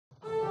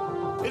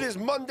is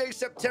Monday,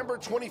 September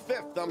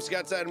 25th. I'm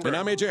Scott Seidenberg. And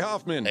I'm AJ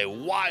Hoffman. A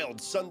wild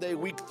Sunday,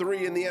 week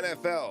 3 in the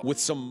NFL. With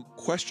some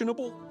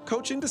questionable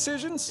coaching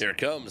decisions. Here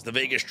comes the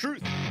Vegas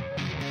Truth.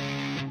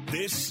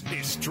 This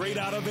is Straight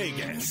Out of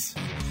Vegas.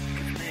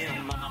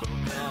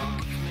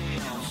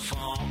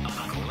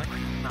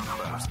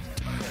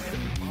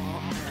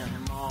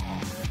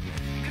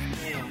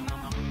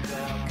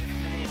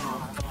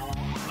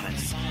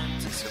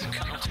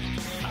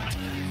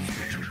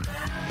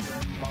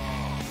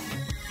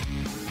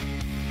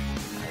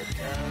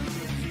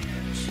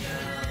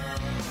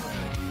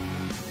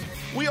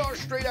 We are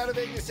Straight Out of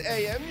Vegas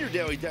AM, your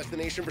daily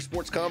destination for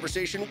sports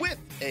conversation with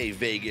a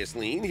Vegas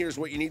lean. Here's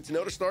what you need to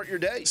know to start your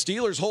day.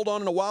 Steelers hold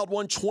on in a wild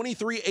one,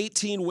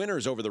 23-18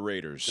 winners over the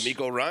Raiders.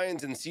 D'Amico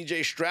Ryans and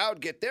C.J.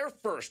 Stroud get their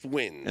first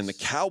wins. And the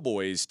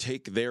Cowboys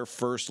take their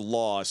first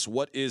loss.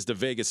 What is the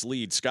Vegas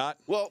lead, Scott?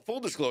 Well,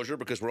 full disclosure,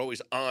 because we're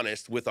always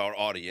honest with our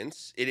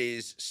audience, it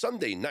is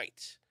Sunday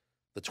night,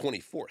 the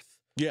 24th.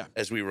 Yeah.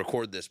 As we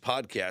record this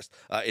podcast.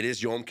 It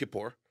is Yom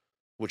Kippur,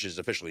 which is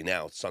officially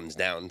now, sun's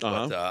down,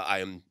 but I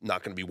am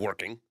not going to be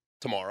working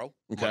tomorrow,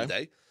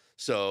 Monday.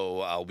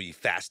 So I'll be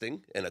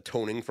fasting and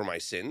atoning for my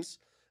sins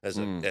as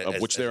a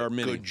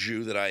good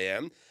Jew that I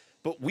am.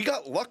 But we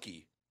got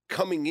lucky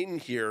coming in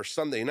here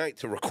Sunday night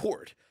to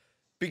record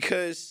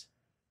because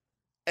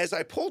as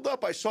I pulled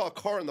up, I saw a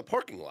car in the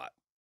parking lot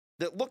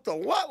that looked a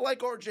lot like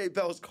RJ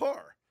Bell's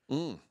car.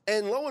 And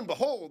lo and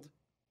behold,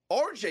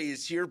 RJ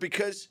is here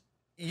because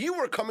you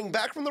were coming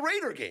back from the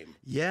Raider game.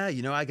 Yeah,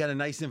 I got a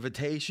nice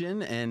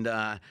invitation, and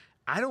I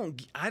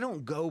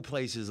don't go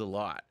places a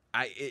lot.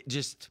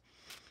 There's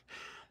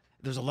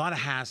a lot of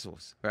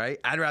hassles, right?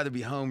 I'd rather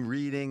be home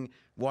reading,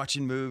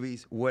 watching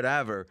movies,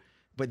 whatever.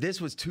 But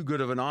this was too good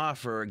of an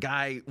offer. A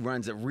guy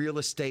runs a real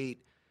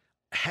estate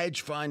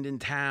hedge fund in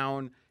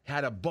town,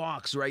 had a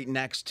box right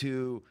next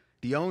to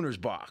the owner's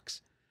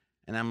box.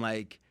 And I'm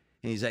like,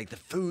 and he's like, the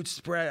food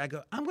spread. I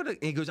go,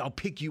 he goes, I'll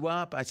pick you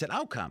up. I said,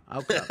 I'll come.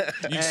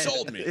 You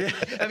sold me.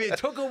 I mean, it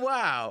took a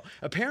while.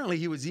 Apparently,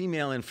 he was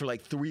emailing for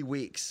like 3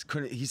 weeks.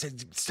 He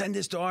said, send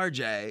this to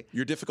RJ.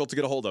 You're difficult to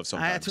get a hold of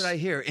sometimes. That's what I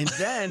hear. And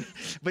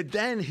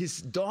then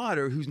his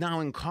daughter, who's now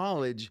in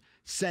college,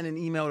 sent an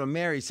email to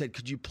Mary, said,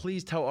 could you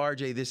please tell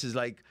RJ this is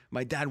like,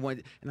 my dad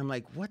went, and I'm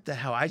like, what the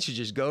hell? I should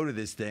just go to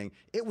this thing.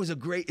 It was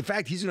in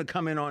fact, he's going to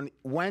come in on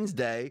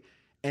Wednesday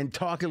and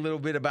talk a little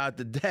bit about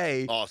the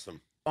day. Awesome.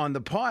 On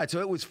the pod, so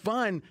it was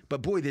fun.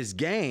 But boy, this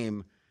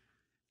game,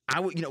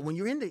 when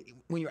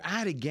you're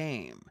at a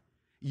game,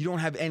 you don't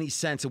have any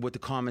sense of what the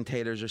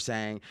commentators are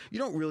saying. You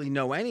don't really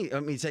know any.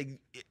 I mean, it's like,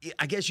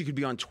 I guess you could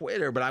be on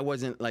Twitter, but I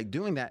wasn't like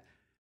doing that.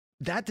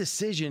 That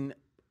decision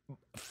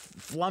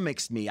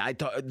flummoxed me. I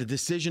thought the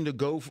decision to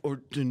go or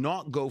to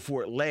not go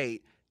for it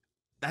late.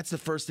 That's the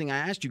first thing I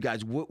asked you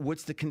guys.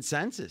 What's the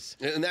consensus?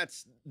 And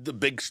that's the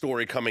big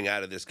story coming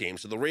out of this game.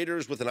 So the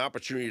Raiders, with an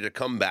opportunity to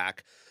come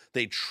back,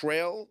 they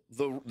trail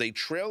the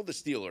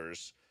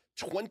Steelers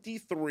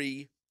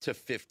 23-15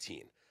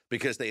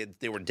 because they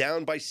were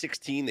down by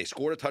 16. They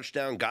scored a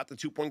touchdown, got the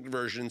 2-point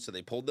conversion, so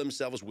they pulled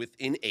themselves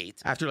within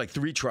 8 after like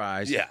 3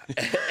 tries. Yeah,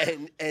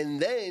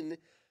 and then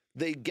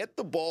they get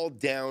the ball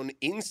down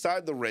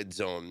inside the red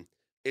zone.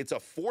 It's a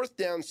fourth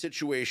down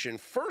situation.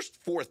 First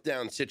fourth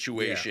down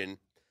situation. Yeah.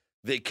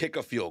 They kick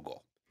a field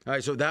goal. All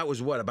right, so that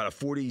was what, about a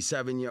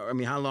 47-yard? I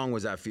mean, how long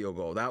was that field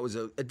goal? That was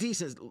a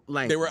decent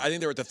length. I think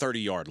they were at the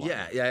 30-yard line.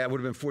 Yeah, it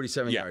would have been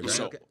 47 yards. Right?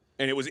 So, okay.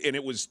 And it was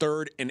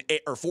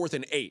 4th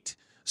and 8.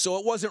 So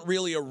it wasn't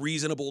really a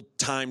reasonable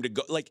time to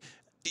go. Like,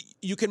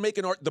 you can make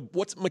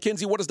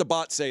McKenzie? What does the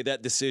bot say?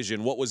 That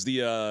decision? What was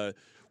the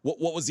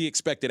what was the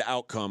expected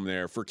outcome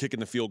there for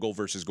kicking the field goal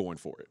versus going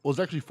for it? Well, it's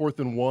actually 4th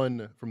and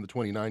 1 from the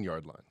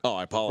 29-yard line. Oh,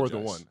 I apologize. 4th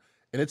and 1,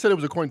 and it said it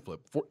was a coin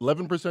flip.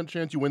 11%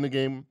 chance you win the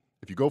game.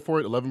 If you go for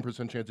it, 11%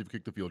 chance if you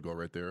kick the field goal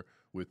right there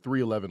with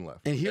 3:11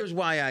 left. And here's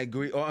why I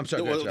agree. Oh, I'm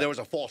sorry. There was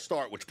a false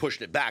start, which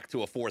pushed it back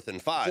to a 4th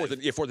and 5.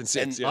 4th and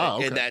 6.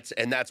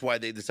 And that's why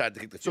they decided to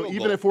kick the field goal. So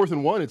even at 4th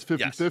and 1, it's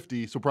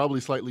 50-50. So probably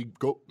slightly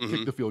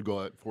kick the field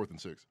goal at 4th and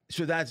 6.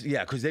 So that's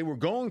because they were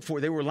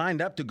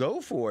lined up to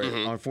go for it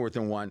on 4th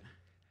and 1.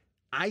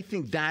 I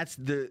think that's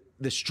the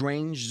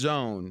strange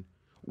zone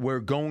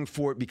where going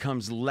for it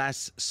becomes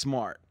less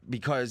smart,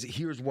 because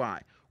here's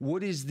why.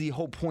 What is the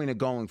whole point of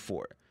going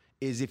for it?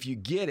 Is if you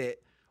get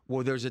it,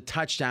 well, there's a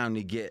touchdown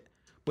to get.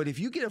 But if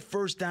you get a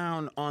first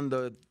down on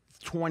the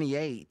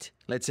 28,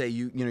 let's say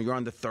you're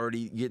on the 30,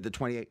 you get the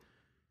 28,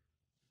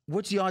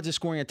 what's the odds of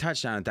scoring a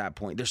touchdown at that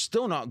point? They're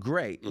still not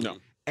great. No.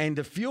 And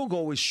the field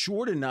goal is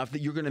short enough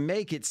that you're going to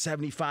make it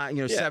 75,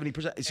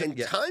 70%. And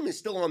time is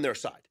still on their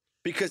side.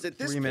 Because at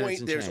this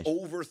point, there's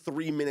over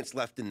 3 minutes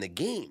left in the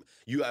game.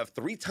 You have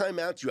 3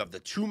 timeouts. You have the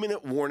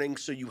 2-minute warning.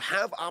 So you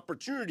have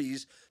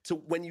opportunities to,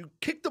 when you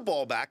kick the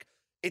ball back,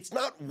 it's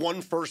not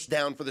one first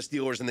down for the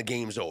Steelers and the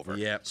game's over.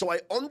 Yep. So I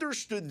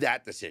understood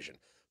that decision.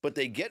 But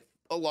they get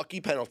a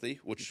lucky penalty,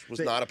 which was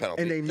not a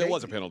penalty. There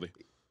was a penalty.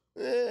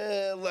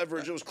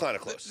 Leverage. It was kind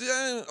of close.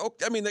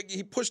 I mean,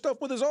 he pushed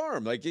up with his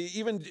arm. Like,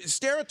 even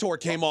Steratore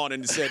came on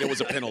and said it was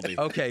a penalty.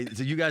 Okay,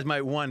 so you guys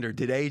might wonder,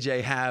 did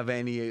AJ have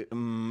any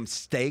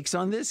stakes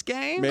on this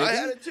game? Maybe. I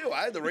had it too.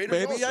 I had the Raiders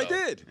Maybe also. I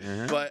did.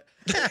 But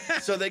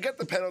so they get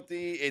the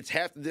penalty. It's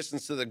half the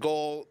distance to the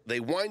goal. They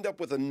wind up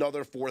with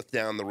another fourth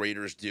down, the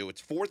Raiders do.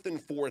 It's 4th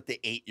and 4 at the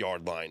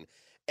 8-yard line.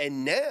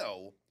 And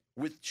now,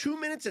 with 2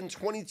 minutes and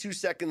 22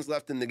 seconds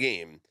left in the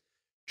game,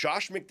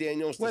 Josh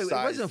McDaniels Wait,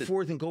 decides it wasn't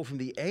 4th and goal from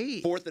the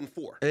 8. 4th and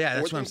 4. Yeah, that's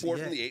 4th what and I'm 4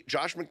 saying, from the 8.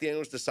 Josh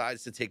McDaniels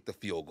decides to take the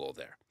field goal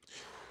there.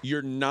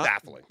 You're not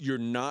Baffling. You're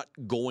not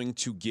going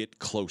to get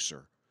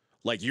closer.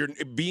 Like, you're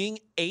being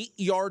 8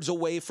 yards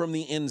away from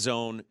the end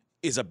zone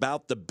is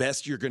about the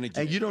best you're going to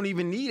get. And you don't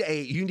even need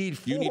 8. You need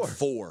 4. You need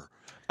 4.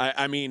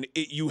 I mean,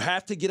 you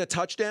have to get a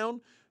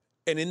touchdown.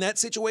 And in that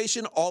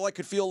situation, all I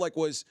could feel like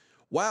was,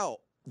 wow,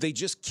 they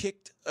just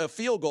kicked a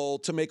field goal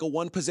to make a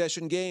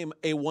one-possession game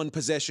a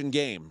one-possession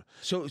game.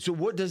 So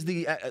what does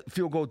the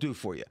field goal do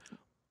for you?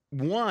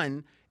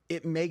 One,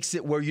 it makes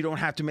it where you don't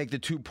have to make the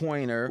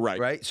 2-pointer,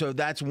 right? So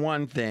that's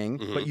one thing,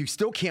 but you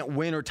still can't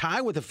win or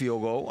tie with a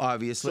field goal,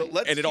 obviously.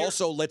 So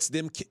also lets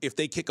them, if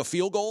they kick a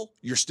field goal,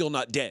 you're still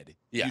not dead.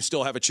 Yeah. You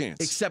still have a chance.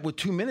 Except with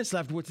 2 minutes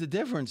left, what's the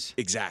difference?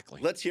 Exactly.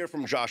 Let's hear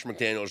from Josh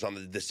McDaniels on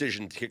the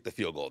decision to kick the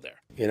field goal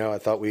there. I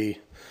thought we,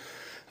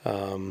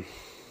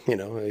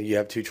 you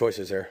have 2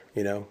 choices there.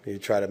 You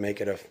try to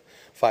make it a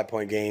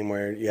 5-point game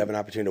where you have an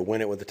opportunity to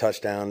win it with a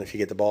touchdown if you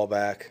get the ball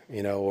back,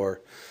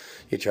 or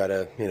you try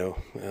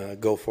to,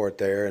 go for it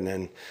there. And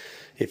then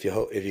if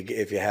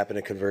you happen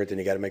to convert, then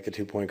you got to make the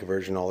 2-point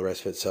conversion, all the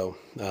rest of it. So,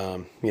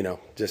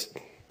 just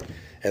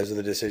those are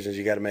the decisions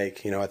you got to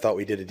make. I thought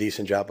we did a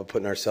decent job of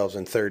putting ourselves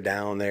in 3rd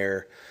down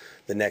there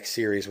the next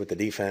series with the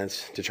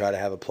defense to try to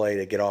have a play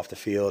to get off the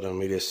field, and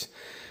we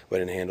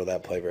didn't handle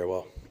that play very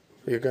well.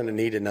 You're going to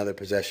need another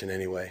possession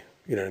anyway.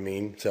 You know what I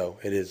mean? So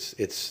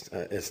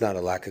it's not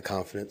a lack of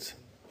confidence.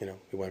 We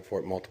went for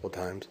it multiple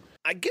times.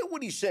 I get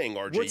what he's saying,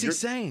 RJ. What's he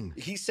saying?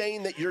 He's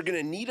saying that you're going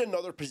to need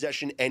another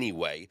possession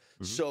anyway.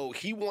 So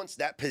he wants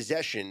that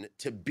possession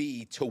to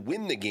be to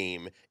win the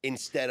game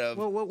instead of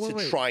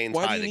to try and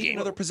Why tie do the you need game.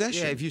 another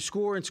possession? Yeah, if you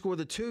score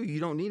the 2, you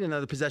don't need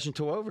another possession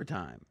till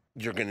overtime.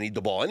 You're going to need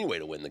the ball anyway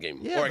to win the game.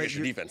 Yeah, or I but guess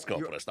your defense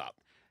going to put a stop.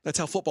 That's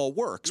how football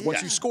works.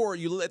 Once you score,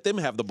 you let them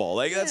have the ball.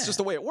 That's just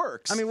the way it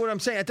works. I mean, what I'm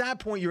saying, at that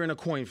point, you're in a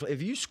coin flip.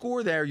 If you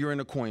score there, you're in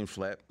a coin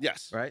flip.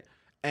 Yes. Right?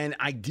 And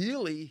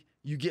ideally,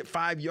 you get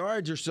 5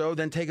 yards or so,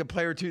 then take a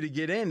play or 2 to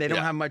get in. They don't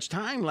have much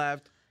time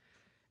left.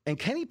 And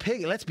Kenny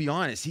Pickett, let's be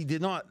honest,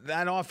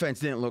 that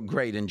offense didn't look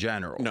great in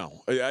general.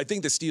 No, I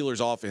think the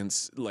Steelers'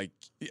 offense,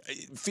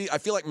 I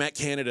feel like Matt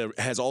Canada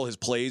has all his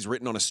plays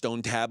written on a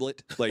stone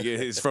tablet. Like,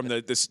 it's from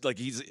like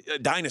he's a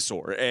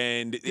dinosaur,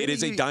 and it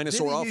is a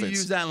dinosaur offense. You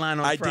use that line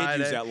on Friday? I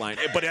did use that line,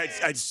 but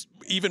it's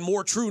even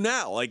more true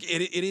now. Like,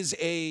 it is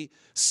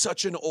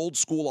such an old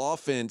school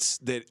offense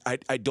that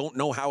I don't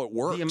know how it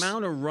works. The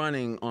amount of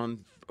running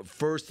on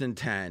 1st and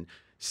 10.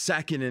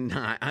 2nd and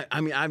 9. I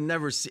mean, I've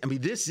never seen. I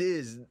mean, this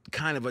is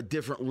kind of a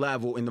different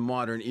level in the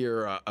modern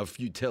era of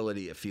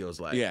futility, it feels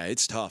like. Yeah,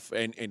 it's tough.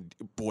 And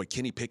boy,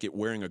 Kenny Pickett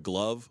wearing a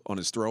glove on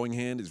his throwing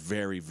hand is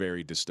very,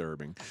 very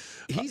disturbing.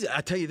 I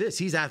tell you this,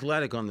 he's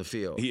athletic on the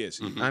field. He is.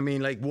 Mm-hmm. I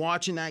mean, like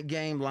watching that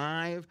game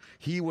live,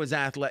 he was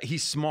athletic.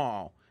 He's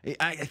small.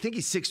 I think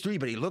he's 6'3",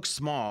 but he looks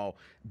small.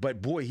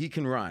 But boy, he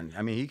can run.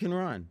 I mean, he can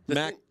run.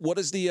 Mac, what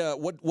is the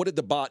what did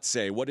the bot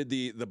say? What did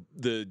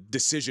the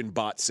decision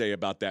bot say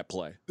about that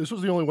play? This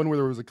was the only one where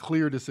there was a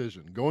clear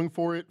decision. Going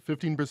for it,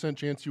 15%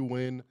 chance you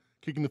win.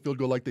 Kicking the field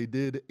goal like they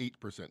did,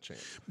 8%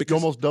 chance. You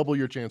almost double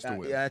your chance to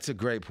win. Yeah, that's a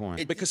great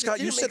point. Because, Scott,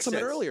 you said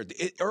something earlier.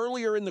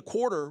 Earlier in the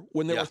quarter,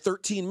 when there were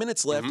 13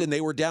 minutes left and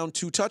they were down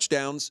 2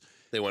 touchdowns,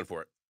 They went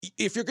for it.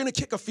 If you're going to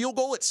kick a field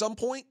goal at some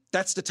point,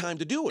 that's the time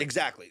to do it.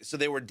 Exactly. So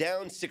they were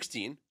down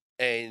 16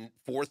 and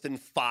 4th and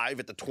 5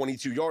 at the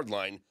 22-yard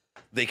line.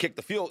 They kicked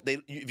the field.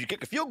 If you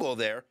kick a field goal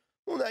there,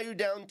 well, now you're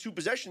down 2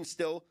 possessions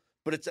still,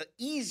 but it's an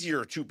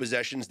easier 2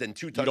 possessions than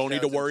 2 touchdowns. You don't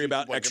need to worry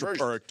about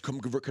extra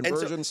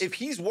conversions. And so if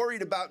he's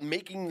worried about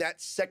making that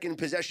 2nd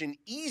possession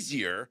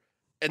easier,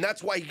 and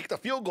that's why he kicked a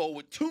field goal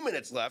with 2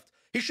 minutes left,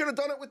 he should have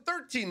done it with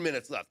 13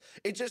 minutes left.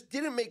 It just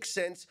didn't make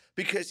sense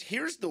because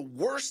here's the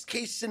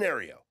worst-case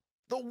scenario.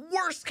 The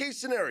worst-case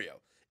scenario.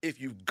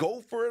 If you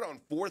go for it on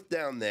 4th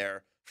down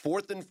there,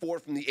 4th and 4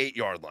 from the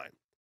 8-yard line,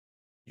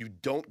 you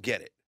don't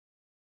get it.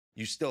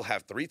 You still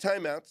have 3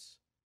 timeouts,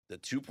 the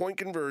 2-point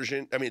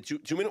conversion,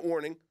 2-minute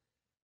warning,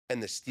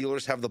 and the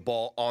Steelers have the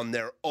ball on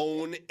their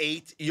own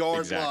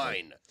 8-yard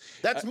line.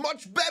 That's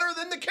much better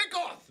than the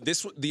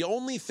kickoff. The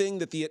only thing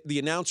that the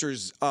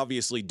announcers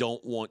obviously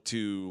don't want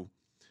to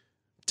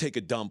take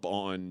a dump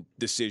on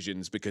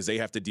decisions because they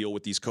have to deal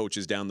with these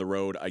coaches down the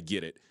road. I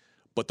get it.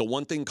 But the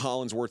one thing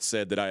Collinsworth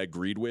said that I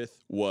agreed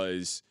with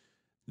was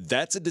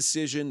that's a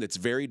decision that's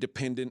very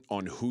dependent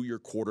on who your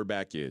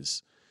quarterback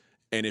is.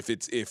 And if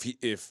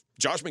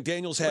Josh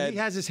McDaniels had... he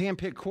has his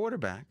hand-picked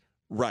quarterback.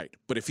 Right.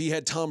 But if he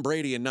had Tom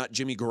Brady and not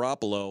Jimmy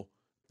Garoppolo,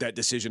 that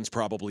decision's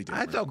probably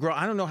different.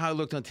 I don't know how it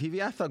looked on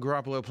TV. I thought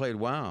Garoppolo played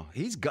well.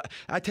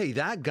 I tell you,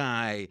 that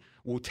guy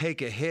will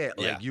take a hit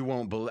like you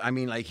won't believe. I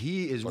mean, like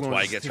he is. That's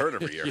why he gets hurt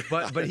every year.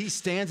 But he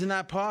stands in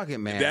that pocket,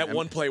 man. That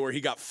one play where he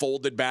got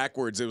folded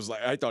backwards, it was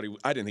like I didn't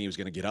think he was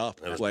going to get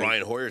up. It was like,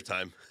 Brian Hoyer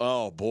time.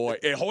 Oh boy,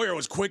 and Hoyer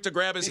was quick to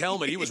grab his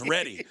helmet. He was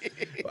ready.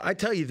 I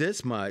tell you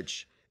this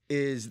much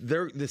is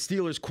the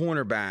Steelers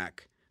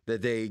cornerback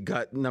that they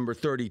got number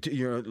 32.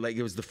 You know, like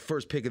it was the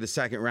first pick of the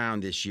second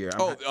round this year.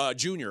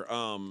 Junior,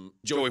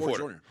 Joey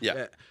Porter. Jr.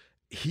 Yeah.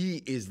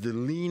 He is the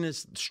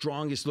leanest,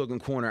 strongest looking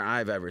corner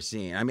I've ever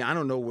seen. I mean, I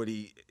don't know what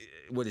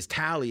his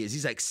tally is.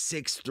 He's like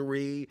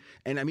 6'3",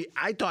 and I mean,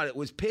 I thought it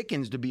was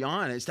Pickens, to be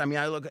honest. I mean,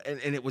 I look and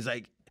it was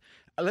like,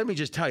 let me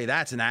just tell you,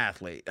 that's an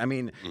athlete. I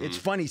mean, it's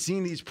funny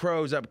seeing these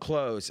pros up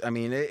close. I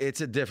mean,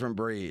 it's a different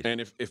breed.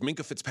 And if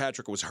Minkah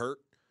Fitzpatrick was hurt,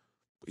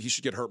 he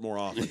should get hurt more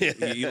often.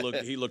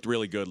 He looked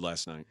really good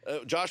last night.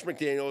 Josh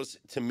McDaniels,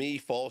 to me,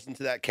 falls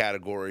into that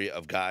category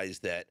of guys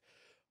that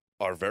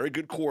are very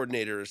good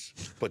coordinators,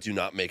 but do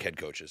not make head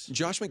coaches.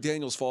 Josh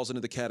McDaniels falls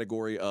into the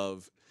category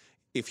of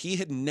if he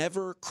had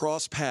never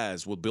crossed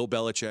paths with Bill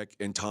Belichick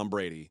and Tom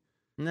Brady.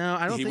 No,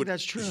 I don't think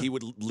that's true. He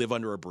would live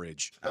under a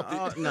bridge.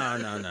 Oh, no.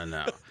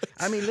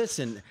 I mean,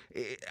 listen,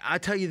 I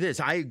tell you this.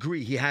 I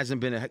agree he hasn't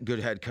been a good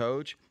head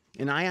coach.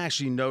 And I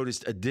actually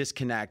noticed a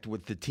disconnect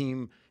with the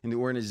team and the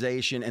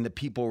organization and the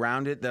people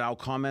around it that I'll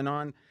comment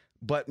on.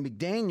 But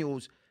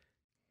McDaniels,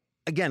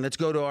 again, let's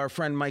go to our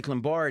friend Mike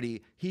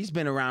Lombardi. He's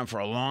been around for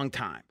a long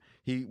time.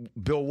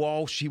 Bill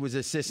Walsh, he was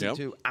assistant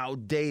to Al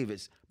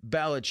Davis,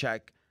 Belichick.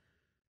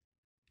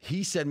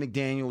 He said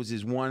McDaniels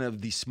is one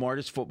of the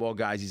smartest football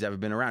guys he's ever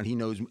been around. He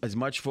knows as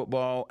much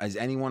football as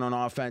anyone on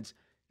offense.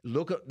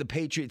 Look at the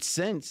Patriots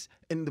since.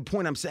 And the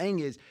point I'm saying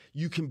is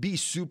you can be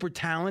super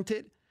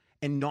talented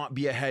and not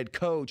be a head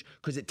coach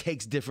because it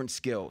takes different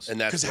skills. And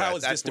that's how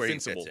is this where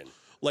defensible? He fits in.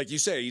 Like you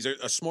say, he's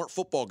a smart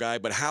football guy,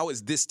 but how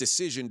is this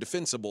decision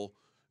defensible?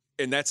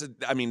 And that's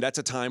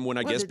a time when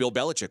I guess Bill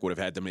Belichick would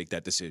have had to make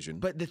that decision.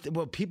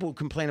 But people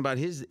complain about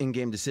his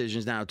in-game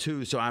decisions now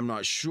too, so I'm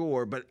not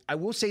sure. But I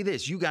will say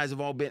this: you guys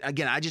have all been.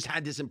 Again, I just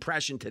had this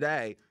impression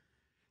today.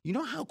 You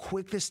know how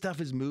quick this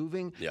stuff is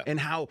moving, and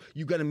how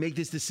you got to make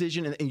this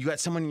decision, and you got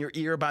someone in your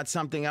ear about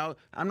something else.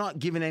 I'm not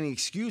giving any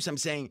excuse. I'm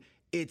saying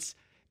it's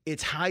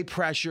high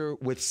pressure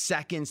with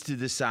seconds to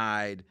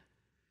decide.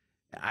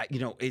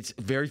 It's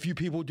very few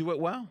people do it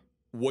well.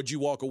 What'd you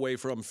walk away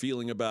from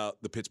feeling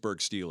about the Pittsburgh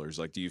Steelers?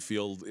 Like, do you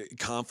feel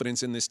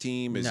confidence in this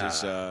team?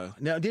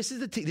 No, this is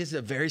this is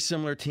a very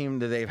similar team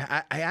that they've.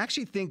 I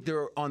actually think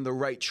they're on the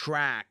right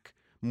track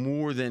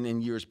more than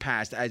in years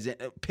past.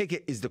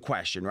 Pickett is the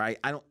question, right?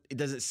 It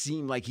doesn't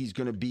seem like he's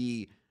going to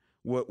be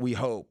what we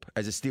hope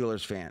as a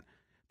Steelers fan.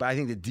 But I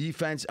think the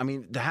defense. I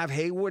mean, to have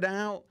Hayward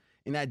out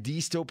and that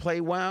D still play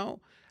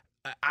well,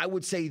 I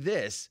would say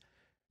this: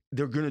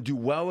 they're going to do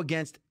well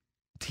against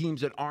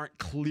teams that aren't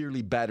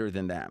clearly better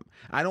than them.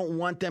 I don't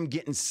want them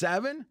getting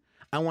 7.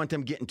 I want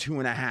them getting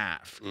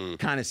 2.5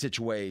 kind of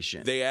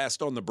situation. They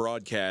asked on the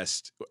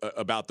broadcast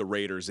about the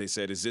Raiders. They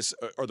said,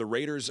 are the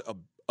Raiders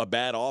a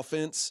bad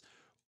offense,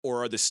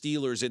 or are the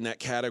Steelers in that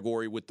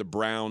category with the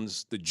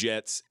Browns, the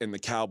Jets, and the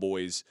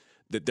Cowboys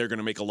that they're going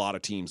to make a lot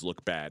of teams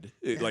look bad?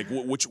 Like,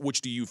 which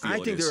do you feel I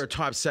think they're a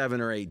top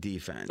 7 or 8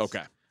 defense.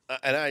 Okay.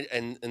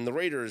 And the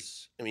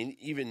Raiders, I mean,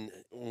 even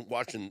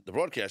watching the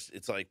broadcast,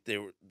 it's like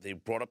they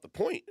brought up the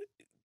point.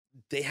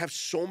 They have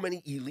so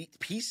many elite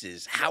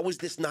pieces. How is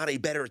this not a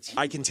better team?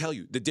 I can tell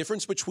you the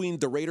difference between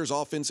the Raiders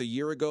offense a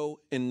year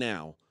ago and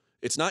now.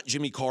 It's not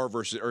Jimmy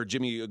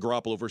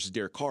Garoppolo versus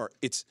Derek Carr.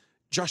 It's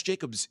Josh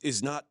Jacobs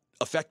is not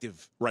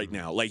effective right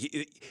now. Like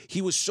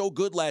he was so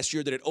good last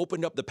year that it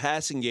opened up the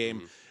passing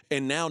game.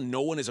 And now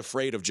no one is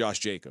afraid of Josh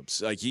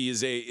Jacobs. Like he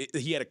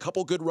had a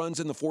couple good runs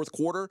in the fourth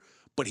quarter,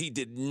 but he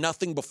did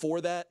nothing before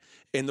that.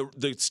 And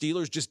the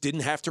Steelers just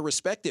didn't have to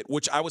respect it,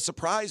 which I was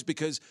surprised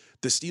because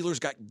the Steelers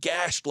got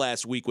gashed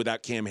last week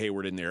without Cam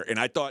Hayward in there. And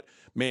I thought,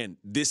 man,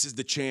 this is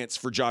the chance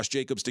for Josh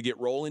Jacobs to get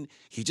rolling.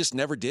 He just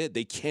never did.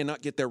 They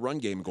cannot get their run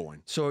game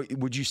going. So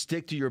would you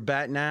stick to your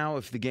bet now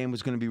if the game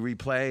was going to be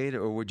replayed,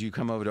 or would you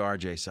come over to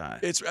RJ's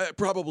side? It's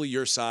probably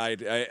your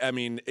side. I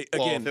mean, again.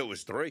 Well, if it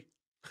was 3.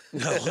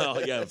 No,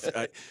 well, yeah.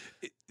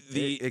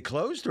 It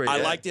closed 3. I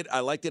liked it.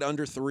 I liked it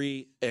under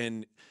 3.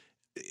 And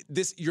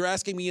this, you're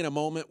asking me in a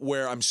moment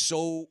where I'm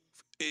so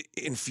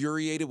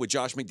infuriated with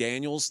Josh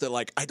McDaniels that,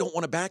 like, I don't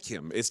want to back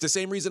him. It's the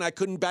same reason I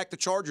couldn't back the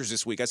Chargers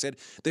this week. I said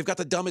they've got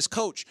the dumbest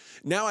coach.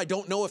 Now I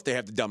don't know if they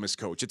have the dumbest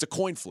coach. It's a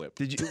coin flip.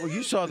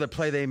 You saw the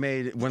play they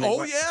made when they.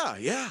 Oh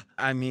yeah.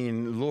 I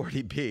mean,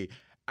 Lordy B.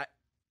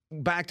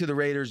 Back to the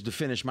Raiders to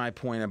finish my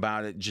point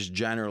about it. Just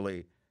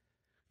generally.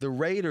 The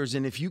Raiders,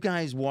 and if you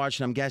guys watched,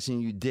 and I'm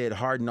guessing you did,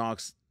 Hard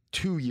Knocks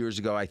 2 years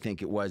ago, I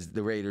think it was,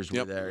 the Raiders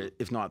were there,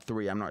 if not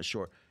 3, I'm not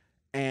sure.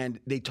 And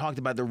they talked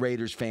about the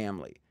Raiders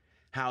family,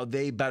 how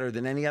they, better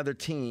than any other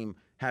team,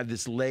 have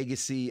this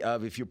legacy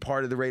of if you're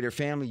part of the Raider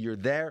family, you're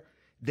there.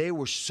 There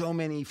were so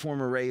many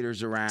former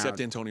Raiders around.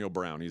 Except Antonio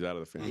Brown. He's out of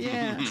the family.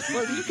 Yeah.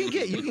 Well,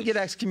 you can get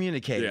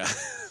excommunicated. Yeah.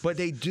 But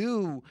they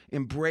do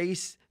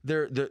embrace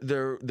they're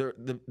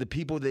the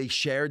people they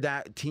shared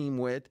that team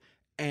with,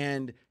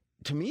 and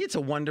to me, it's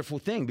a wonderful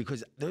thing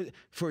because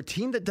for a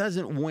team that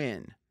doesn't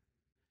win,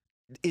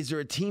 is there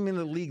a team in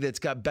the league that's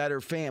got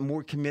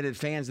more committed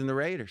fans than the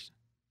Raiders?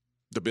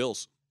 The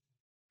Bills.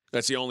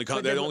 That's the only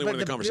they're the only one in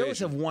the conversation. The Bills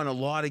have won a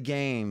lot of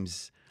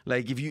games.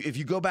 Like if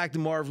you go back to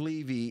Marv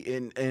Levy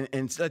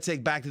and let's say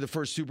back to the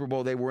first Super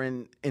Bowl they were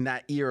in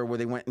that era where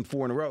they went in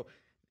 4 in a row.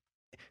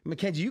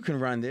 Mackenzie, you can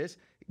run this.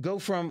 Go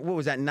from, what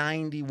was that,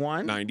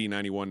 91? 90,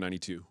 91,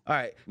 92. All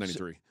right.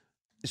 93.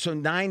 So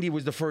 90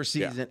 was the first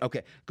season. Yeah.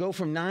 Okay. Go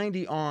from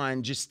 90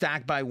 on, just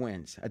stack by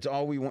wins. That's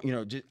all we want.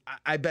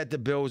 I bet the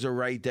Bills are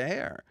right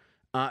there.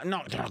 No,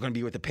 they're not going to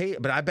be with the pay,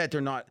 but I bet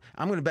they're not.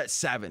 I'm going to bet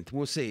 7th.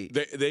 We'll see.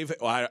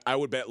 I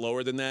would bet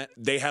lower than that.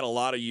 They had a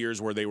lot of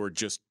years where they were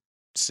just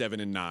 7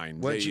 and 9.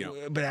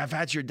 But I've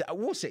had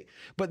we'll see.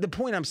 But the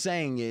point I'm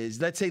saying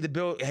is, let's say the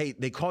Bill. Hey,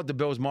 they called the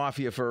Bills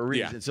Mafia for a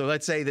reason. Yeah. So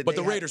let's say that. But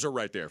the Raiders are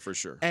right there for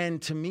sure. And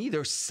to me,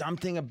 there's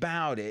something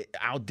about it.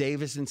 Al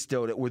Davis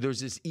instilled it, where there's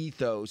this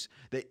ethos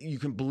that you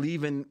can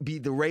believe in, be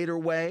the Raider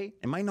way.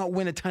 It might not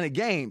win a ton of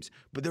games,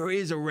 but there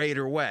is a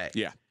Raider way.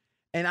 Yeah.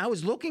 And I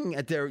was looking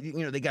at their,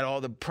 they got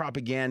all the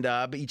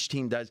propaganda, but each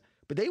team does.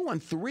 But they won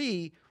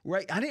 3,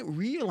 right? I didn't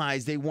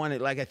realize they won it,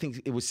 like I think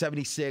it was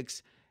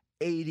 76,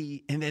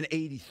 80, and then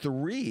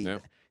 83. Yeah.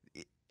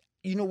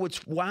 You know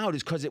what's wild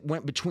is because it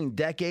went between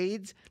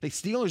decades. The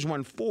Steelers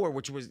won 4,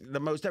 which was the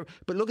most ever.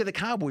 But look at the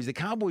Cowboys. The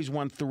Cowboys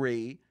won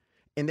 3,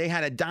 and they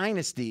had a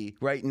dynasty,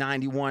 right?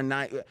 91,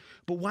 90.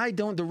 But why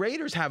don't the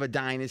Raiders have a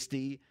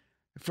dynasty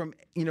from,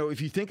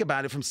 if you think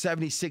about it, from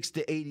 76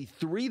 to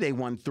 83, they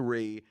won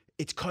 3.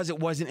 It's because it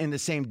wasn't in the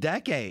same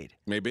decade.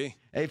 Maybe.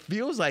 It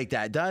feels like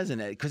that, doesn't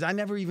it? Because I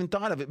never even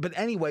thought of it. But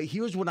anyway,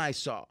 here's what I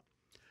saw.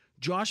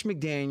 Josh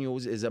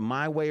McDaniels is a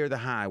my way or the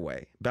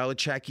highway,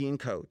 Belichickian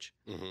coach.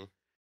 Mm-hmm.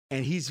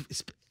 And he's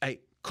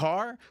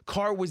Carr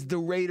was the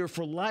Raider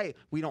for life.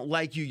 We don't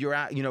like you. You're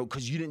out,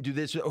 because you didn't do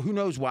this. Who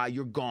knows why?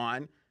 You're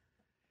gone.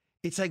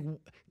 It's like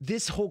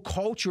this whole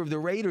culture of the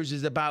Raiders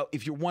is about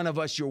if you're one of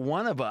us, you're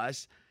one of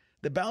us.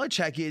 The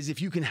Belichick is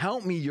if you can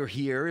help me, you're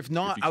here. If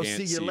not, I'll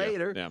see you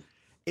later. Yeah.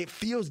 It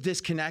feels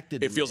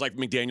disconnected. It feels like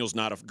McDaniel's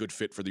not a good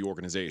fit for the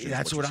organization.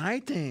 That's what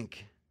I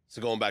think.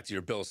 So going back to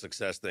your Bills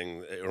success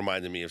thing, it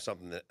reminded me of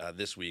something that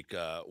this week,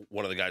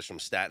 one of the guys from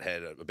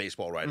StatHead, a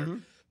baseball writer,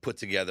 put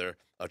together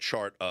a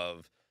chart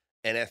of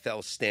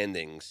NFL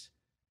standings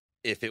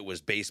if it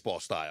was baseball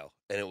style,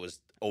 and it was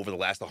over the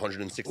last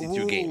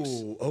 162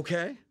 games.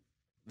 Okay.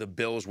 The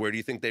Bills, where do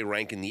you think they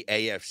rank in the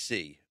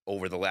AFC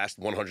over the last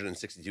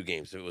 162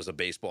 games if it was a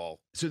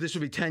baseball? So this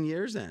would be 10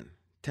 years then?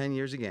 10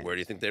 years again. Where do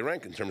you think they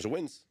rank in terms of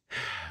wins?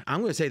 I'm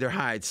going to say they're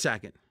high at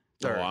 2nd.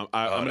 3rd. Oh,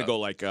 I'm going to go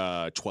like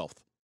 12th.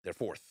 They're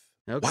 4th.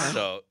 Okay. Wow.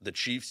 So the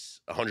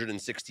Chiefs,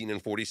 116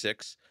 and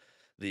 46.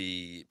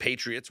 The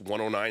Patriots,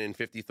 109 and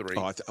 53.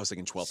 Oh, I was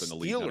thinking 12th in the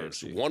league.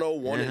 Steelers,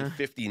 101 and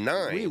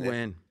 59. We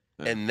win.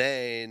 And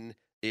then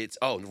it's,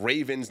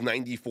 Ravens,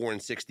 94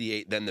 and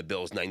 68. Then the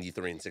Bills,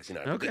 93 and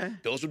 69. Okay. The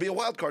Bills would be a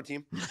wild card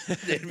team.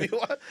 They'd be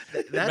wild.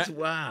 That's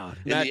wild.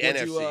 In Matt, the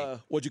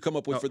NFC. What'd you come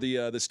up with for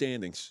the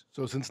standings?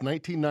 So since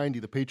 1990,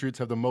 the Patriots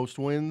have the most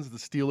wins. The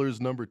Steelers,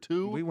 number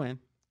 2. We win.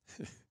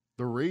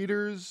 The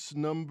Raiders,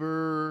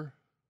 number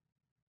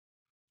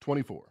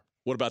 24.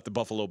 What about the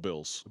Buffalo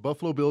Bills? The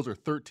Buffalo Bills are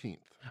 13th.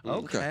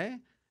 Okay.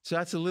 So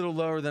that's a little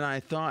lower than I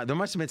thought. There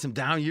must have been some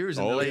down years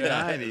in the late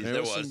 90s.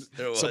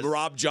 There was. Some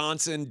Rob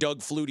Johnson, Doug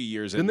Flutie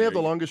years. Didn't they have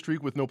the longest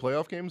streak with no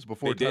playoff games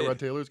before Tyrod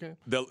Taylor's game?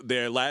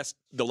 The last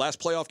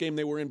playoff game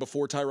they were in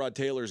before Tyrod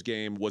Taylor's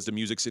game was the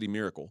Music City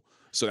Miracle.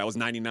 So that was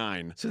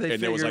 99. So they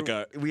there was like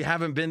we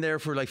haven't been there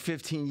for like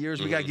 15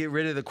 years. We got to get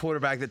rid of the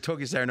quarterback that took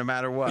us there no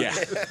matter what. Yeah,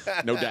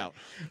 no doubt.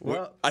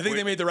 Well, I think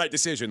they made the right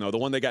decision, though. The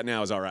one they got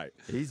now is all right.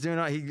 He's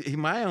doing. He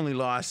my only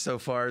loss so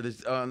far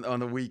on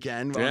the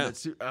weekend. Yeah.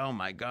 Oh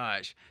my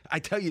gosh! I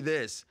tell you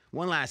this.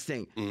 One last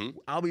thing.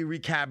 I'll be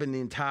recapping the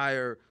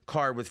entire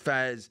card with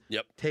Fez.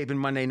 Yep. Taping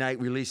Monday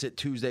night, release it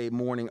Tuesday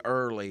morning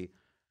early.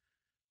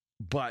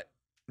 But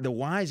the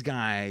wise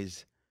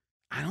guys,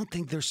 I don't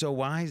think they're so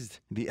wise,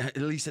 at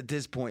least at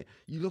this point.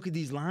 You look at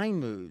these line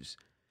moves.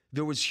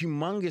 There was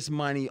humongous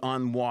money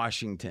on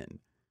Washington.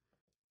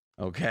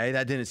 Okay,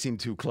 that didn't seem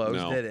too close,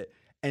 did it?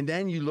 And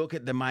then you look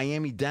at the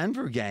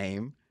Miami-Denver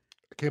game.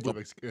 I can't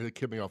believe it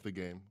kicked me off the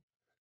game.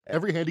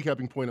 Every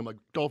handicapping point, I'm like,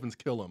 Dolphins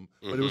kill them.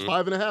 But it was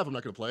 5.5. I'm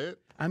not going to play it.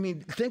 I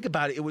mean, think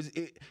about it.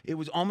 It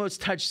was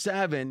almost touch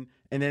 7,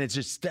 and then it's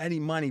just steady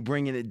money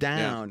bringing it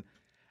down.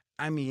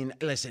 Yeah. I mean,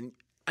 listen,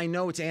 I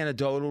know it's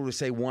anecdotal to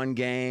say one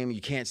game.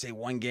 You can't say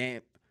one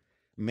game.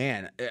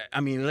 Man,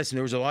 I mean, listen,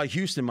 there was a lot of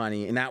Houston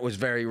money, and that was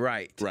very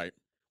right. Right.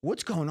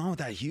 What's going on with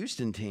that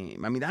Houston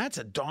team? I mean, that's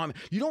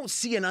you don't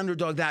see an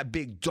underdog that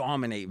big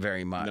dominate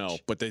very much. No,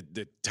 but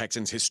the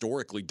Texans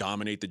historically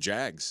dominate the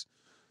Jags.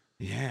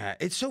 Yeah,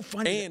 it's so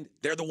funny. And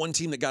they're the one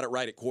team that got it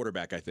right at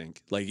quarterback, I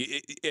think. Like,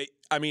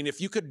 I mean, if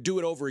you could do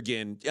it over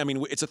again, I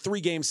mean, it's a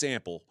 3-game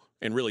sample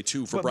and really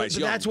 2 for Bryce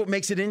Young. But that's what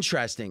makes it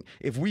interesting.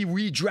 If we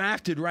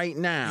redrafted right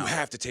now, you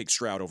have to take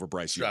Stroud over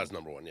Bryce Young. Stroud's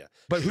number 1, yeah.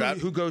 But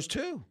who goes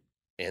 2?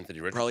 Anthony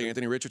Richardson. Probably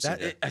Anthony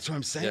Richardson. That's what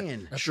I'm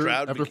saying.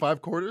 After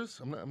 5 quarters?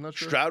 I'm not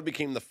sure. Stroud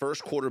became the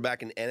first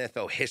quarterback in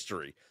NFL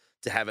history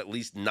to have at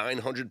least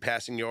 900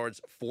 passing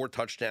yards, 4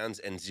 touchdowns,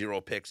 and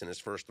 0 picks in his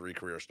first 3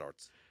 career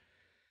starts.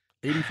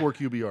 84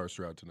 QBR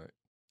Stroud tonight.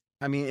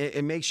 I mean,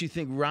 it makes you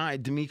think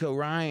DeMeco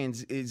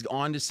Ryans is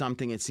onto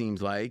something, it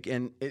seems like.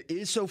 And it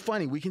is so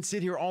funny. We can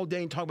sit here all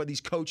day and talk about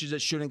these coaches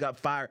that shouldn't got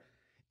fired.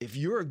 If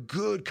you're a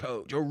good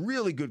coach, a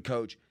really good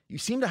coach, you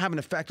seem to have an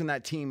effect on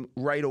that team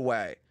right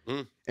away.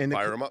 And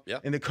Fire them up, yeah.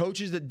 And the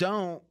coaches that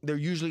don't, they're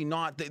usually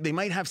not. They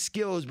might have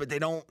skills, but they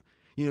don't.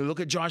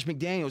 Look at Josh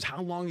McDaniels.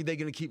 How long are they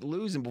going to keep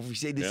losing before we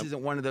say this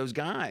isn't one of those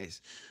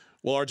guys?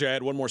 Well, RJ, I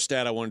had one more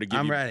stat I wanted to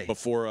give you ready.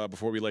 before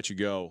we let you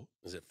go.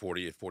 Is it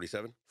 40 of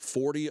 47?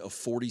 40 of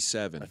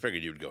 47. I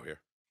figured you would go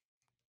here.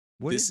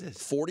 What is this?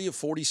 40 of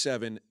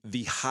 47,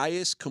 the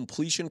highest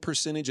completion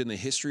percentage in the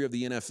history of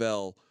the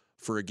NFL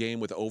for a game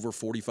with over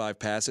 45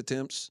 pass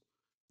attempts.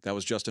 That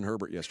was Justin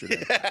Herbert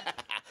yesterday.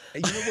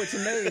 You know what's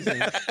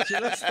amazing? So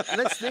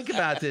let's think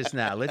about this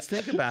now. Let's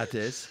think about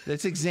this.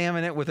 Let's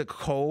examine it with a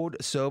cold,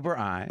 sober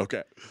eye.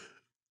 Okay.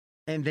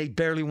 And they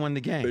barely won the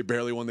game. They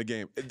barely won the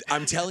game.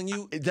 I'm telling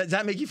you, Does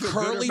that make you feel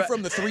good Curly or bad?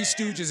 from the Three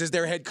Stooges is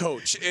their head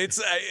coach.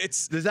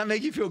 It's Does that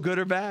make you feel good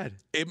or bad?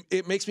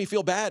 it makes me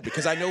feel bad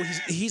because I know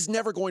he's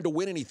never going to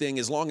win anything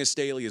as long as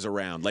Staley is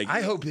around. Like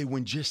I hope they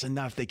win just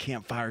enough they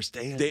can't fire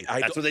Staley.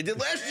 That's what they did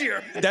last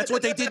year. That's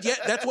what they did.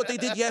 That's what they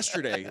did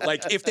yesterday.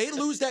 Like if they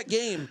lose that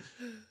game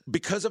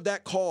because of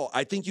that call,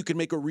 I think you can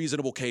make a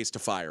reasonable case to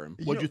fire him.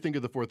 What do you think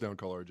of the 4th down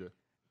call, RJ?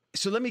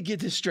 So let me get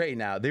this straight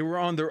now. They were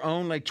on their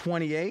own like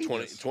 28?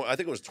 20, I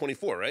think it was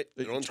 24, right?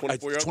 They're on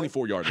 24 yards.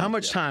 24 yards. How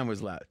much time was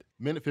left?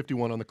 Minute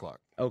 51 on the clock.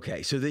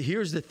 Okay, so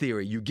here's the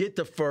theory. You get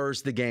the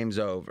first, the game's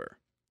over.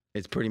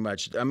 It's pretty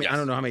much, I mean, Yes. I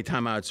don't know how many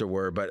timeouts there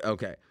were, but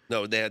okay.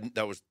 No, there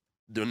were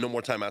no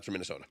more timeouts for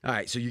Minnesota. All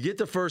right, so you get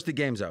the first, the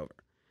game's over.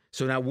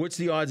 So now what's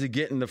the odds of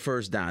getting the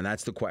first down?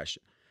 That's the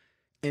question.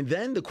 And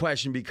then the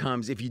question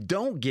becomes, if you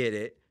don't get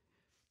it,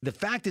 the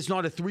fact it's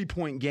not a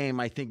 3-point game,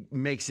 I think,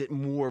 makes it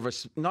more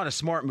of not a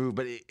smart move,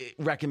 but it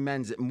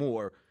recommends it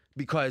more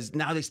because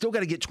now they still got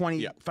to get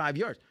 25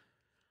 yards.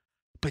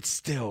 But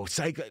still,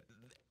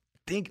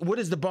 what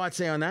does the bot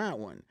say on that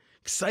one?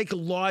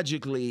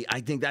 Psychologically,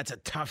 I think that's a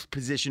tough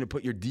position to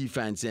put your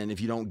defense in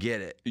if you don't get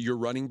it. Your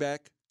running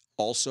back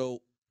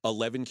also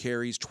 11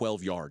 carries,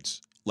 12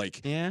 yards.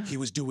 Like he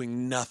was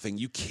doing nothing.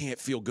 You can't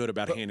feel good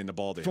about handing the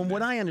ball to him. From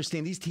what I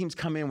understand, these teams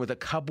come in with a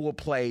couple of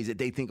plays that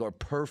they think are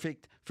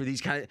perfect for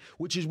these kind of,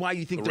 which is why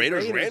you think The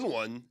Raiders ran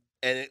one,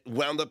 and it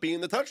wound up being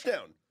the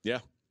touchdown. Yeah.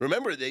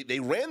 Remember, they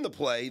ran the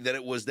play that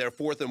it was their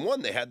 4th and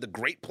 1. They had the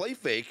great play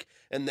fake,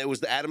 and there was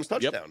the Adams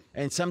touchdown. Yep.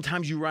 And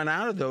sometimes you run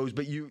out of those,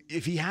 but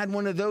if he had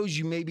one of those,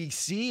 you maybe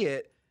see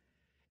it.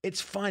 It's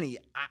funny.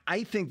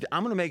 I think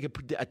I'm going to make a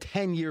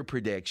 10-year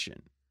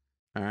prediction.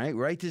 All right,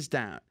 write this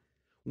down.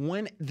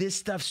 When this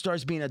stuff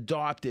starts being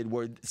adopted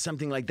where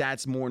something like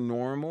that's more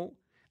normal,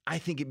 I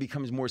think it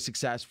becomes more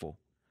successful.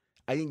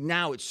 I think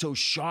now it's so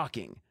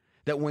shocking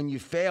that when you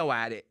fail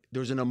at it,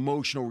 there's an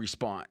emotional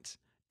response.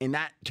 And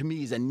that, to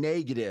me, is a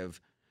negative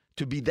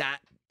to be that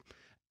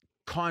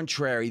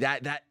contrary,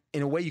 that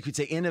in a way you could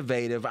say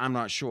innovative, I'm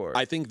not sure.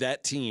 I think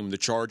that team, the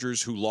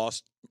Chargers, who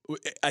lost,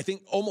 I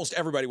think almost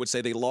everybody would say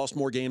they lost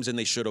more games than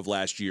they should have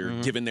last year,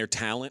 given their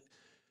talent.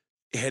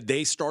 Had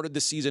they started the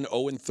season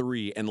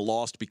 0-3 and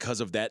lost because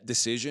of that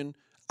decision,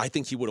 I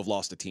think he would have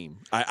lost the team.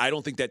 I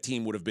don't think that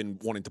team would have been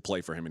wanting to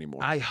play for him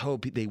anymore. I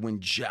hope they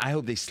win. I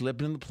hope they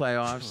slip in the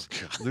playoffs,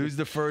 lose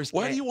the first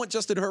Why game. do you want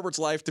Justin Herbert's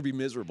life to be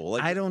miserable?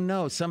 Like, I don't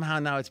know. Somehow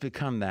now it's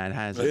become that,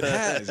 hasn't it it?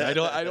 has. I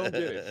don't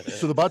get it.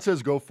 So the bot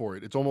says go for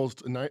it. It's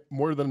almost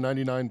more than a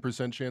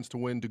 99% chance to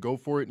win. To go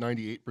for it,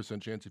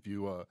 98% chance if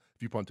you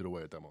punt it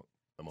away at that moment.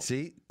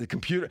 See, the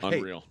computer.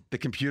 Unreal. Hey, the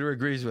computer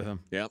agrees with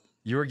him. Yep.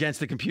 You're against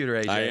the computer,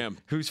 AJ. I am.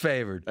 Who's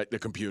favored? The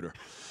computer.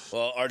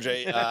 Well,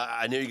 RJ,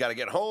 I know you got to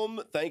get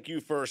home. Thank you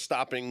for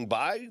stopping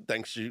by.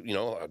 Thanks,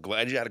 I'm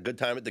glad you had a good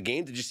time at the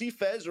game. Did you see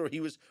Fez, or he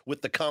was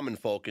with the common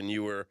folk and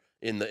you were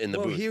in the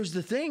Well, booth? here's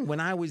the thing. When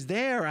I was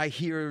there, I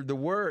hear the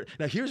word.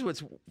 Now, here's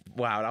what's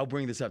wild. I'll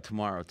bring this up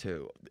tomorrow,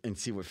 too, and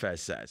see what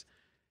Fez says.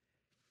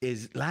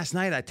 Is last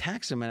night I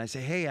text him and I say,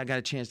 hey, I got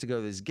a chance to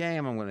go to this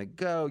game. I'm going to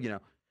go,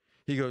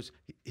 He goes,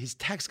 his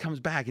text comes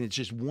back and it's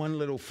just one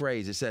little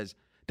phrase. It says,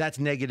 that's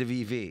negative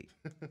EV.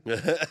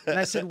 And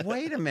I said,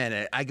 wait a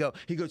minute.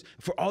 He goes,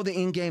 for all the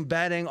in-game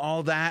betting,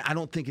 all that, I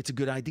don't think it's a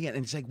good idea.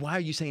 And it's like, why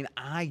are you saying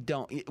I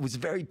don't? It was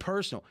very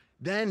personal.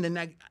 Then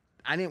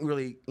I didn't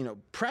really,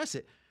 press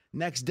it.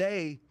 Next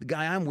day, the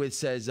guy I'm with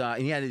says,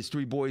 and he had his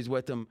 3 boys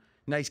with him,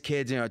 nice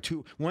kids,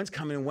 one's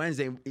coming in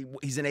Wednesday.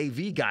 He's an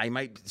AV guy. He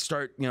might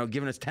start,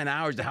 giving us 10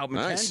 hours to help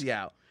Mackenzie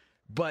out.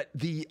 But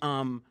he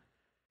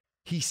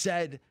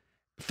said,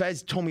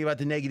 Fez told me about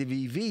the negative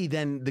EV.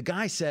 Then the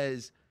guy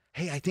says,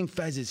 hey, I think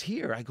Fez is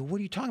here. I go, what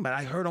are you talking about?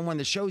 I heard on one of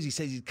the shows, he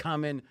says he's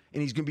coming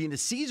and he's going to be in the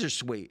Caesar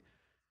suite.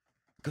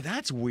 I go,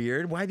 that's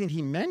weird. Why didn't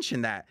he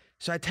mention that?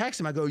 So I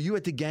text him. I go, you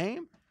at the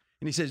game?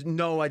 And he says,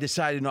 no, I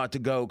decided not to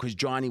go because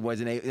Johnny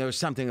wasn't there was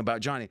something about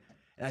Johnny.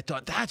 And I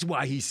thought, that's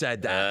why he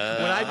said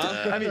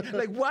that. I mean,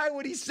 like, why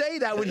would he say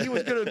that when he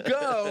was going to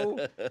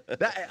go?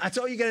 That's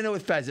all you got to know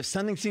with Fez. If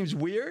something seems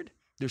weird,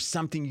 there's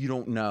something you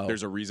don't know.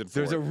 There's a reason for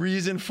There's it. a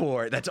reason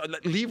for it. That's all,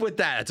 leave with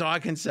that. That's all I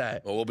can say.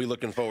 Well, we'll be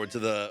looking forward to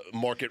the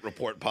Market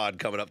Report pod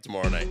coming up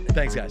tomorrow night.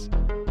 Thanks, guys.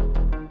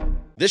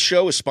 This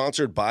show is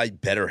sponsored by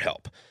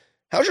BetterHelp.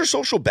 How's your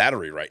social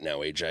battery right now,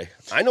 AJ?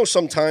 I know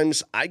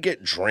sometimes I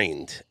get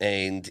drained,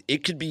 and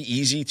it could be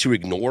easy to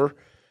ignore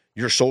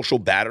your social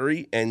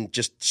battery and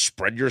just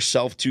spread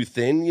yourself too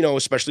thin,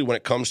 especially when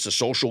it comes to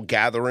social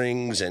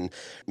gatherings and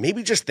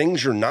maybe just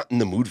things you're not in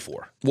the mood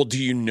for. Well, do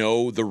you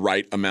know the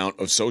right amount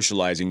of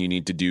socializing you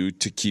need to do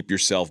to keep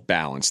yourself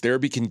balanced?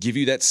 Therapy can give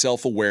you that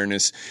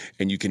self-awareness,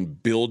 and you can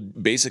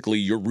build basically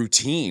your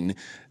routine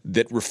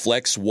that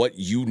reflects what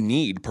you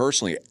need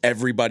personally.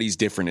 Everybody's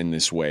different in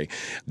this way.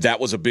 That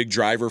was a big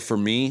driver for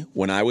me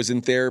when I was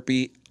in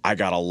therapy. I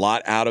got a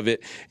lot out of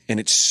it, and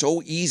it's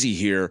so easy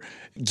here.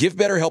 Give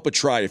BetterHelp a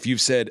try. If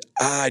you've said,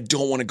 I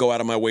don't want to go out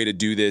of my way to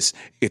do this,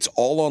 it's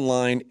all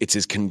online, it's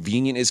as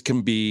convenient as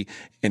can be,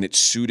 and it's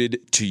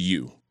suited to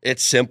you.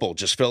 It's simple.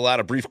 Just fill out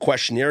a brief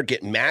questionnaire,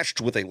 get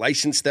matched with a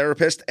licensed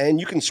therapist, and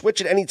you can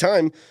switch at any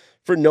time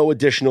for no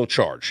additional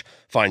charge.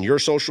 Find your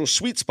social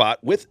sweet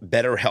spot with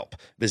BetterHelp.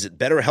 Visit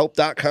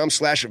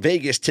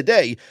BetterHelp.com/Vegas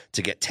today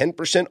to get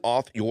 10%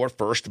 off your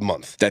first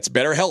month. That's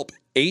BetterHelp,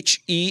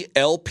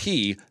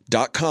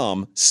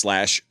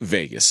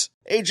 HELP.com/Vegas.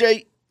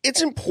 AJ,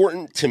 it's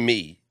important to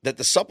me that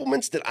the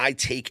supplements that I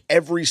take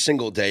every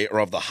single day are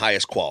of the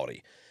highest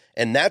quality.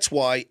 And that's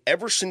why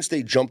ever since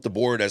they jumped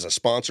aboard as a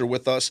sponsor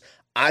with us,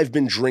 I've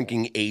been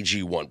drinking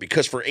AG1,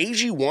 because for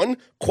AG1,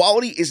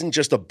 quality isn't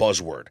just a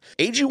buzzword.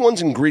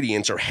 AG1's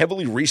ingredients are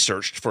heavily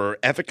researched for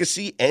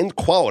efficacy and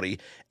quality,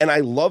 and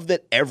I love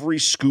that every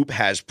scoop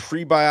has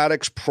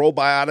prebiotics,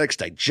 probiotics,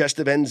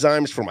 digestive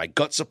enzymes for my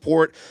gut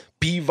support,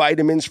 B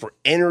vitamins for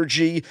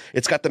energy.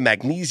 It's got the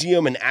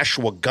magnesium and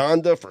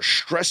ashwagandha for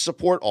stress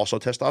support, also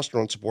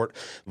testosterone support,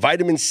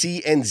 vitamin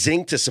C and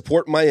zinc to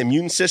support my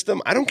immune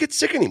system. I don't get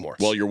sick anymore.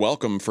 Well, you're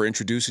welcome for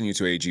introducing you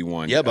to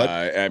AG1. Yeah, bud.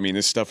 I mean,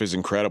 this stuff is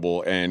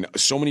incredible, and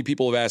so many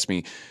people have asked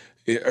me,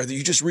 are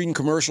you just reading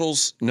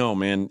commercials? No,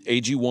 man.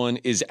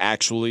 AG1 is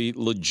actually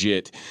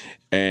legit,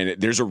 and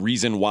there's a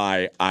reason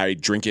why I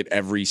drink it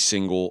every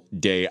single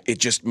day. It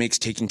just makes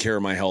taking care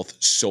of my health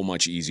so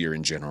much easier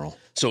in general.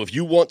 So if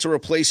you want to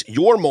replace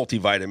your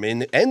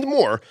multivitamin and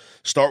more,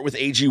 start with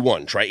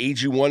AG1. Try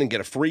AG1 and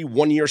get a free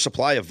 1-year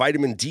supply of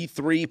vitamin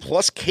D3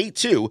 plus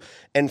K2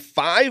 and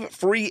 5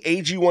 free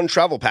AG1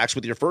 travel packs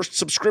with your first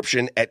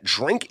subscription at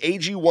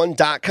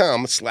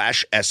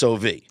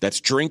drinkag1.com/SOV.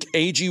 That's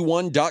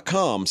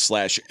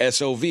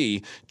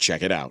drinkag1.com/SOV.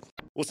 Check it out.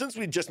 Well, since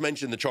we just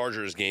mentioned the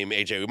Chargers game,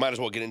 AJ, we might as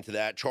well get into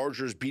that.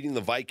 Chargers beating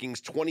the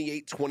Vikings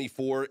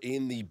 28-24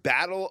 in the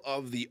battle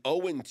of the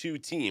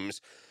 0-2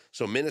 teams.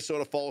 So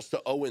Minnesota falls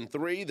to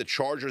 0-3. The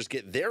Chargers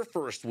get their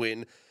first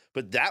win.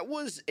 But that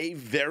was a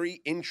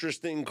very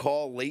interesting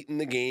call late in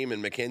the game,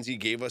 and Mackenzie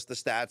gave us the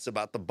stats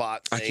about the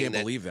bot saying I can't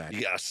believe that.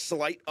 You got a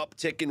slight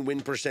uptick in win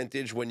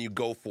percentage when you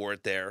go for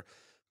it there.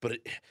 But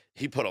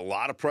he put a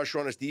lot of pressure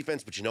on his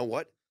defense. But you know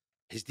what?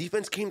 His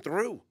defense came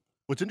through.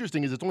 What's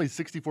interesting is it's only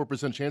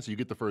 64% chance you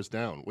get the first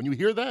down. When you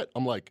hear that,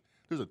 I'm like,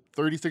 there's a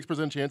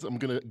 36% chance I'm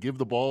going to give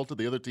the ball to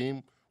the other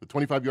team with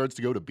 25 yards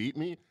to go to beat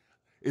me.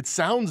 It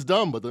sounds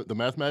dumb, but the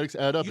mathematics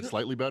add up. It's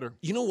slightly better.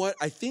 You know what?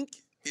 I think,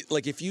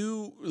 if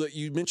you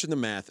mentioned the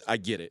math, I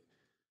get it.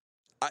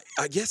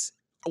 I guess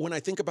when I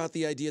think about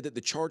the idea that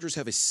the Chargers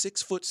have a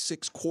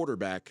 6'6"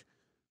 quarterback,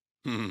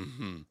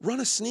 run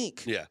a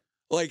sneak. Yeah.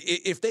 Like,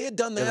 if they had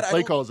done that,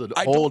 I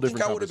don't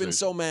think I would have been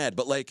so mad.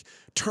 But, like,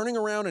 turning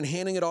around and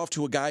handing it off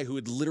to a guy who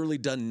had literally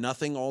done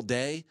nothing all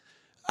day.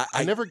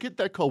 I never get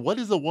that call. What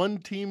is the one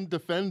team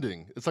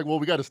defending? It's like, well,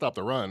 we got to stop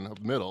the run up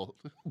the middle.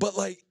 But,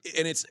 like,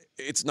 and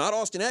it's not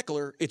Austin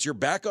Eckler. It's your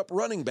backup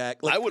running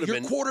back. Like, I would have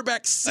been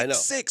quarterback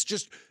 6'6".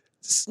 Just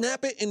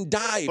snap it and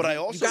dive.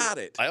 But you got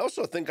it. I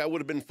also think I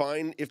would have been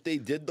fine if they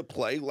did the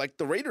play like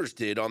the Raiders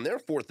did on their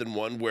 4th and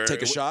 1, where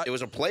take a shot. It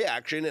was a play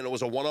action and it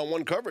was a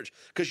one-on-one coverage.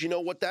 Because you know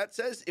what that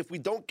says? If we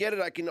don't get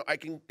it, I can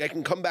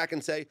come back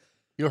and say,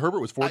 you know, Herbert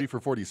was 40 for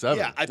 47.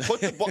 Yeah, I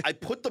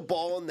put the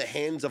ball in the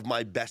hands of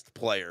my best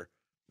player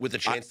with a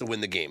chance to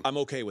win the game. I'm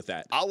okay with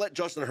that. I'll let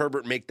Justin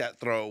Herbert make that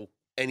throw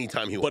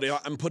anytime he wants.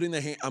 But I'm putting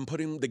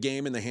the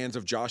game in the hands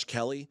of Josh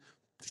Kelly.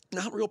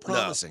 Not real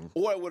promising.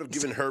 No. Or I would have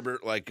given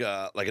Herbert like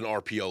an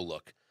RPO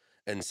look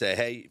and say,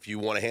 hey, if you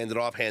want to hand it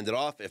off, hand it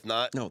off. If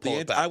not, pull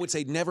it back. I would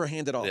say never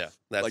hand it off. Yeah,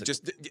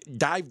 just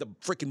dive the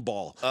freaking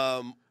ball.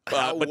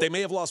 But they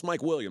may have lost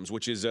Mike Williams,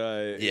 which is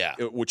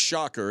which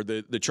shocker.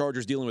 The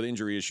Chargers dealing with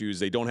injury issues.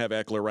 They don't have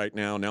Eckler right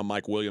now. Now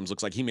Mike Williams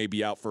looks like he may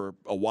be out for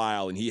a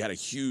while, and he had a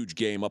huge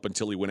game up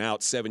until he went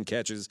out. 7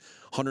 catches,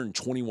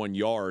 121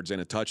 yards,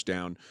 and a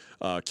touchdown.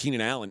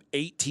 Keenan Allen,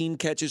 18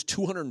 catches,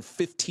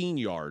 215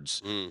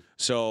 yards.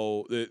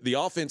 So the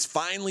offense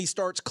finally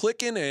starts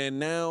clicking, and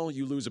now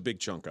you lose a big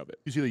chunk of it.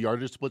 You see the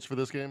yardage splits for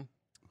this game?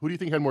 Who do you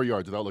think had more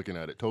yards without looking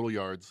at it? Total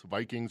yards,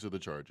 Vikings or the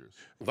Chargers?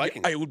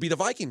 Vikings. It would be the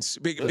Vikings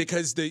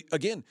because the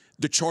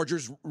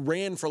Chargers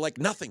ran for like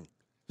nothing.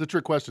 It's a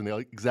trick question. They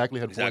exactly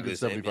had Exactly the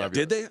same, 475 yards.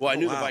 Did they? Well, I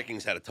knew wow. the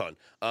Vikings had a ton.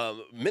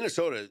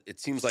 Minnesota, it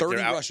seems like 30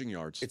 they're out. rushing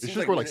yards. It They seems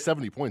should score like Min-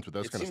 70 points with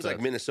those It kind of seems stats.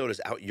 like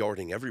Minnesota's out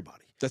yarding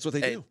everybody. That's what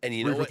they do. And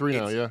you 3 know for what? 3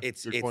 now, It's- yeah.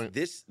 It's Good point.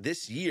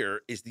 this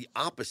year is the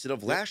opposite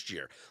of last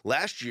year.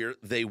 Last year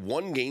they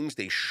won games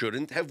they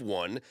shouldn't have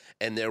won,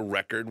 and their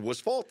record was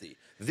faulty.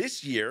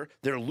 This year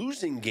they're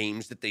losing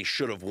games that they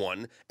should have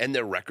won, and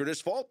their record is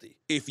faulty.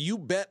 If you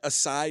bet a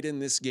side in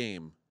this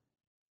game,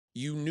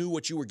 you knew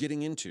what you were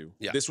getting into.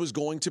 Yeah. This was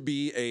going to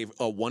be a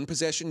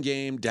one-possession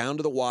game down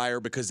to the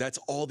wire because that's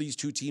all these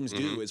two teams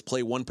do is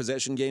play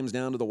one-possession games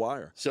down to the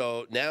wire.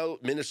 So now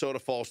Minnesota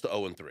falls to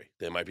 0-3.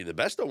 They might be the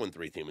best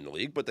 0-3 team in the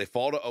league, but they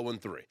fall to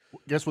 0-3.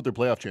 Guess what their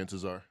playoff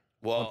chances are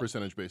Well, on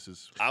percentage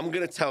basis? I'm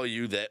going to tell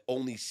you that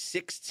only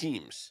 6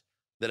 teams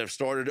that have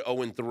started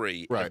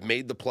 0-3 Right. have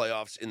made the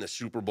playoffs in the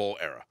Super Bowl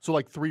era. So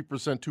like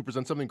 3%,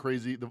 2%, something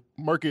crazy. The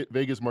market,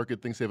 Vegas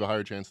market, thinks they have a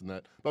higher chance than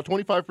that. About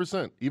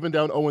 25%. Even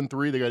down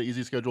 0-3, they got an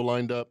easy schedule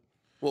lined up.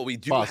 Well, we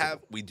do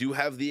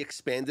have the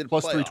expanded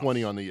Plus playoffs.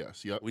 320 on the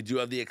yes. Yep. We do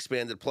have the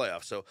expanded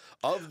playoffs. So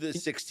of the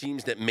 6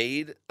 teams that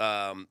made,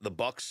 the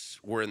Bucks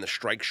were in the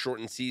strike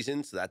shortened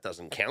season, so that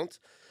doesn't count.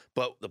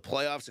 But the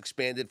playoffs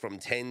expanded from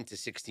 10 to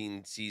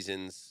 16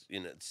 seasons,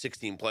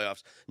 16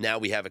 playoffs. Now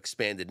we have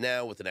expanded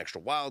now with an extra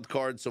wild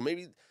card. So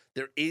maybe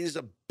there is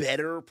a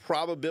better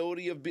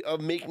probability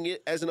of making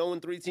it as an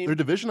 0-3 team. Their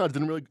division odds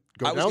didn't really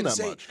I go was down gonna that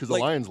say, much because the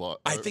like, Lions lost.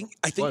 I think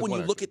Lions when you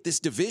won, look actually. at this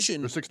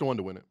division, They're 6-1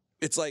 to win it.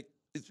 it's like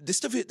this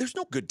division. There's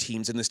no good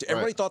teams in this.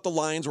 Everybody thought the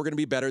Lions were going to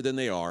be better than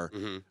they are.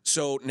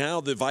 So now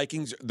the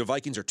Vikings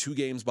are 2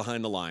 games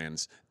behind the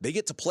Lions. They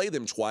get to play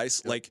them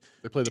twice. Like,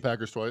 They played the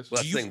Packers twice. Well,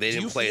 that's the thing. They do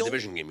you didn't play a feel-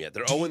 division game yet.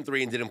 They're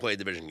 0-3 and didn't play a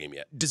division game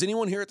yet. does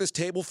anyone here at this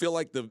table feel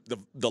like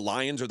the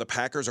Lions or the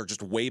Packers are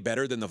just way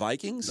better than the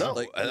Vikings? No,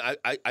 Like, and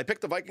I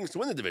picked the Vikings to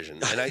win the division,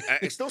 and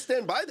I still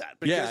stand by that.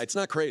 yeah, because it's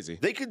not crazy.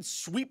 they could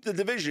sweep the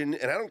division,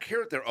 and I don't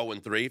care if they're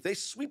 0-3. If they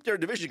sweep their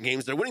division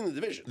games, they're winning the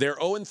division. They're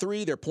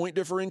 0-3. Their point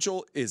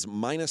differential is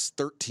minus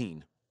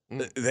 13.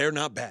 They're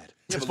not bad.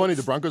 It's funny.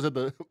 The Broncos had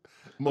the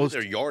most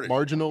their yardage.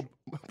 marginal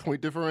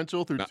point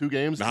differential through 2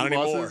 games, not 2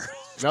 anymore.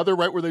 losses. Now they're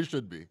right where they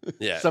should be.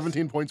 Yeah.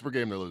 17 points per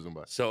game they're losing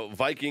by. So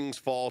Vikings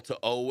fall to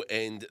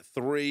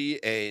 0-3,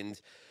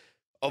 and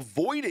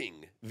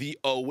avoiding the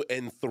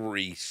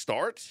 0-3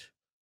 start,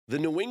 the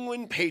New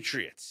England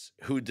Patriots,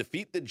 who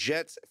defeat the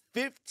Jets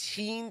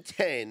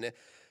 15-10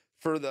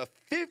 for the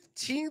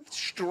 15th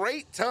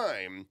straight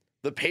time.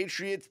 The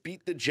Patriots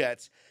beat the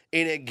Jets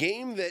in a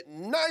game that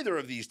neither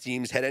of these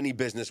teams had any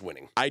business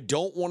winning. I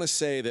don't want to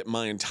say that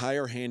my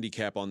entire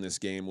handicap on this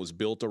game was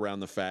built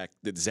around the fact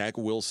that Zach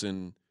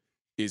Wilson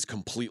is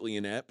completely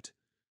inept,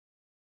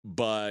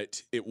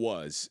 but it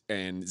was.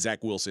 And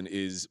Zach Wilson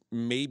is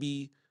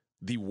maybe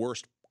the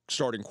worst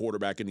starting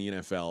quarterback in the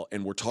NFL.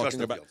 And we're talking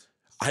Justin about, Fields.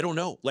 I don't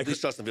know. Like,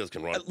 Because Justin Fields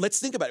can run. let's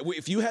think about it.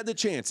 If you had the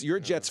chance, you're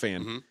a Jets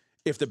fan.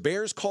 If the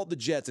Bears called the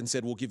Jets and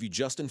said, we'll give you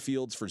Justin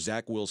Fields for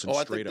Zach Wilson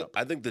straight up.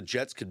 I think the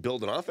Jets could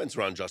build an offense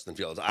around Justin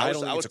Fields. I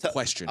don't think it's a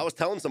question. I was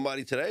telling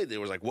somebody today, they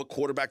was like, what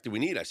quarterback do we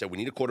need? I said, we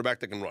need a quarterback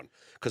that can run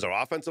because our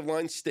offensive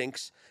line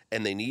stinks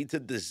and they need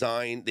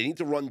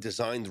to run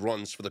designed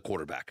runs for the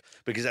quarterback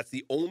because that's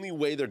the only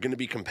way they're going to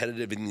be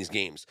competitive in these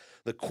games.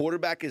 The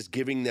quarterback is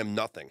giving them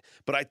nothing.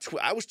 But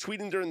I was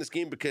tweeting during this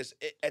game because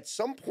at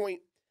some point,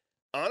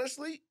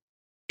 honestly,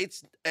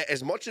 it's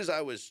as much as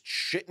I was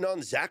shitting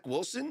on Zach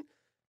Wilson,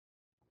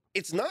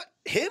 it's not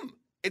him.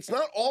 It's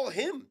not all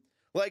him.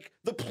 Like,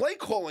 the play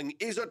calling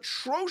is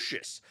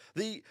atrocious.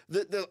 The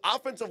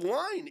offensive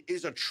line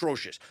is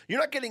atrocious. You're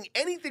not getting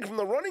anything from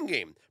the running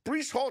game.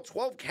 Breece Hall,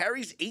 12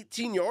 carries,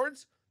 18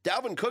 yards.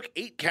 Dalvin Cook,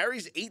 8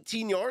 carries,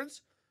 18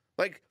 yards.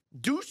 Like,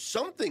 do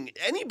something.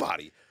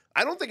 Anybody.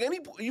 I don't think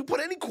you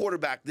put any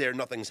quarterback there,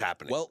 nothing's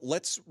happening. Well,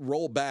 let's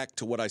roll back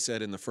to what I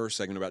said in the first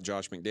segment about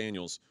Josh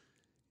McDaniels.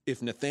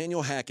 If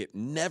Nathaniel Hackett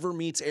never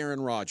meets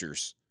Aaron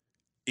Rodgers,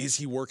 is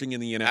he working in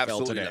the NFL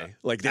Absolutely today? not.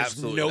 Like, there's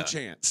Absolutely no not.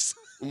 chance.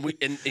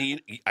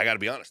 I got to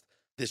be honest.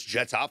 This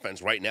Jets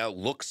offense right now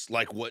looks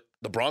like what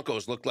the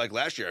Broncos looked like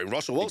last year. And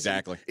Russell Wilson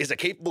Exactly. is a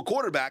capable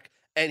quarterback,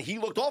 and he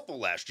looked awful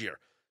last year.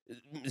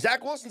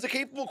 Zach Wilson's a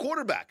capable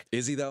quarterback.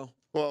 Is he, though?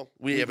 Well,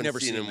 we haven't never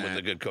seen seen him with that.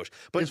 a good coach.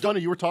 But It's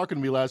funny. You were talking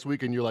to me last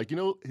week, and you're like,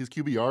 his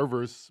QBR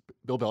versus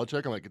Bill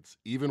Belichick. I'm like, it's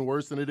even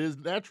worse than it is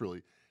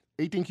naturally.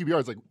 18 QBR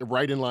is like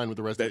right in line with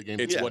the rest of the game.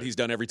 It's Yeah. what he's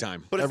done every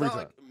time. But it's Every not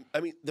time.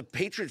 like, the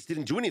Patriots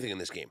didn't do anything in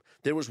this game.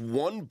 There was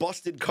one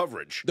busted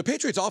coverage. The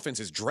Patriots' offense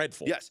is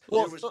dreadful. Yes.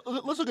 Well, there was,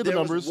 let's look at the there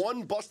numbers. was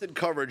one busted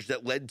coverage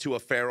that led to a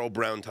Pharaoh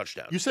Brown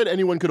touchdown. You said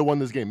anyone could have won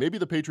this game. Maybe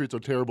the Patriots are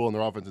terrible and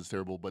their offense is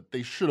terrible, but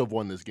they should have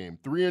won this game.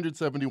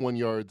 351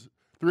 yards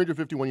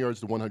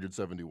to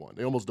 171.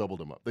 They almost doubled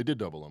them up. They did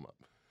double them up.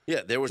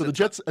 Yeah, there was So the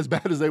Jets, as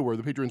bad as they were,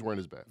 the Patriots weren't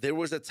as bad. There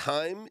was a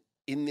time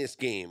in this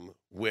game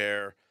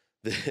where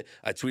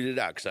I tweeted it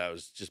out because I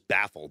was just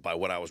baffled by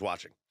what I was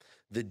watching.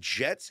 The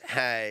Jets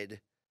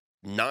had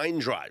 9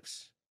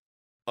 drives.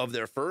 Of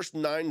their first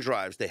 9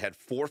 drives, they had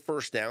 4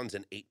 first downs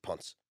and 8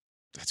 punts.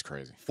 That's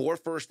crazy. 4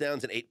 first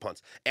downs and 8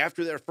 punts.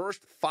 After their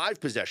first 5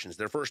 possessions,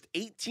 their first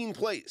 18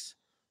 plays,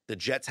 the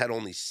Jets had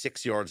only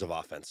 6 yards of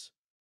offense.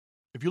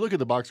 If you look at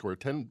the box score,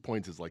 10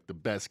 points is like the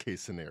best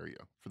case scenario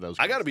for those.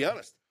 I got to be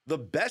honest. The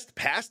best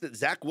pass that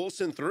Zach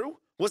Wilson threw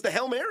was the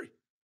Hail Mary.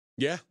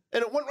 Yeah.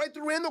 And it went right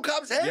through Randall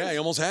Cobb's head. Yeah, he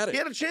almost had it. He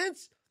had a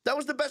chance. That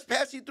was the best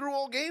pass he threw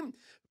all game.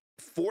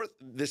 Fourth,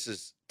 this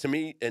is, to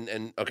me,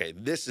 and okay,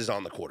 this is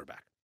on the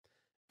quarterback.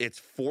 It's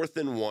 4th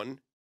and 1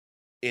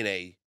 in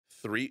a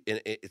 3.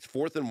 It's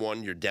 4th and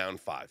 1, you're down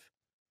 5.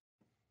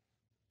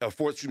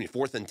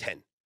 4th and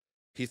 10.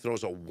 He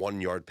throws a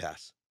 1-yard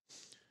pass.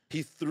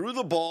 He threw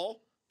the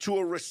ball to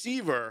a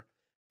receiver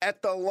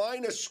at the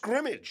line of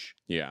scrimmage.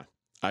 Yeah.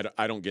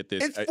 I don't get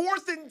this. It's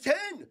 4th and 10.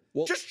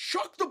 Well, just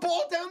chuck the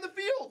ball down the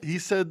field. He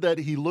said that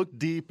he looked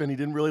deep and he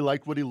didn't really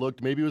like what he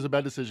looked. Maybe it was a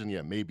bad decision.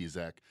 Yeah, maybe,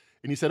 Zach.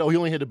 And he said, he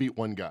only had to beat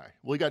 1 guy.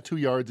 Well, he got 2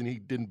 yards and he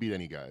didn't beat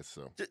any guys.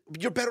 So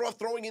you're better off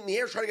throwing it in the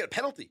air, trying to get a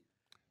penalty.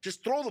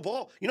 Just throw the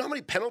ball. You know how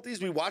many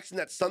penalties we watched in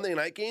that Sunday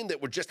night game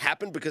that would just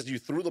happen because you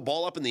threw the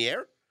ball up in the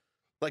air?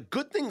 Like,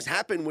 good things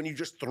happen when you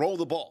just throw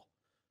the ball.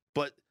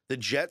 But the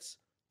Jets,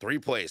 3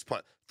 plays,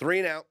 punt, 3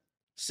 and out,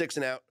 6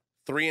 and out,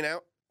 3 and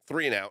out,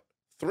 3 and out,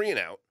 3 and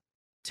out,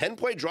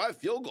 10-play drive,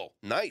 field goal,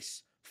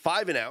 nice.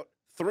 5 and out,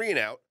 3 and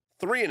out,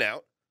 3 and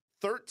out,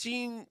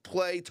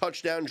 13-play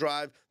touchdown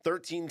drive,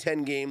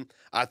 13-10 game.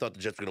 I thought the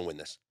Jets were going to win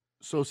this.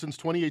 So since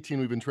 2018,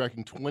 we've been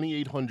tracking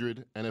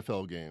 2,800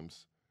 NFL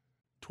games.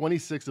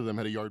 26 of them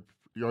had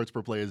yards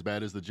per play as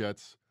bad as the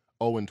Jets.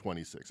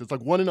 0-26. It's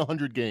like 1 in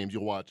 100 games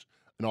you'll watch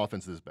an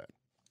offense this bad.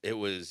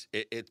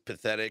 It's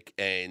pathetic.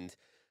 And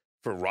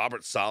for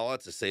Robert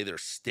Saleh to say they're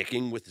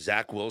sticking with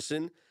Zach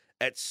Wilson,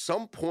 at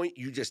some point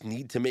you just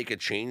need to make a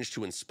change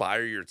to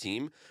inspire your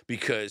team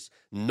because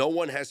no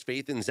one has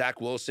faith in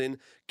Zach Wilson.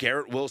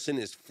 Garrett Wilson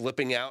is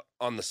flipping out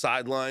on the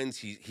sidelines.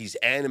 He's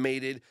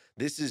animated.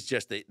 This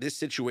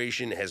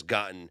situation has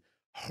gotten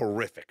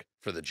horrific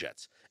for the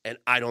Jets, and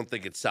I don't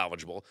think it's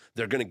salvageable.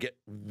 They're going to get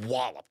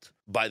walloped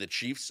by the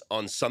Chiefs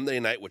on Sunday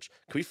night, which,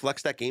 can we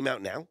flex that game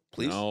out now,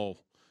 please? No.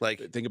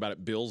 Like, think about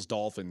it.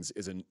 Bills-Dolphins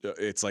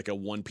it's like a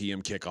 1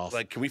 p.m. kickoff.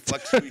 Like, can we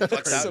flex out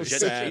so Jets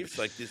sad. Chiefs?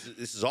 Like, this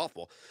is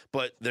awful.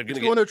 But they're going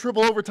to going to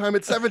triple overtime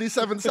at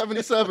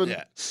 77-77.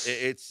 Yeah,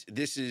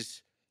 this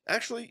is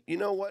actually, you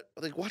know what?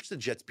 Like, watch the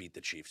Jets beat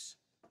the Chiefs.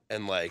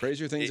 And like,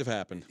 crazier things have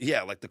happened.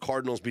 Yeah, like the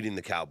Cardinals beating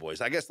the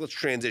Cowboys. I guess let's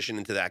transition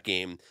into that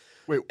game.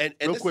 Wait,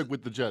 real quick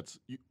with the Jets.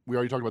 We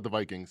already talked about the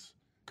Vikings.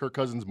 Kirk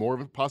Cousins more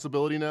of a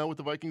possibility now with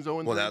the Vikings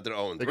 0-3? Well, now they're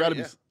 0-3. They got to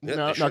be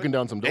knocking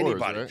down some doors,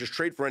 Anybody. right? Just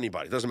trade for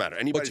anybody. Doesn't matter.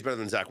 Anybody's better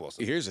than Zach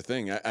Wilson. Here's the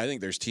thing. I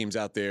think there's teams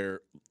out there,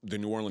 the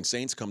New Orleans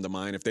Saints come to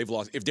mind.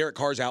 If Derek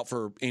Carr's out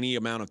for any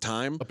amount of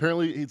time.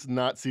 Apparently, it's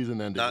not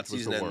season-ending. Not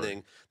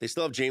season-ending. They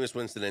still have Jameis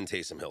Winston and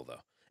Taysom Hill, though.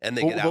 And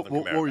they get Alvin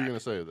Kamara. What were you going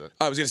to say with that?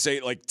 I was going to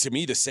say, like, to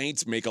me, the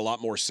Saints make a lot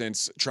more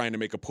sense trying to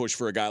make a push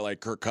for a guy like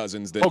Kirk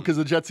Cousins. Because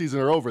the Jet season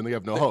are over and they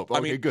have no hope.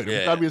 Okay, good.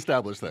 Yeah. Glad we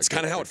established that. It's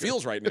kind of how it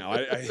feels right now.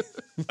 All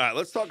right,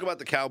 let's talk about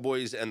the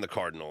Cowboys and the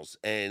Cardinals.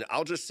 And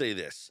I'll just say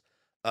this.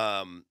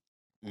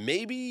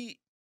 Maybe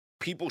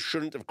people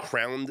shouldn't have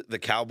crowned the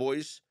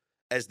Cowboys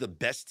as the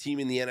best team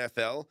in the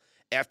NFL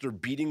after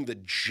beating the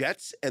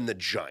Jets and the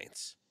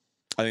Giants.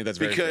 I think that's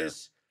very fair.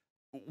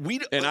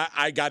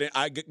 I got it.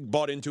 I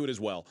bought into it as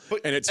well.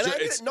 But,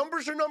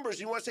 numbers are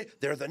numbers. You want to say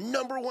they're the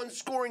number 1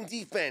 scoring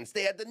defense.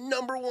 They had the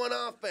number 1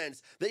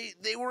 offense.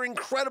 They were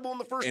incredible in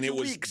the first 2 weeks.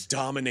 And it was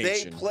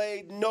domination. They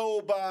played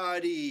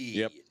nobody.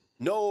 Yep.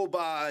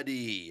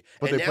 Nobody.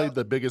 But they played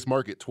the biggest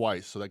market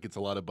twice, so that gets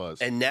a lot of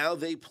buzz. And now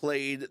they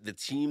played the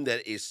team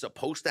that is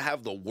supposed to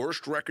have the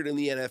worst record in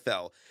the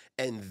NFL,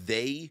 and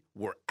they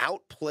were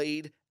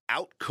outplayed,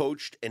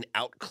 outcoached, and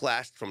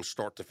outclassed from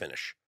start to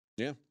finish.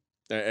 Yeah.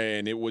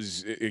 And it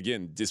was,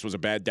 again, this was a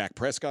bad Dak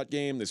Prescott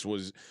game. This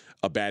was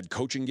a bad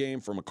coaching game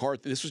for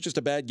McCarthy. This was just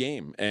a bad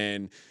game.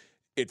 And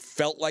it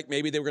felt like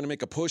maybe they were going to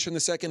make a push in the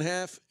second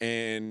half.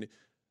 And,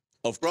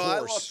 of course. I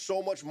lost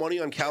so much money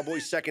on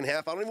Cowboys second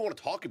half. I don't even want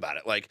to talk about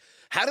it. Like,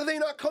 how do they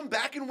not come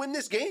back and win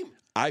this game?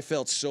 I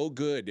felt so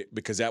good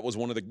because that was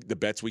one of the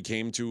bets we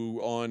came to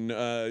on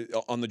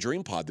the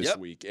Dream Pod this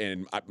week.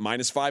 And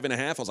minus 5.5,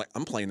 I was like,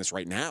 I'm playing this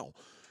right now.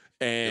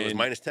 And it was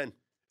minus 10.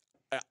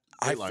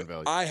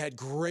 I had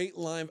great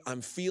line.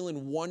 I'm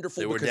feeling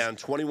wonderful. They were down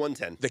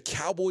 21-10. The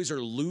Cowboys are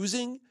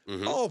losing.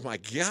 Mm-hmm. Oh, my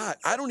God.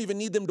 I don't even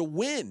need them to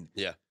win.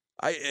 Yeah.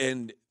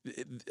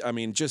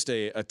 Just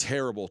a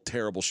terrible,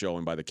 terrible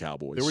showing by the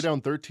Cowboys. They were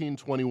down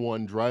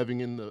 13-21,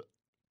 driving in the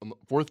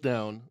 4th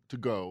down to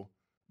go.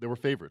 They were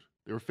favored.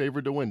 They were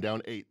favored to win,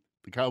 down 8.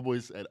 The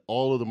Cowboys had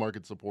all of the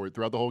market support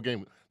throughout the whole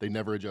game. They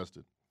never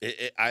adjusted.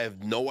 I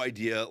have no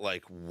idea,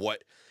 like,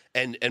 what.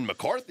 And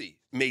McCarthy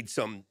made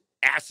some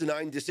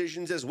asinine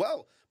decisions as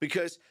well,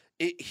 because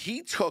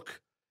he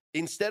took,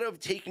 instead of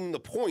taking the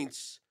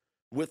points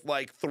with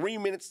like 3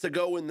 minutes to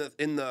go in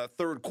the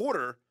third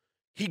quarter,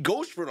 he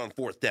goes for it on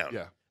 4th down.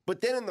 Yeah.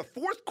 But then in the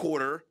 4th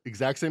quarter,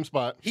 exact same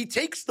spot, he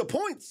takes the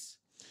points.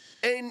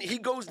 and he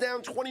goes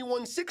down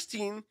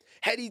 21-16.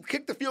 Had he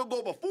kicked the field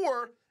goal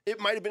before, it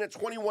might have been a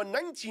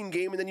 21-19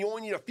 game, and then you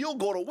only need a field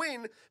goal to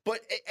win. But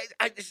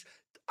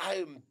I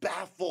am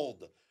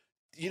baffled.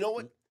 You know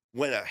what?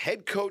 When a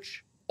head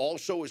coach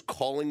also is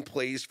calling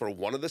plays for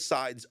one of the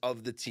sides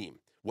of the team,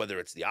 whether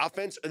it's the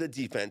offense or the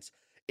defense,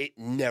 it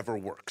never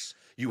works.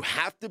 You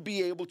have to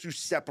be able to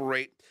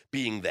separate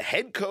being the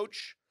head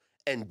coach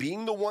and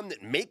being the one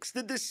that makes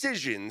the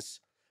decisions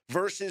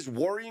versus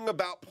worrying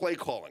about play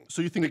calling.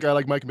 So you think a guy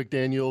like Mike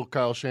McDaniel,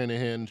 Kyle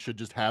Shanahan should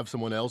just have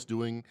someone else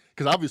doing?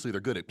 Because obviously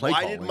they're good at play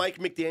calling. Why did Mike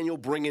McDaniel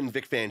bring in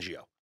Vic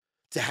Fangio?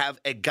 To have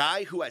a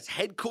guy who has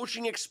head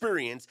coaching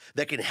experience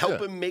that can help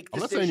him make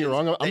decisions. I'm not saying you're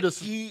wrong. I'm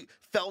just he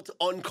felt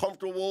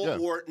uncomfortable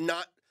or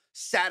not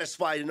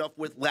satisfied enough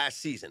with last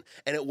season,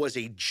 and it was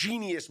a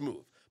genius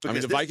move. I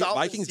mean, the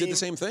Vikings did the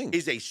same thing.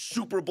 Is a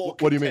Super Bowl What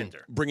contender. do you mean?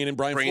 Bringing in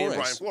Brian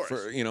Flores.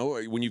 For,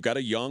 when you've got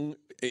a young,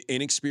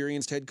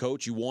 inexperienced head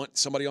coach, you want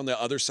somebody on the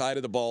other side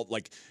of the ball.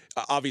 Like,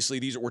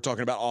 obviously, we're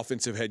talking about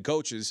offensive head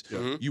coaches.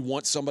 Mm-hmm. You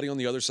want somebody on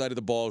the other side of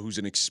the ball who's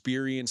an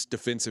experienced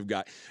defensive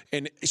guy.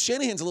 And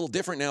Shanahan's a little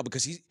different now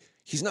because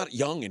he's not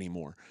young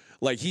anymore.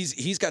 Like,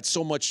 he's got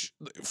so much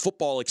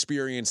football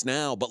experience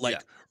now, but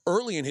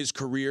early in his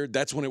career,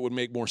 that's when it would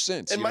make more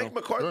sense. And Mike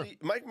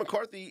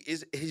McCarthy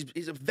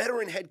he's a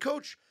veteran head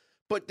coach,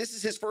 but this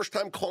is his first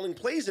time calling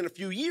plays in a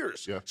few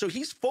years. Yeah. So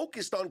he's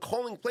focused on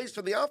calling plays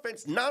for the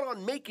offense, not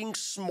on making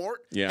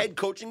smart head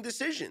coaching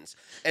decisions.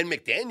 And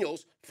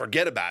McDaniels,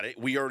 forget about it.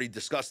 We already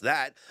discussed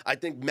that. I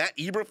think Matt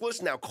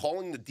Eberflus now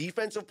calling the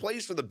defensive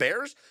plays for the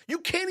Bears. You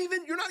can't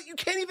even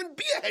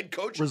be a head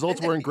coach.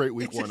 Results weren't great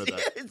week one of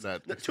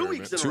that 2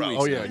 weeks in a row.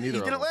 Oh yeah, he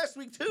did it last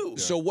week too.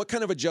 So what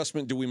kind of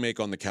adjustment do we make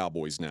on the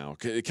Cowboys now?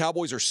 The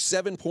Cowboys are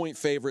 7-point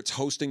favorites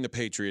hosting the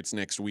Patriots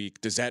next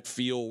week. Does that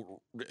feel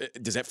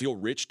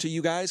rich to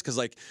you guys? Because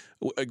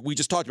we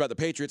just talked about the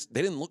Patriots,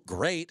 they didn't look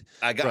great.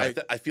 I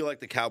feel like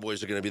the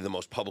Cowboys are going to be the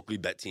most publicly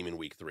bet team in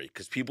week 3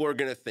 because people are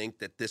going to think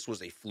that this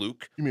was a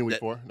fluke. You mean week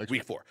 4?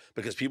 Week 4.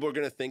 Because people are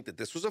going to think that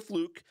this was a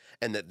fluke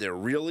and that they're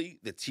really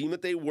the team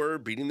that they were,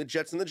 beating the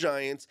Jets and the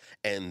Giants,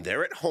 and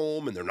they're at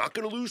home and they're not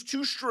going to lose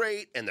 2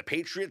 straight, and the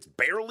Patriots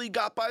barely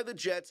got by the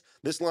Jets.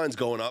 This line's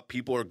going up.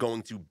 People are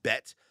going to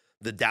bet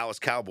the Dallas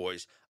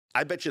Cowboys.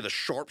 I bet you the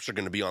sharps are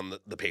going to be on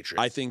the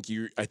Patriots. I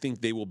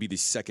think they will be the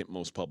second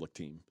most public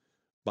team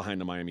behind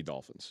the Miami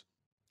Dolphins.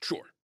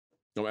 Sure.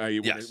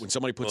 Yes. When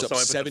somebody puts up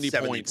 70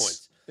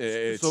 points.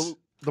 So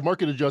the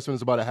market adjustment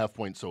is about a half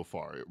point so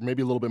far.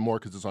 Maybe a little bit more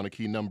because it's on a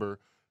key number.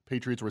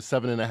 Patriots were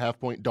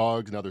 7.5-point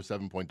dogs. Now they're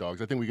 7-point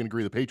dogs. I think we can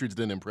agree the Patriots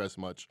didn't impress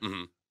much.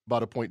 Mm-hmm.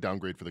 About a point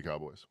downgrade for the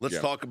Cowboys. Let's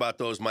talk about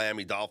those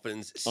Miami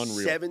Dolphins.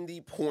 Unreal. 70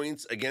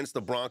 points against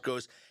the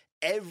Broncos.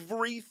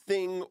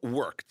 Everything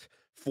worked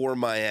for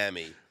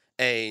Miami.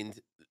 And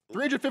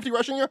 350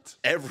 rushing yards?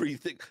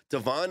 Everything.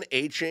 Devon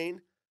Achane,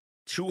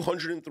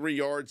 203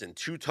 yards and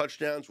 2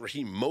 touchdowns.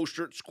 Raheem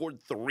Mostert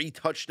scored 3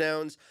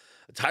 touchdowns.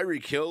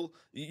 Tyreek Hill,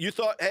 you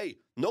thought, hey,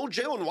 no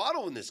Jalen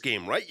Waddle in this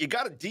game, right? You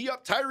got to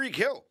D-up Tyreek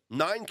Hill.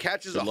 9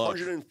 catches,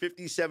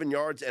 157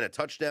 yards, and a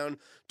touchdown.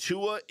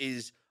 Tua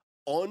is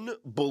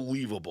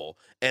unbelievable.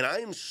 And I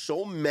am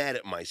so mad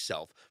at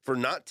myself for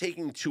not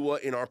taking Tua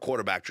in our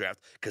quarterback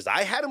draft because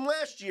I had him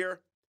last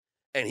year,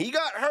 and he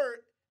got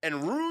hurt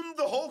and ruined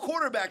the whole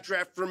quarterback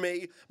draft for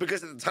me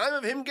because at the time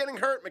of him getting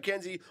hurt,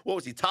 Mackenzie, what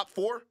was he, top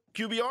 4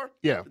 QBR?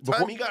 Yeah. At the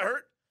time he got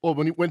hurt? Well,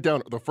 when he went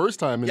down the first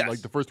time in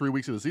the first 3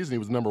 weeks of the season, he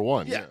was number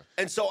 1. Yeah.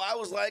 And so I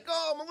was like,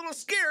 I'm a little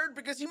scared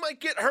because he might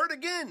get hurt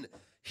again.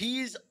 He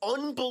is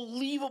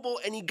unbelievable,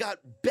 and he got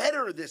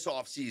better this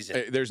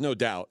offseason. There's no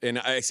doubt. And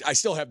I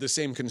still have the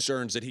same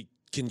concerns that he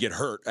can get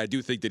hurt. I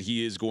do think that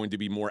he is going to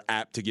be more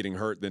apt to getting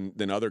hurt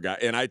than other guys.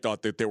 And I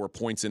thought that there were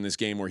points in this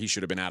game where he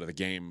should have been out of the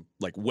game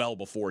well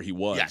before he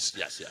was.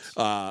 Yes.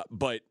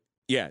 But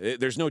yeah,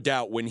 there's no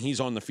doubt when he's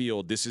on the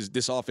field,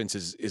 this offense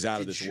is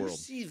out of this world.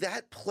 Did you see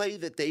that play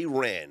that they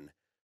ran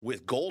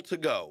with goal to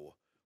go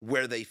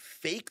where they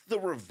faked the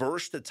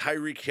reverse to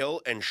Tyreek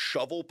Hill and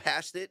shovel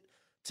past it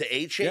to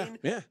Achane?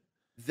 Yeah.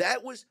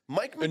 That was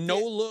Mike McDaniel.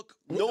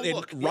 No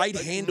look,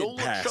 right-handed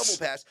pass.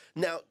 Shovel pass.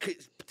 Now,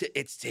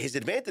 it's to his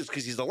advantage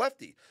because he's a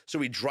lefty. So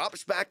he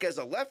drops back as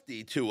a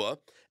lefty, Tua,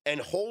 and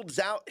holds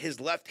out his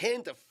left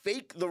hand to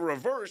fake the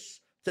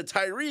reverse to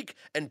Tyreek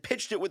and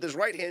pitched it with his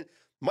right hand.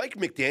 Mike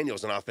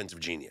McDaniel's an offensive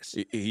genius.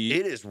 It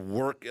is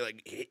work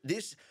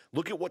this.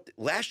 Look at what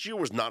last year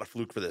was not a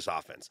fluke for this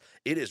offense.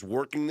 It is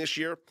working this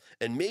year,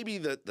 and maybe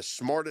the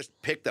smartest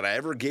pick that I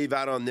ever gave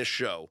out on this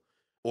show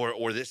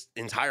or this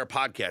entire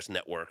podcast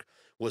network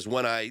was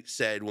when I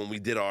said when we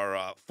did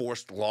our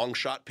forced long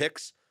shot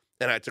picks,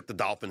 and I took the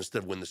Dolphins to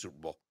win the Super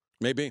Bowl.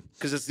 Maybe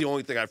because it's the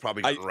only thing I've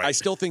probably gotten right. I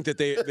still think that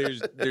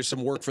there's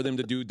some work for them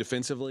to do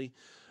defensively,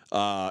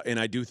 and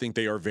I do think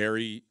they are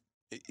very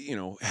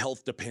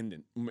health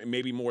dependent,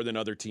 maybe more than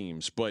other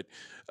teams. But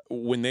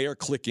when they are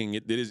clicking,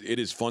 it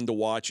is fun to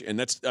watch,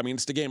 and it's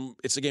the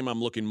game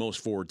I'm looking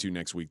most forward to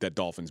next week. That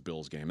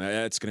Dolphins-Bills game.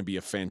 That's going to be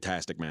a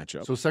fantastic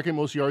matchup. So second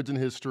most yards in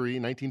history.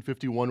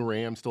 1951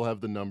 Rams still have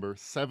the number.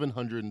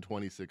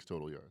 726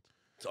 total yards.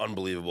 It's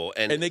unbelievable.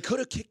 And they could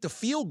have kicked a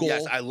field goal.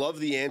 Yes, I love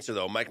the answer,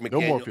 though. Mike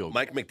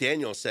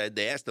McDaniel said,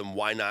 they asked him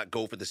why not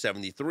go for the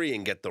 73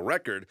 and get the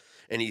record.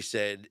 And he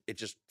said, it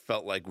just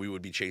felt like we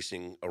would be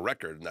chasing a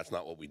record, and that's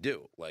not what we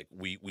do. Like,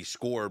 we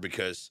score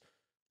because,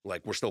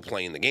 like, we're still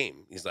playing the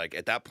game. He's like,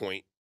 at that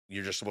point,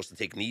 you're just supposed to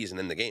take knees and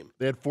end the game.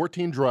 They had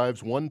 14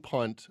 drives, 1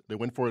 punt. They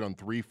went for it on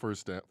 3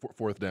 fourth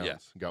downs. Yeah.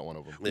 Got one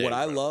of them. What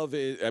I love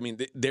is, I mean,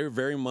 they're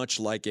very much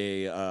like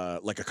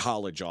a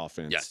college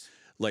offense. Yes.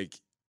 Like,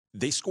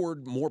 they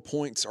scored more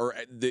points, or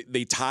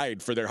they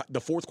tied for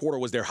the fourth quarter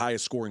was their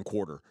highest scoring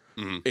quarter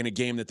in a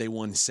game that they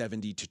won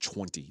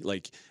 70-20.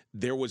 Like,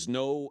 there was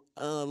no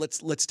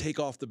let's take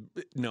off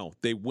no.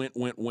 They went.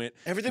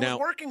 Everything was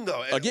working,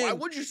 though. Again, why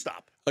would you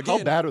stop? Again,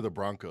 how bad are the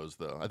Broncos,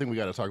 though? I think we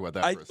got to talk about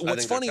that for a second.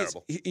 What's funny is,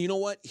 terrible. you know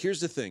what? Here's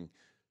the thing.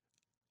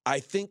 I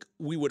think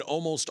we would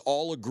almost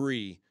all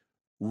agree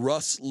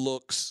Russ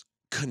looks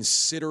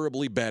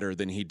considerably better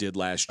than he did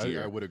last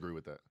year. I would agree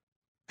with that.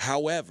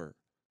 However,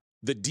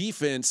 the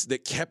defense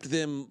that kept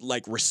them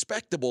like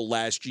respectable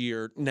last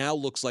year now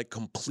looks like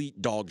complete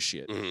dog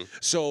shit.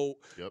 So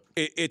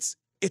it's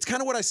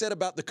kind of what I said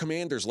about the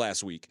Commanders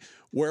last week,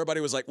 where everybody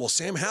was like, well,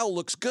 Sam Howell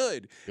looks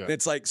good. Yeah. And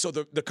it's like, so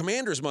the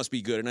Commanders must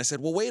be good. And I said,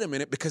 well, wait a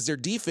minute, because their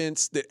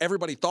defense that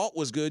everybody thought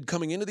was good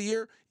coming into the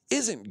year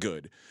isn't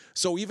good.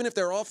 So even if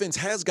their offense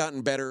has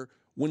gotten better,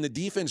 when the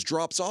defense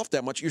drops off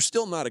that much, you're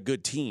still not a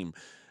good team.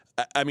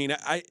 I mean,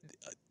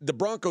 the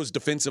Broncos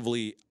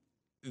defensively,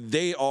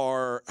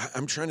 they're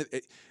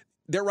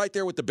right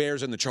there with the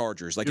Bears and the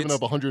Chargers. Like, giving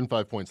up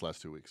 105 points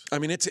last 2 weeks. I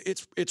mean,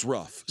 it's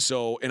rough.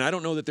 So, and I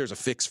don't know that there's a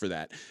fix for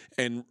that.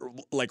 And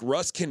like,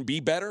 Russ can be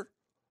better.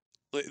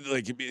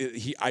 Like,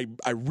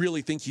 I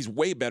really think he's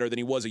way better than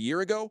he was a year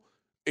ago.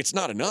 It's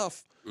not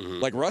enough.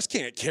 Like, Russ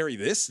can't carry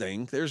this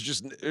thing.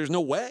 There's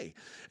no way.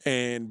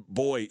 And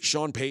boy,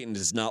 Sean Payton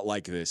is not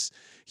like this.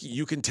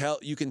 You can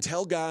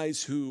tell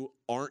guys who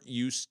aren't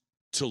used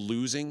to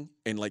losing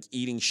and like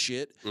eating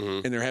shit,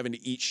 and they're having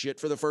to eat shit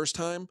for the first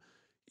time.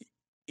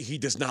 He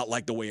does not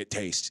like the way it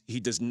tastes. He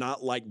does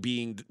not like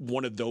being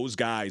one of those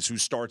guys who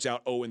starts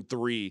out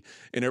 0-3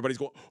 and everybody's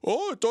going,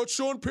 "Oh, I thought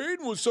Sean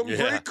Payton was some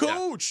great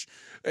coach."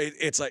 Yeah.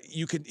 It's like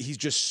he's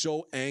just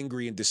so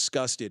angry and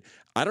disgusted.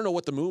 I don't know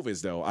what the move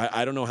is, though.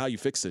 I don't know how you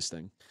fix this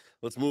thing.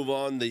 Let's move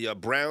on. The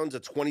Browns, a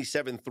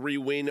 27-3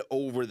 win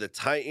over the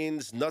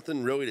Titans.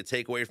 Nothing really to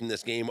take away from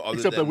this game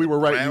except that we were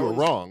right and you were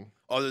wrong.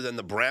 Other than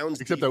the Browns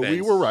Except defense. that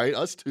we were right.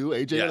 Us too,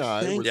 AJ and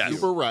I were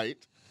super right.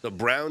 The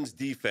Browns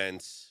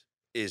defense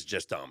is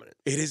just dominant.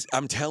 It is.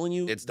 I'm telling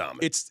you, it's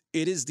dominant.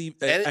 It is the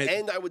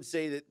and I would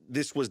say that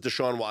this was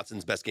Deshaun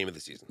Watson's best game of the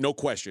season. No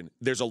question.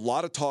 There's a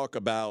lot of talk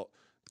about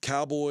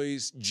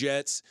Cowboys,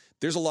 Jets.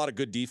 There's a lot of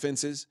good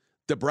defenses.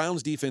 The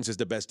Browns defense is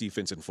the best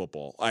defense in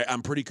football.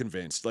 I'm pretty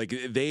convinced. Like,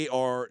 they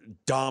are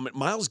dominant.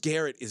 Myles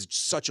Garrett is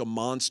such a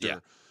monster. Yeah.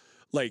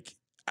 Like,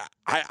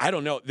 I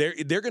don't know.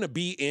 They're going to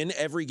be in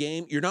every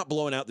game. You're not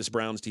blowing out this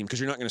Browns team because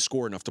you're not going to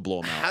score enough to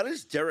blow them out. How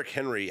does Derrick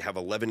Henry have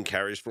 11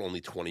 carries for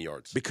only 20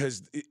 yards?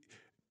 Because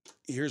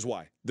here's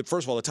why.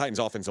 First of all, the Titans'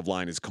 offensive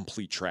line is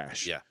complete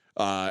trash. Yeah.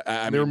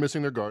 They were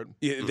missing their guard.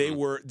 Yeah,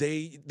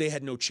 they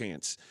had no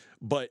chance.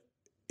 But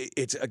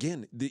it's,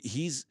 again,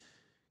 he's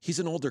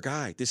an older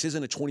guy. This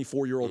isn't a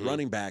 24-year-old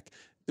running back.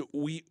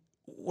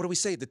 What do we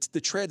say? The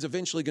tread's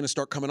eventually going to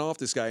start coming off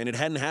this guy, and it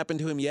hadn't happened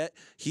to him yet.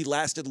 He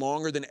lasted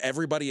longer than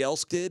everybody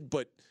else did,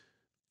 but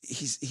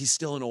he's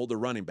still an older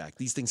running back.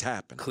 These things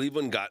happen.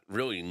 Cleveland got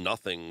really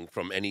nothing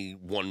from any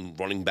one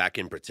running back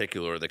in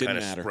particular that kind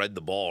of spread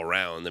the ball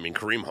around. I mean,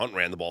 Kareem Hunt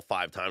ran the ball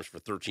 5 times for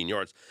 13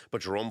 yards,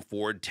 but Jerome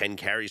Ford, 10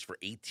 carries for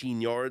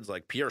 18 yards.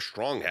 Like, Pierre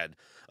Strong had,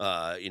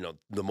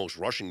 the most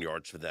rushing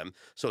yards for them.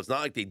 So it's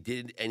not like they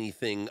did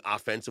anything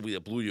offensively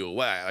that blew you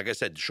away. Like I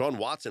said, Deshaun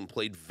Watson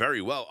played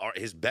very well.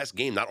 His best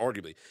game, not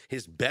arguably,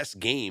 his best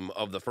game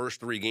of the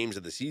first 3 games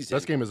of the season.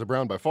 Best game as a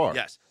Brown by far.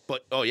 Yes,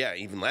 but,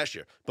 even last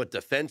year. But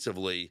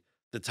defensively,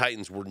 the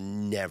Titans were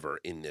never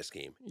in this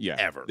game. Yeah.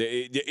 Ever.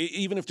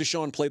 Even if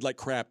Deshaun played like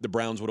crap, the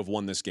Browns would have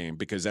won this game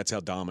because that's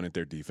how dominant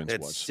their defense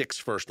was. 6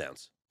 first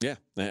downs. Yeah.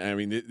 I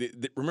mean,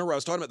 remember I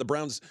was talking about the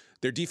Browns,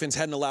 their defense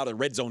hadn't allowed a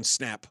red zone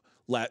snap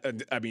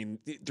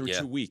through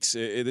 2 weeks.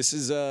 This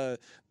is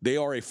they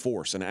are a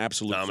force, an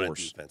absolute dominant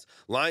force. Defense.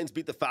 Lions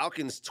beat the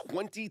Falcons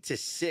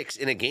 20-6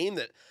 in a game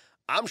that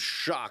I'm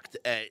shocked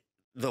at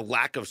the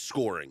lack of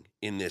scoring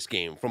in this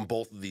game from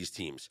both of these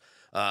teams.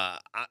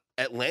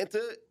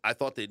 Atlanta, I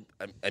thought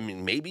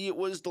maybe it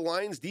was the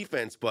Lions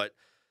defense, but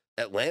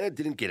Atlanta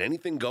didn't get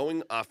anything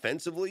going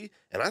offensively,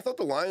 and I thought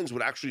the Lions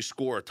would actually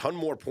score a ton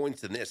more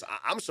points than this.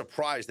 I'm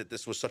surprised that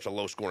this was such a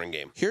low-scoring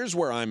game. Here's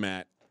where I'm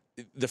at.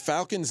 The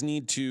Falcons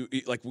need to,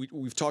 like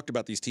we've talked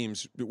about these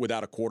teams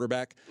without a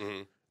quarterback.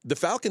 Mm-hmm. The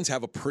Falcons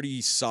have a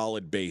pretty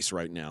solid base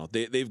right now.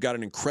 They've got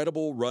an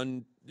incredible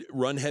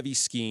run-heavy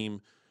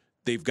scheme.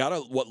 They've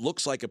got what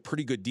looks like a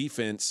pretty good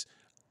defense.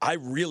 I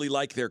really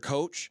like their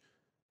coach.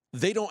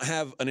 They don't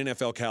have an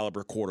NFL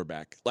caliber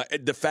quarterback.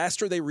 Like, the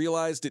faster they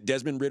realize that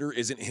Desmond Ridder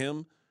isn't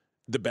him,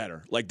 the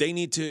better. Like, they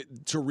need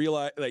to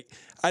realize,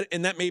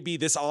 and that may be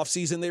this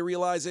offseason they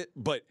realize it,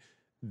 but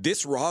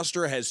this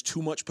roster has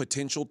too much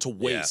potential to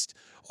waste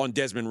on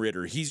Desmond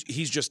Ridder.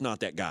 He's just not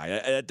that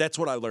guy. That's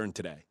what I learned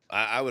today.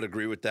 I would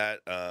agree with that.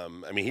 I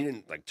mean, he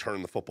didn't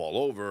turn the football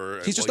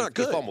over. He's just not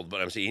good. He fumbled,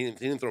 but I'm saying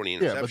he didn't throw any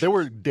interceptions. Yeah, but they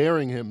were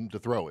daring him to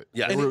throw it.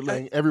 Yeah. They were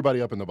laying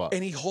everybody up in the box.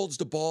 And he holds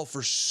the ball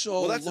for so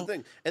long. Well, that's the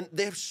thing. And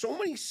they have so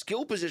many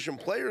skill position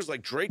players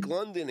like Drake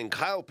London and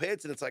Kyle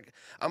Pitts, and it's like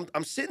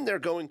I'm sitting there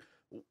going,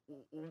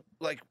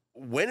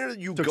 when are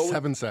you Took going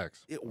 7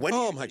 sacks? When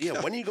Oh, my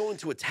God. when are you going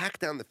to attack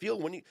down the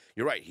field?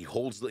 You're right. He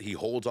holds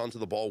onto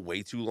the ball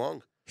way too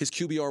long. His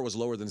QBR was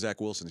lower than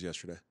Zach Wilson's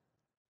yesterday.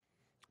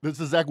 This is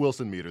the Zach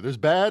Wilson meter. There's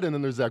bad, and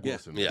then there's Zach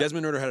Wilson. Yeah.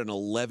 Desmond Ridder had an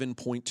 11.2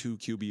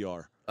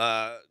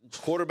 QBR.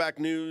 Quarterback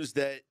news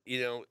that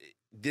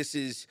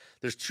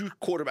there's 2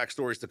 quarterback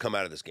stories to come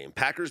out of this game.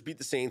 Packers beat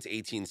the Saints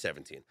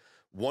 18-17.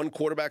 One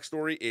quarterback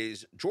story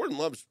is Jordan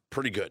Love's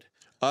pretty good.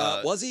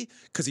 Was he?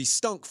 Because he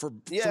stunk for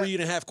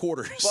 3.5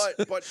 quarters.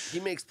 But he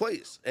makes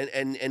plays,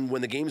 and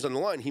when the game's on the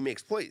line, he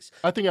makes plays.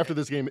 I think after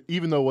this game,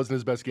 even though it wasn't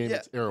his best game,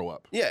 it's arrow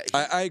up. Yeah,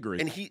 I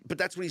agree. But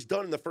that's what he's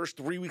done in the first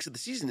 3 weeks of the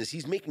season is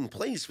he's making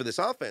plays for this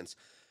offense.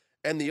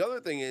 And the other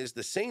thing is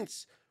the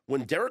Saints,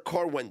 when Derek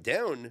Carr went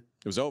down,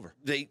 it was over.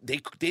 They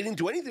didn't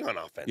do anything on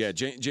offense. Yeah,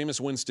 Jameis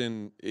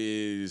Winston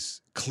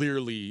is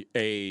clearly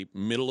a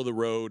middle of the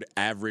road,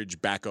 average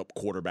backup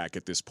quarterback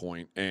at this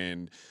point,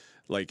 and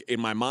in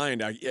my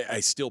mind,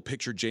 I still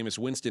picture Jameis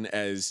Winston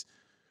as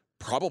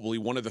probably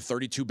one of the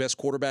 32 best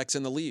quarterbacks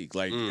in the league.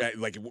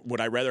 Would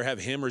I rather have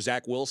him or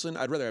Zach Wilson?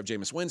 I'd rather have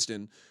Jameis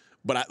Winston.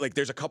 But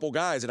there's a couple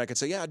guys that I could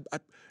say,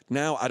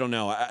 now I don't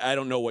know. I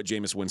don't know what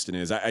Jameis Winston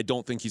is. I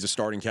don't think he's a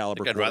starting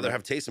caliber. I'd rather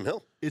have Taysom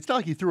Hill. It's not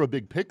like he threw a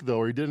big pick though,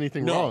 or he did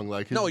anything wrong.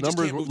 His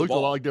numbers looked a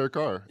lot like Derek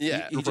Carr.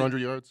 Yeah, he threw for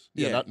 100 yards.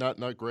 Yeah,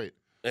 not great.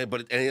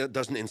 But it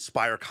doesn't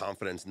inspire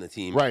confidence in the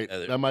team. Right,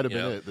 that might have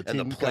been it. The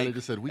team kind of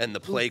just said, and the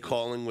play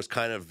calling was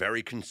kind of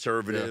very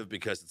conservative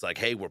because it's like,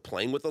 hey, we're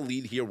playing with a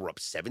lead here. We're up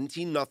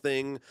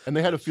 17-0. And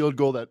they had a field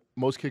goal that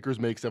most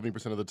kickers make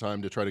 70% of the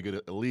time to try to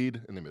get a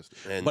lead, and they missed it.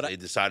 And they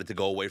decided to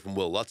go away from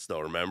Will Lutz, though,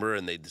 remember?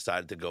 And they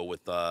decided to go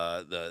with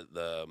the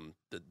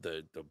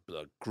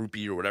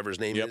groupie or whatever his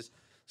name is.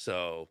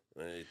 So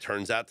it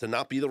turns out to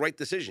not be the right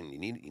decision. You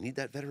need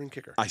that veteran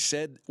kicker. I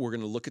said we're going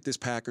to look at this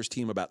Packers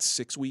team about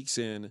 6 weeks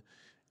in.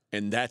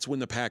 And that's when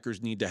the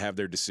Packers need to have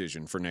their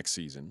decision for next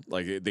season.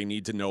 They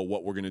need to know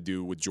what we're going to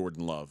do with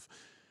Jordan Love.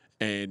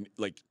 And,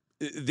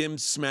 them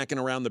smacking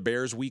around the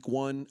Bears week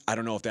 1, I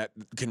don't know if that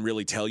can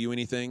really tell you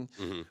anything.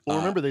 Mm-hmm. Well,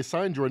 remember, they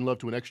signed Jordan Love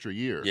to an extra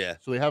year. Yeah.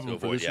 So they have him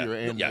for this year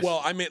and yes.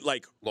 Well, I meant,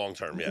 long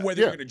term,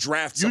 whether you're going to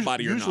draft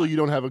somebody or not. Usually you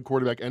don't have a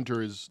quarterback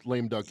enter his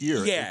lame duck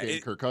year,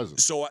 Kirk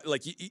Cousins. So,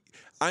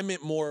 I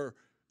meant more,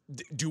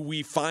 do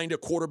we find a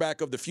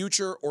quarterback of the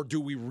future or do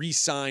we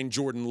re-sign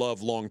Jordan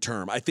Love long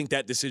term? I think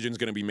that decision is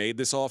going to be made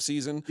this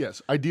offseason.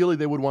 Yes. Ideally,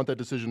 they would want that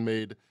decision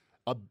made.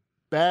 A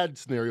bad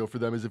scenario for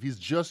them is if he's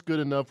just good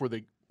enough where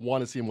they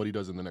want to see him what he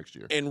does in the next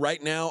year. And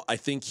right now, I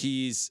think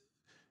he's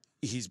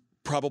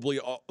probably,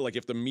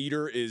 if the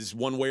meter is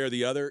one way or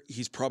the other,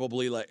 he's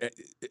probably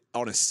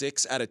on a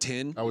 6 out of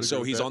 10.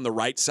 So he's on the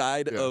right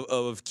side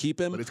of keep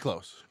him. But it's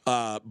close.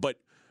 But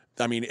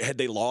I mean, had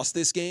they lost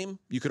this game,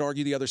 you could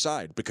argue the other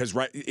side. Because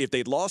if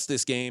they'd lost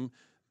this game,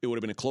 it would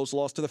have been a close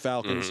loss to the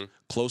Falcons,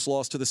 close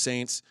loss to the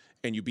Saints,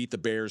 and you beat the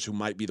Bears, who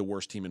might be the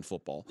worst team in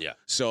football. Yeah.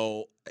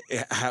 So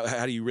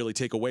how do you really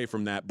take away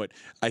from that? But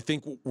I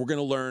think we're going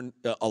to learn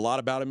a lot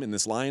about him in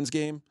this Lions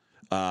game.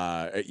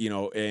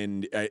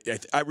 And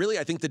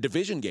I think the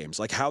division games,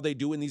 how they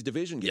do in these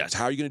division games. Yes.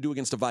 How are you going to do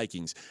against the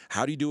Vikings?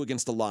 How do you do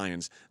against the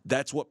Lions?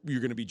 That's what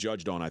you're going to be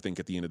judged on, I think,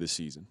 at the end of this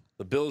season.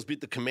 The Bills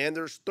beat the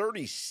Commanders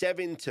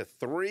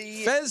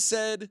 37-3. Fez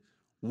said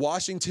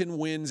Washington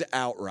wins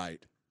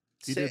outright.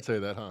 He did say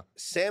that, huh?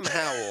 Sam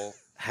Howell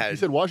had. He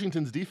said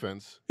Washington's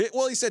defense.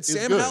 He said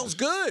Sam Howell's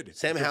good.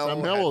 Sam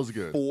Howell is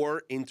good.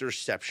 4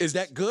 interceptions. Is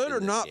that good or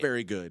not game.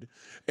 Very good?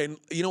 And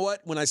you know what?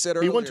 When I said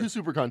earlier, he won 2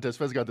 super contests.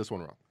 Fez got this one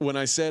wrong. When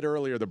I said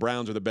earlier the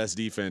Browns are the best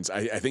defense,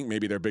 I think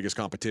maybe their biggest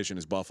competition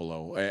is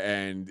Buffalo,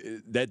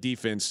 and that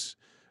defense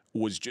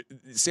was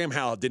Sam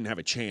Howell didn't have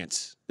a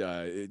chance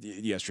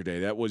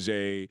yesterday. That was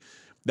a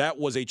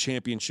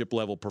championship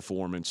level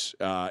performance,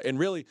 and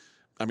really.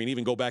 I mean,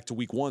 even go back to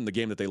week 1, the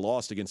game that they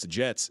lost against the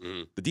Jets,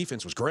 the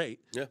defense was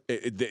great. Yeah.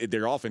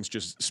 Their offense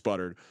just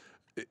sputtered.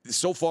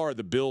 So far,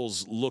 the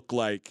Bills look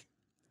like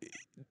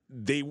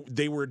they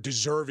were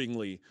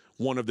deservingly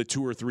one of the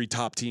 2 or 3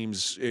 top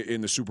teams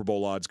in the Super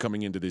Bowl odds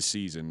coming into this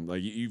season.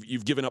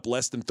 You've given up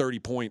less than 30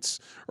 points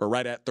or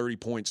right at 30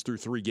 points through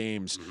 3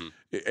 games,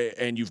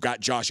 and you've got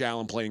Josh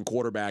Allen playing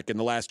quarterback. In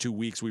the last 2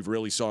 weeks, we've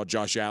really saw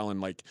Josh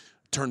Allen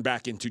turn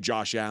back into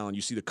Josh Allen.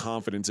 You see the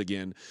confidence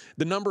again.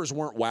 The numbers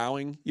weren't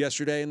wowing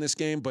yesterday in this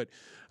game, but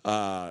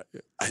I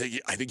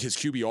think his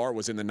QBR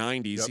was in the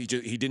 90s.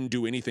 Yep. He didn't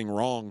do anything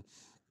wrong.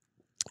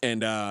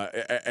 And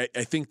I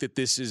think that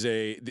this is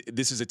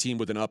a team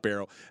with an up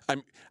arrow.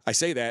 I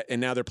say that,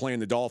 and now they're playing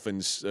the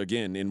Dolphins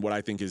again in what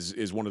I think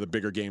is one of the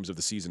bigger games of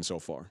the season so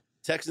far.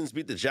 Texans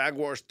beat the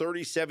Jaguars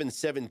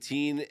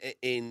 37-17.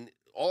 And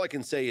all I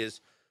can say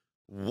is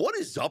what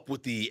is up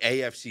with the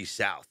AFC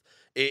South?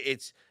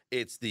 It's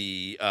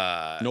the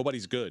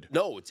Nobody's good.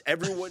 No, it's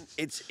everyone.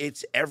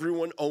 it's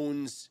everyone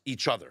owns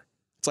each other.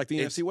 It's like the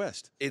NFC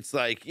West. It's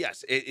like,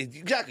 yes,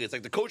 exactly. It's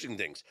like the coaching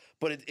things.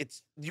 But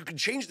it's you can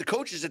change the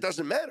coaches, it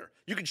doesn't matter.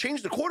 You can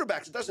change the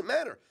quarterbacks, it doesn't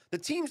matter. The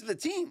teams are the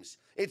teams.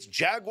 It's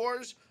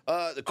Jaguars,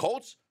 the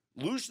Colts,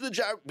 lose to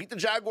beat the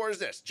Jaguars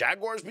this.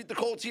 Jaguars beat the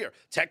Colts here.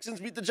 Texans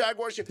beat the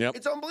Jaguars here. Yep.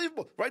 It's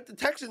unbelievable, right? The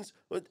Texans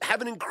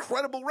have an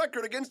incredible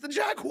record against the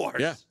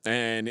Jaguars. Yeah,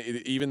 and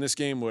even this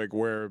game, like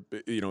where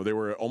they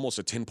were almost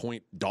a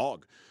 10-point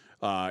dog.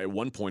 At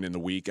one point in the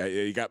week,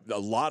 you got a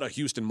lot of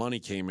Houston money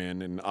came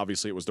in, and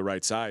obviously it was the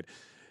right side.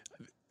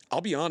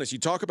 I'll be honest. You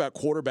talk about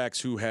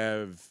quarterbacks who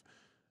have,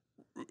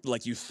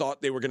 like, you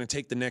thought they were going to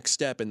take the next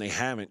step, and they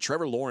haven't.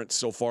 Trevor Lawrence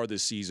so far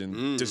this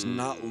season does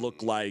not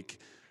look like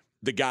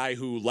the guy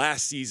who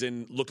last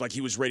season looked like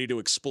he was ready to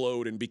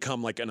explode and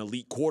become like an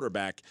elite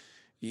quarterback.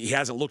 He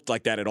hasn't looked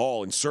like that at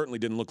all, and certainly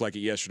didn't look like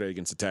it yesterday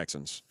against the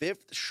Texans.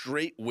 5th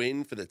straight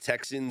win for the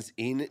Texans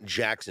in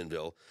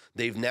Jacksonville.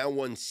 They've now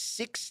won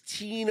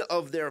 16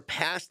 of their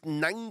past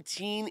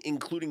 19,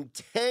 including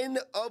 10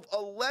 of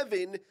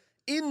 11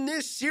 in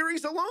this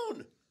series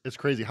alone. It's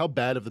crazy. How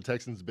bad have the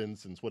Texans been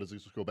since, what does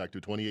this go back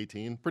to,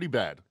 2018? Pretty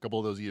bad. A couple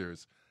of those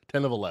years.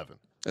 10 of 11.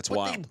 That's But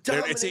wild. they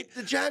dominate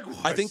the Jaguars.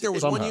 I think there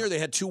was one Somehow. year they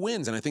had 2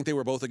 wins, and I think they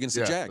were both against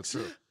the Jags.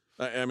 That's true.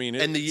 I mean,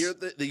 And the year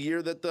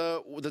that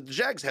the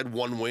Jags had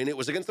 1 win, it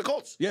was against the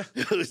Colts. Yeah.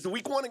 It was the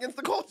week 1 against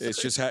the Colts.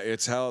 It's just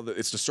it's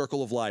the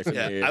circle of life. In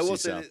Yeah, the AFC I will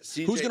say South. that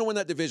CJ Who's going to win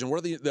that division? What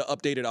are the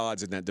updated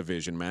odds in that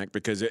division, Mac?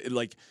 Because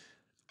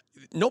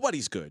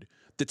nobody's good.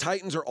 The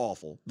Titans are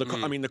awful.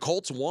 I mean, the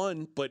Colts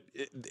won, but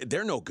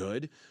they're no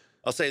good.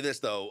 I'll say this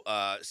though,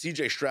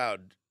 C.J.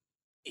 Stroud,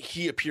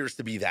 he appears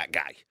to be that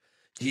guy.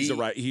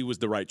 He was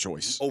the right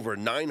choice. Over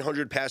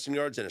 900 passing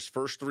yards in his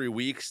first 3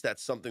 weeks.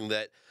 That's something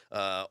that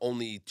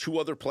only 2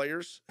 other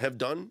players have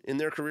done in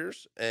their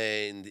careers,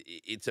 and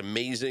it's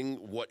amazing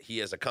what he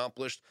has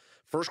accomplished.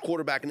 First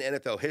quarterback in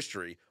NFL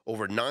history,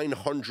 over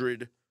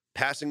 900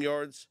 passing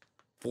yards,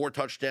 4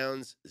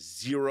 touchdowns,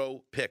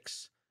 0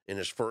 picks in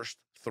his first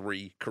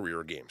 3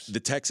 career games. The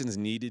Texans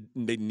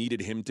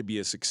needed him to be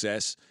a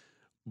success,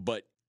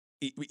 but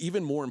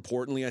even more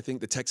importantly, I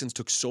think the Texans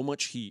took so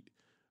much heat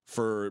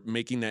for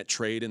making that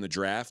trade in the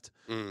draft.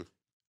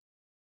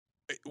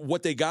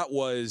 What they got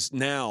was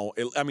now,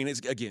 I mean,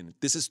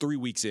 this is 3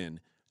 weeks in.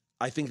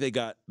 I think they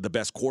got the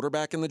best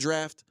quarterback in the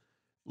draft.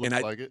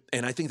 Looks like it.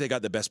 And I think they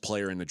got the best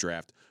player in the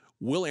draft.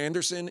 Will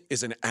Anderson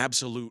is an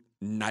absolute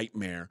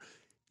nightmare.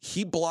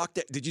 He blocked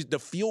it. The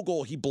field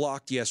goal he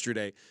blocked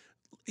yesterday?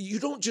 You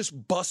don't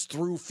just bust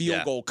through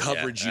field goal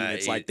coverage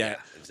units like that.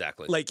 Yeah,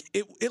 exactly. Like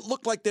it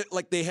looked like that.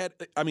 Like they had.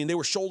 I mean, they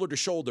were shoulder to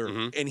shoulder,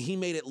 and he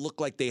made it look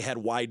like they had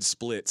wide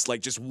splits.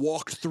 Like just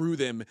walked through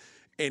them,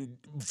 and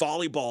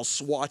volleyball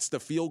swats the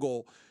field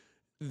goal.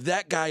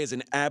 That guy is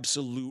an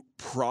absolute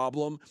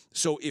problem.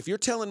 So if you're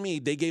telling me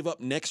they gave up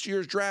next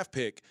year's draft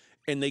pick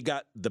and they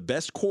got the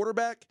best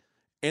quarterback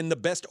and the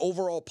best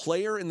overall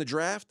player in the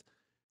draft,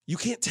 you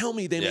can't tell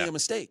me they made a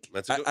mistake.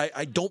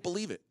 I don't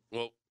believe it.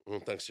 Well,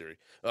 thanks, Siri.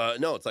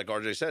 No, it's like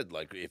RJ said.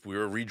 Like, if we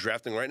were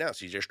redrafting right now,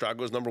 C.J. Stroud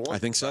goes number 1. I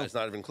think so. It's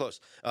not even close.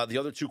 The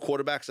other 2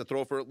 quarterbacks that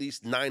throw for at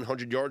least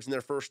 900 yards in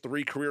their first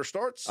 3 career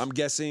starts. I'm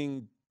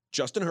guessing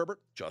Justin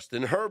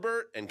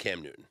Herbert and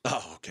Cam Newton.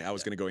 Oh, okay. I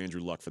was going to go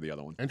Andrew Luck for the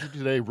other one. Entered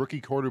today, rookie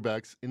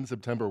quarterbacks in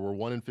September were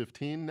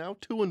 1-15, now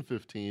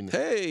 2-15.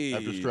 Hey!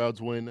 After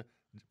Stroud's win.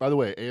 By the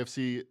way,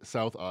 AFC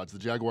South odds. The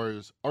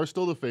Jaguars are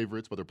still the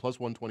favorites, but they're plus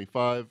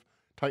 125.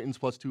 Titans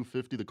plus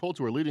 250. The Colts,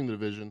 who are leading the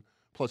division,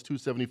 plus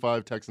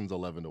 275. Texans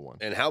 11-1.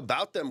 And how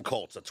about them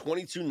Colts? A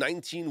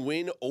 22-19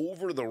 win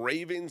over the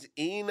Ravens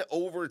in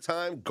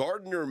overtime.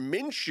 Gardner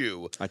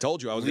Minshew. I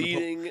told you I was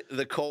leading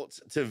the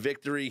Colts to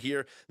victory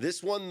here.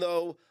 This one,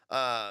 though,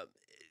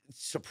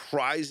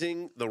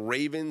 surprising. The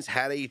Ravens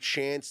had a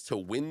chance to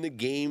win the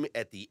game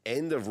at the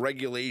end of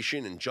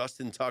regulation, and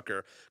Justin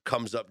Tucker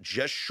comes up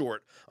just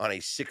short on a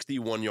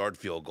 61-yard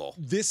field goal.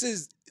 This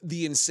is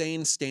the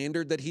insane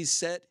standard that he's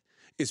set.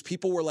 Is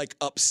people were like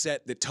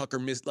upset that Tucker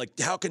missed. Like,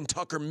 how can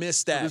Tucker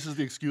miss that? So this is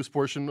the excuse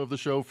portion of the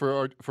show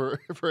for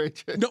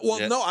AJ.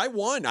 No, I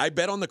won. I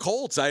bet on the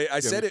Colts. I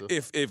said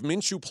if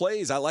Minshew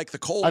plays, I like the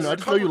Colts. I know. I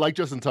just know you like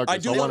Justin Tucker. I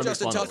do like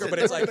Justin Tucker, but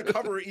it's like going to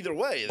cover either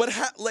way. But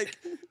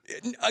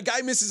a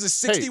guy misses a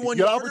 61.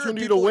 Hey, you got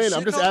opportunity to win.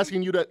 I'm just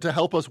asking you to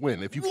help us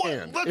win if you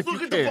can. Let's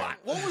look at the box.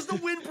 What was the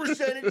win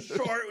percentage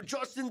chart?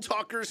 Justin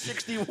Tucker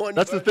 61.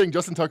 That's the thing.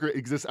 Justin Tucker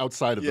exists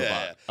outside of the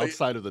bot,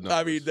 outside of the numbers.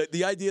 I mean,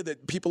 the idea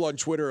that people on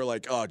Twitter are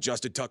like, "Oh,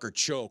 Justin Tucker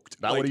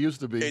choked." Not what he used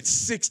to be. It's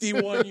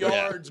 61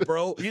 yards,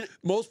 bro.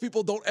 Most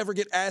people don't ever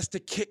get asked to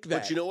kick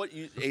that. But you know what,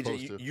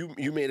 AJ,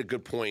 you made a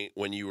good point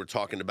when you were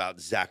talking about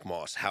Zach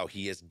Moss, how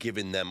he has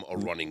given them a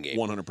running game.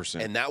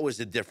 100%. And that was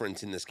the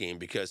difference in this game,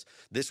 because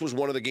this was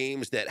one of the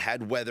games that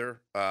had weather,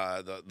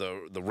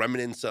 the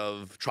remnants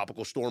of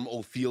Tropical Storm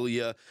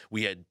Ophelia.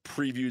 We had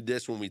previewed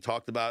this when we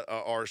talked about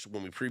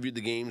when we previewed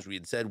the games. We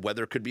had said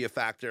weather could be a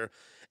factor.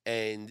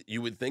 And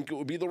you would think it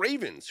would be the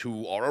Ravens,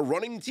 who are a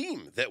running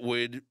team, that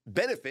would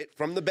benefit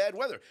from the bad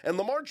weather. And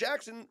Lamar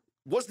Jackson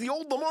was the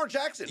old Lamar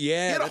Jackson.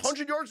 Yeah, he had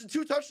 100 yards and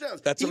 2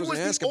 touchdowns. That's what he I was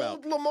going to ask about.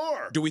 Old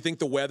Lamar. Do we think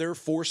the weather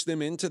forced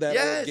them into that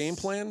old game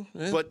plan?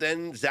 But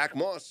then Zach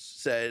Moss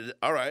said,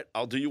 all right,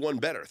 I'll do you one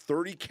better.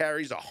 30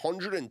 carries,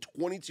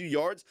 122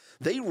 yards.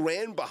 They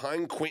ran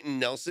behind Quentin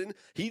Nelson.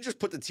 He just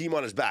put the team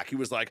on his back. He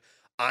was like,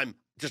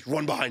 just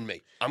run behind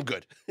me. I'm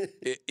good.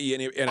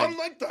 I'm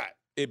like that.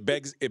 It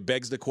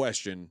begs the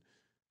question,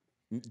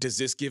 does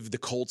this give the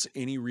Colts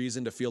any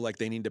reason to feel like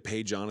they need to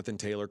pay Jonathan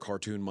Taylor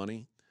cartoon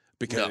money?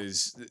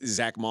 Because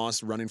Zach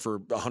Moss running for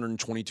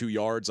 122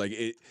 yards, like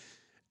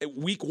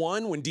week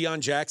 1 when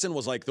Deion Jackson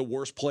was like the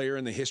worst player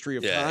in the history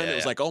of time, it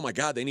was like, oh my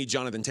God, they need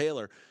Jonathan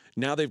Taylor.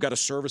 Now they've got a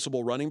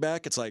serviceable running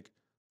back. It's like,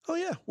 oh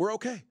yeah, we're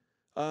okay.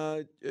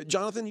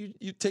 Jonathan,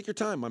 you take your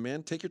time, my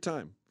man. Take your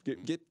time.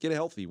 Get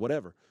healthy,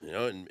 whatever.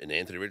 And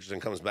Anthony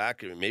Richardson comes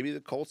back. Maybe the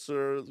Colts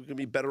are going to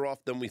be better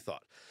off than we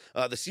thought.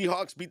 The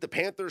Seahawks beat the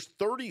Panthers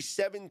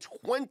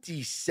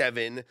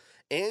 37-27.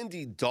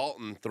 Andy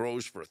Dalton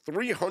throws for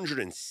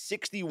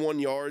 361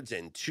 yards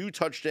and 2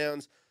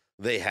 touchdowns.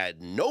 They had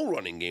no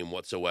running game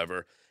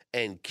whatsoever.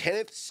 And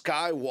Kenneth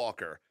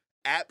Skywalker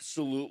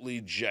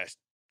absolutely just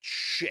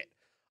shit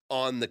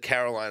on the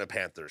Carolina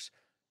Panthers.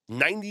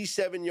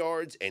 97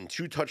 yards and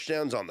 2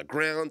 touchdowns on the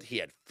ground. He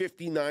had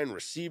 59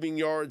 receiving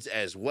yards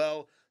as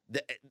well.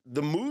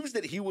 The moves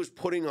that he was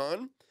putting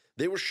on,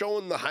 they were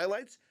showing the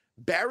highlights.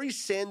 Barry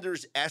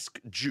Sanders-esque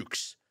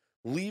jukes,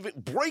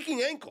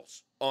 breaking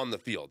ankles on the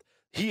field.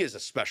 He is a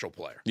special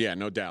player. Yeah,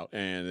 no doubt.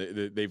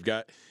 And they've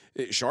got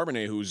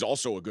Charbonnet, who's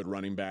also a good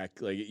running back.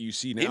 Like you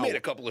see now, he made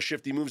a couple of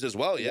shifty moves as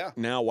well. Yeah.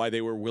 Now, why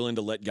they were willing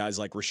to let guys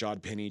like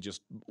Rashad Penny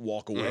just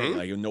walk away,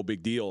 like no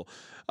big deal.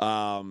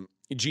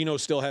 Geno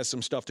still has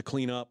some stuff to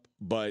clean up,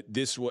 but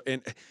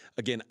and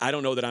again, I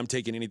don't know that I'm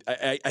taking any.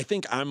 I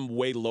think I'm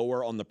way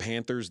lower on the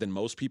Panthers than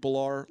most people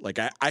are. Like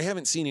I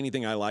haven't seen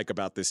anything I like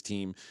about this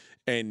team,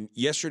 and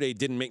yesterday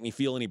didn't make me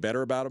feel any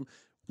better about them.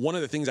 One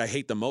of the things I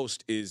hate the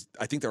most is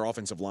I think their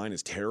offensive line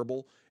is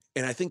terrible,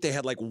 and I think they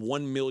had like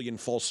 1 million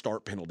false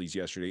start penalties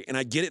yesterday. And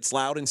I get it's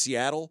loud in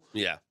Seattle,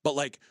 but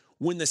like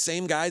when the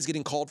same guy's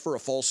getting called for a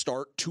false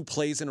start 2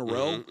 plays in a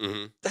row,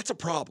 that's a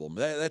problem.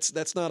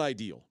 That's not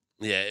ideal.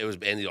 Yeah, it was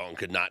Andy Dalton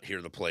could not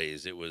hear the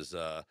plays. It was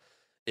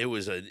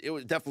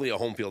definitely a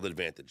home field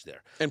advantage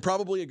there, and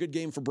probably a good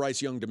game for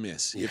Bryce Young to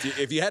miss.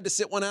 If you had to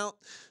sit one out,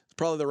 it's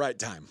probably the right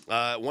time.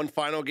 One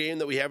final game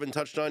that we haven't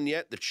touched on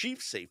yet: the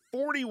Chiefs a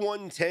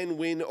 41-10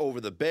 win over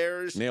the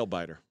Bears. Nail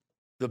biter.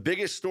 The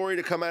biggest story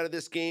to come out of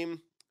this game: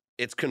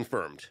 it's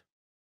confirmed.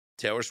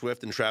 Taylor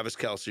Swift and Travis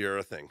Kelce are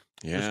a thing.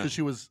 Yeah,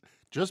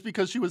 Just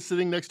because she was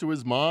sitting next to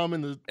his mom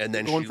and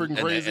then going freaking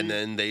crazy. And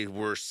then they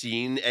were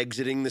seen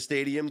exiting the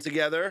stadium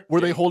together.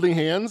 Were they holding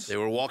hands? They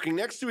were walking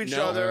next to each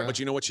other. But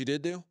you know what she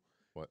did do?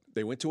 What?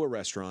 They went to a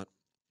restaurant.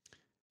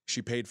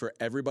 She paid for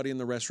everybody in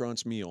the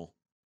restaurant's meal,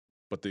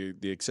 but the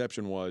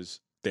exception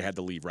was they had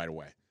to leave right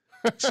away.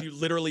 She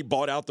literally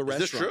bought out the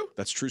restaurant. Is this true?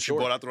 That's true. She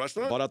bought out the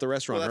restaurant? Bought out the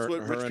restaurant. Well, that's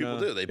what rich people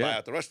do. They buy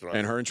out the restaurant.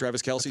 And her and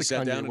Travis Kelce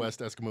sat down. Kanye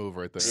West-esque move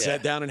right there.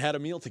 Sat down and had a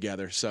meal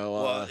together.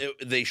 So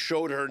they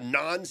showed her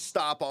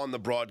nonstop on the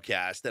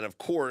broadcast, and of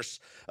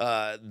course,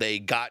 they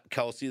got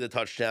Kelce the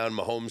touchdown.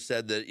 Mahomes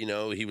said that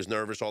he was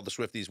nervous. All the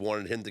Swifties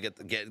wanted him to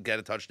get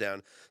a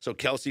touchdown. So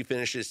Kelce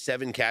finishes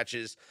 7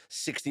 catches,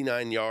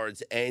 69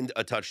 yards, and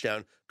a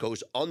touchdown.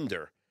 Goes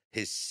under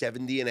his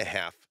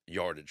 70.5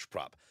 yardage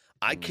prop.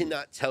 I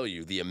cannot tell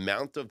you the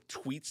amount of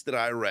tweets that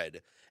I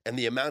read and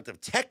the amount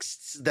of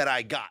texts that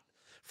I got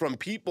from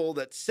people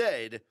that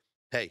said,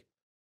 hey,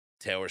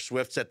 Taylor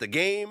Swift's at the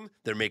game.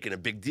 They're making a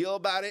big deal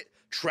about it.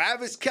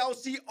 Travis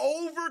Kelce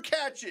over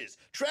catches.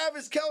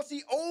 Travis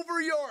Kelce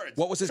over yards.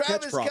 What was his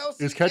catch prop?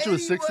 His catch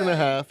was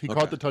 6.5. He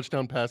caught the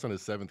touchdown pass on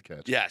his 7th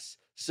catch. Yes.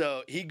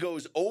 So he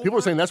goes over. People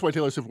are saying that's why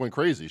Taylor Swift went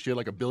crazy. She had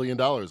like $1 billion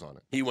on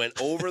it. He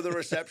went over the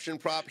reception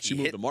prop. She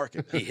moved the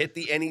market. He hit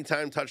the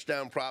anytime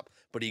touchdown prop,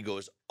 but he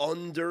goes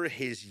under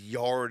his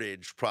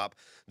yardage prop.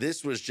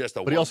 This was just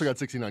a. But he also got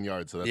 69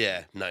 yards. So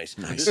that's nice.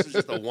 This was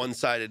just a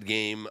one-sided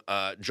game.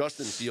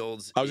 Justin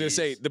Fields. I was going to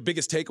say the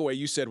biggest takeaway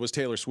you said was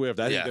Taylor Swift.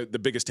 I think the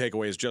biggest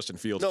takeaway is Justin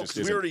Fields. No,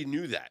 because we already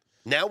knew that.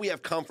 Now we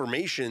have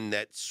confirmation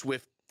that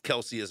Swift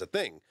Kelce is a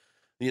thing.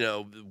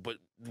 But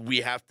we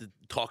have to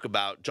talk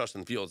about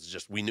Justin Fields.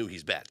 Just we knew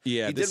he's bad.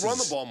 Yeah, he did run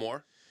the ball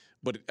more.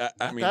 But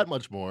I mean, that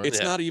much more.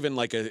 It's not even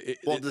like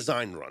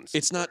design runs.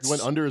 It's not. He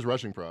went under his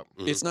rushing prop.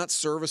 Mm-hmm. It's not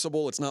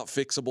serviceable. It's not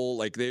fixable.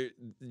 Like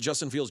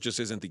Justin Fields just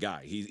isn't the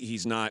guy.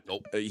 He's not.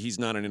 Nope. He's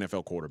not an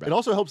NFL quarterback. It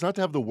also helps not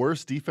to have the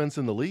worst defense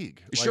in the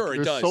league. Sure, it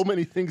does. There's so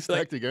many things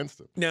stacked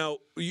against him. Now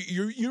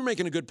you're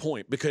making a good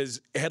point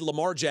because had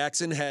Lamar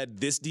Jackson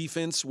had this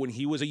defense when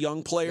he was a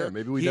young player,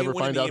 maybe we never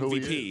find out who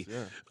he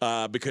is.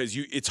 Yeah. Because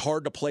it's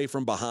hard to play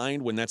from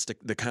behind when that's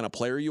the kind of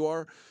player you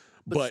are.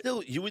 But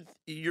still,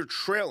 you're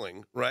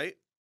trailing, right?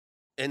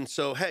 And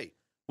so, hey,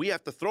 we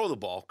have to throw the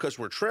ball because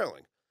we're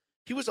trailing.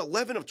 He was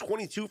 11 of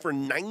 22 for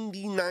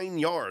 99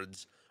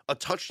 yards, a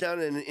touchdown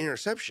and an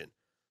interception.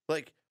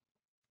 Like,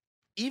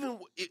 even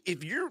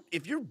if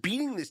you're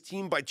beating this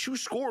team by 2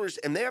 scores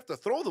and they have to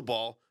throw the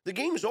ball, the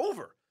game's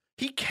over.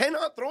 He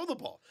cannot throw the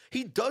ball.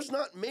 He does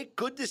not make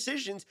good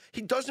decisions.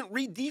 He doesn't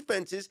read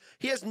defenses.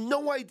 He has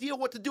no idea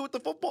what to do with the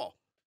football.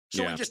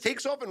 So he just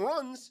takes off and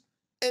runs,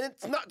 and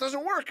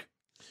doesn't work.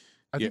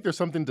 I think there's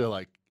something to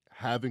like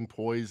having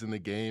poise in the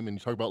game, and you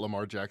talk about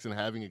Lamar Jackson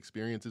having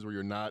experiences where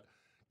you're not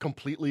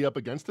completely up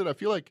against it. I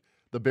feel like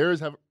the Bears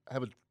have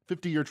a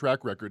 50-year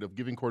track record of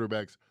giving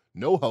quarterbacks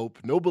no hope,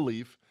 no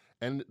belief,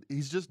 and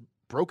he's just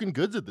broken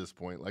goods at this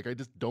point. Like, I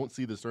just don't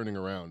see this turning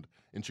around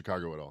in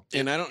Chicago at all.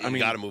 And you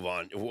got to move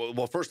on.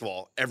 Well, first of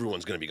all,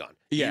 everyone's going to be gone.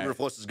 Yeah.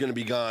 Eberflus is going to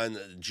be gone.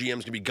 GM's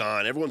going to be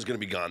gone. Everyone's going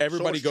to be gone.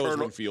 Everybody goes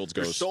when Fields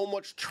goes. There's so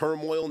much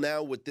turmoil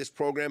now with this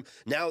program.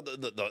 Now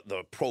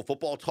the Pro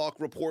Football Talk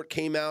report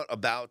came out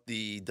about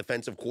the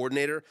defensive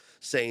coordinator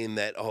saying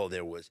that,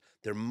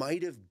 there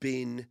might have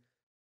been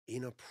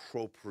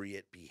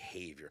inappropriate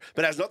behavior.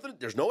 But it has nothing,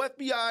 there's no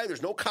FBI,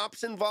 there's no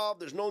cops involved,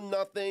 there's no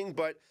nothing,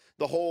 but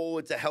the whole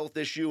it's a health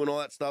issue and all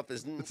that stuff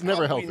is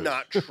never probably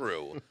not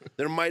true.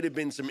 There might have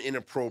been some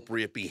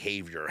inappropriate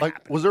behavior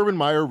happening. Was Urban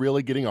Meyer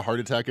really getting a heart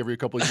attack every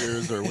couple of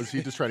years, or was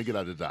he just trying to get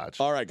out of Dodge?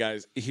 All right,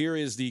 guys, here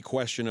is the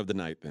question of the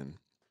night then.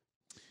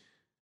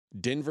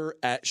 Denver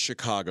at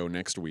Chicago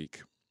next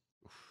week.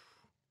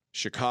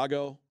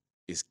 Chicago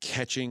is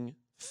catching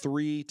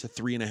 3 to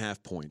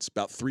 3.5 points,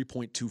 about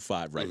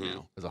 3.25 right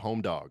now. As a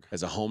home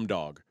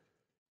dog.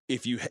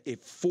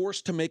 If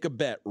forced to make a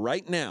bet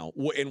right now,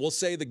 and we'll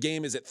say the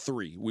game is at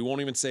 3, we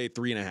won't even say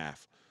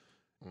 3.5.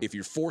 If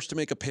you're forced to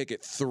make a pick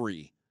at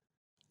 3,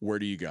 where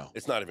do you go?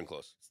 It's not even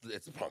close.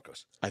 It's the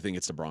Broncos. I think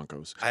it's the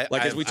Broncos.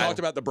 As we talked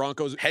about the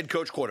Broncos. Head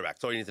coach, quarterback.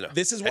 That's all you need to know.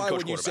 This is why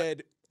when you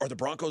said, are the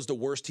Broncos the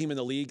worst team in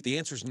the league? The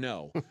answer is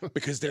no,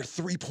 because they're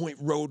 3-point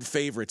road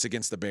favorites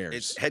against the Bears.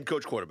 It's head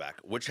coach, quarterback.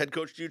 Which head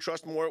coach do you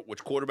trust more?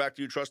 Which quarterback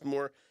do you trust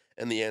more?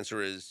 And the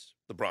answer is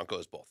the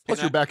Broncos both.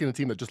 Plus, you're backing a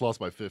team that just lost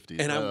by 50.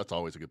 And that's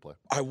always a good play.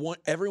 I want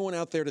everyone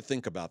out there to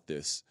think about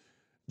this.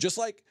 Just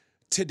like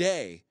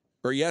today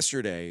or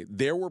yesterday,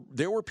 there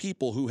were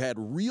people who had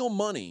real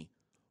money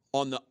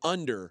on the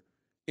under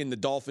in the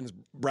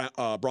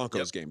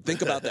Dolphins-Broncos game.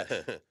 Think about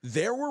that.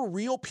 There were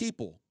real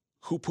people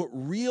who put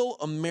real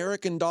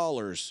American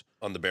dollars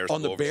on the Bears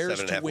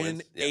to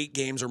win 8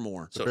 games or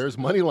more. The Bears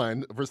money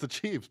line versus the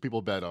Chiefs,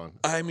 people bet on.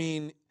 I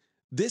mean,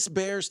 this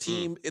Bears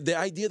team, the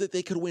idea that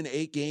they could win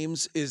 8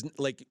 games is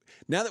like,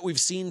 now that we've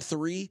seen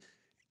 3,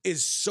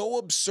 is so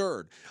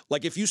absurd.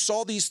 Like, if you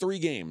saw these 3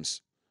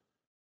 games,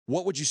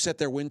 what would you set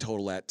their win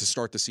total at to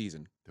start the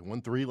season? They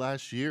won 3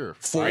 last year.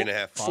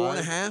 3.5.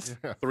 4.5?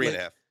 Yeah.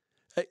 3.5.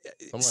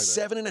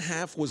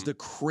 7.5 was the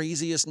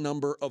craziest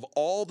number of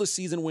all the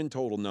season win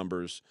total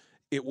numbers.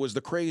 It was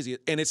the craziest,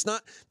 and it's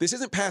not. This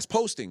isn't past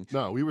posting.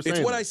 No, we were saying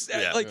it's what that. I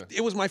said.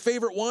 It was my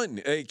favorite one.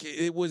 Like,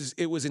 it was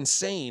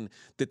insane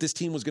that this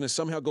team was going to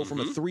somehow go from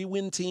a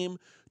 3-win team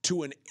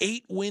to an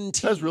 8-win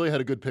team. Fez really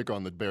had a good pick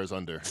on the Bears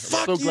under.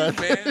 Fuck I'm so glad,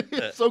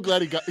 man. so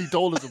glad he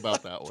told us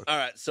about that one. All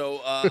right, so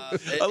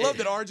I love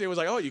that RJ was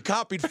like, "Oh, you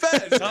copied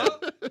Fez, huh?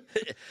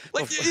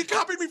 Like you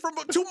copied me from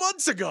 2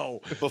 months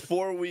ago."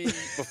 Before we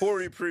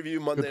preview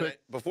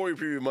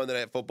Monday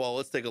Night Football,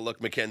 let's take a look,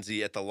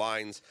 Mackenzie, at the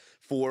lines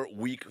for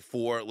Week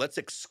 4. Let's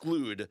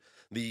exclude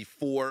the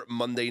 4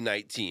 Monday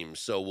night teams.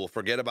 So we'll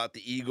forget about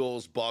the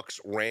Eagles,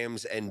 Bucks,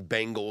 Rams, and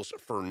Bengals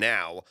for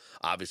now.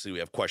 Obviously, we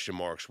have question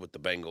marks with the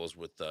Bengals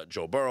with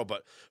Joe Burrow,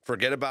 but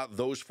forget about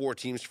those 4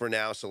 teams for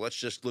now. So let's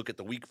just look at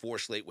the Week 4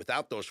 slate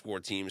without those 4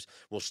 teams.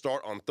 We'll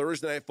start on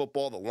Thursday Night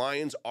Football. The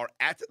Lions are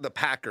at the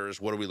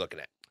Packers. What are we looking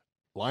at?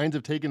 Lions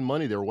have taken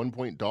money. They were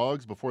 1-point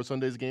dogs before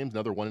Sunday's games.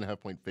 Now they're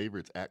 1.5-point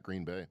favorites at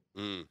Green Bay.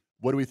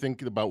 What do we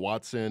think about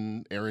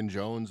Watson, Aaron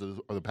Jones?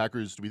 Are the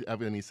Packers, do we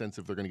have any sense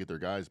if they're going to get their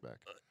guys back?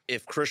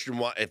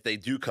 If they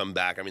do come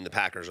back, I mean, the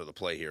Packers are the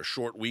play here.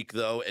 Short week,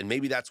 though, and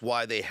maybe that's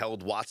why they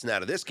held Watson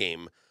out of this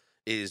game,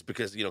 is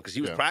because he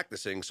was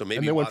practicing. So maybe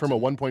and they went from a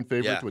 1-point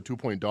favorite to a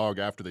 2-point dog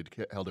after they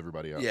held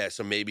everybody out. Yeah,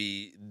 so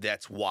maybe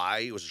that's why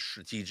it was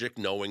strategic,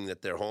 knowing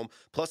that they're home.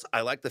 Plus,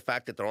 I like the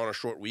fact that they're on a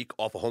short week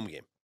off a home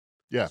game.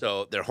 Yeah.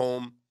 So they're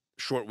home.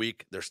 Short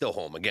week, they're still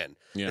home again.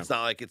 Yeah. It's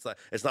not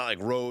like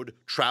road,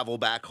 travel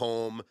back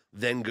home,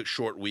 then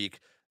short week.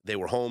 They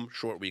were home,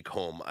 short week,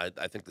 home.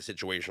 I think the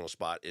situational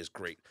spot is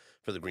great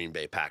for the Green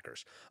Bay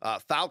Packers.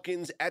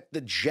 Falcons at the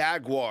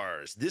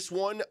Jaguars. This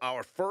one,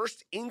 our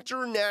first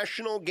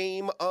international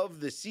game of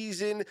the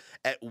season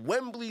at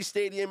Wembley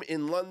Stadium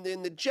in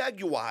London. The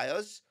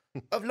Jaguars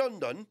of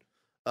London.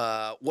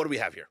 What do we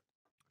have here?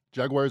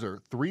 Jaguars are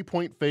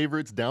 3-point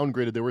favorites,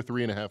 downgraded. They were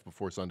 3.5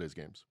 before Sunday's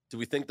games. Do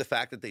we think the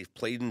fact that they've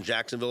played in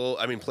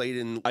played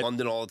in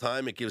London all the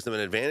time, it gives them an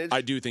advantage?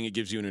 I do think it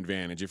gives you an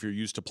advantage. If you're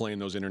used to playing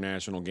those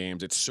international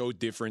games, it's so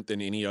different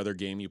than any other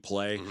game you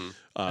play.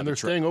 And they're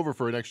staying over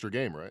for an extra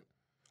game, right?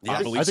 Yeah,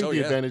 I think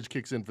the advantage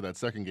kicks in for that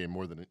second game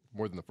more than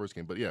the first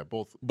game. But yeah,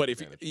 both. But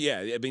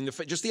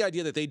just the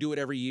idea that they do it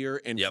every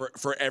year, and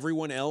for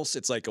everyone else,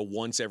 it's like a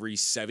once every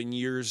 7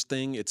 years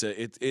thing.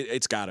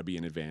 It's got to be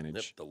an advantage.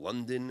 Yep, the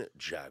London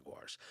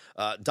Jaguars,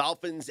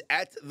 Dolphins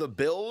at the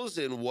Bills,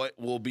 in what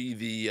will be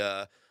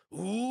the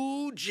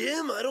Ooh,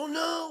 Jim, I don't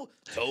know.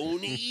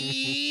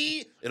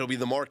 Tony. It'll be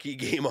the marquee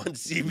game on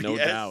CBS No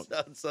doubt.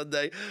 on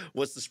Sunday.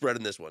 What's the spread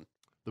in this one?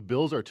 The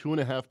Bills are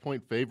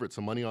 2.5-point favorites.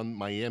 Some money on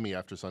Miami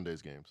after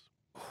Sunday's games.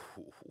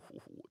 Ooh,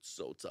 it's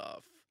so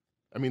tough.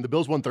 I mean, the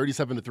Bills won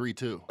 37-3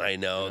 too. I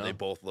know. They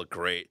both look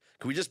great.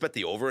 Can we just bet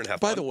the over and have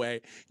By fun? the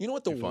way, you know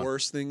what the Be fun.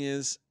 worst thing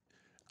is?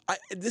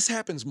 This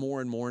happens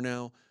more and more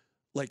now.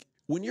 Like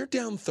when you're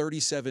down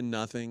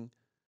 37-0,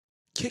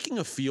 kicking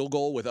a field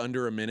goal with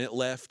under a minute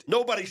left.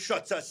 Nobody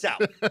shuts us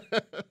out.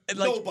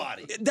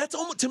 Nobody. That's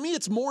almost, to me,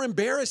 it's more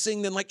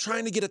embarrassing than like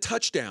trying to get a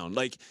touchdown.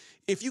 Like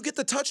if you get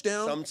the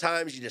touchdown,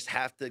 Sometimes you just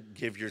have to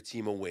give your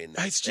team a win.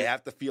 It's They ju-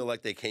 have to feel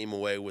like they came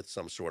away with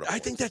some sort of I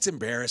think points. that's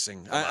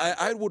embarrassing.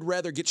 I would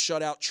rather get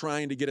shut out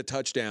trying to get a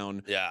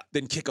touchdown Yeah.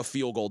 than kick a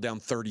field goal down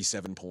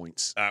 37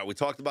 points. All right, we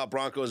talked about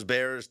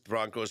Broncos-Bears. The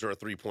Broncos are a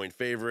 3-point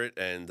favorite,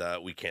 and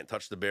we can't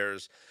touch the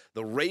Bears.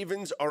 The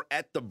Ravens are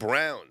at the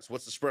Browns.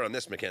 What's the spread on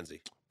this,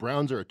 Mackenzie?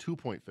 Browns are a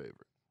 2-point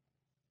favorite.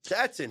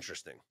 That's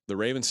interesting. The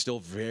Ravens still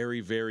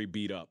very, very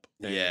beat up.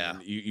 And Yeah.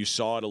 You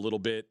saw it a little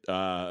bit.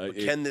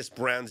 Can this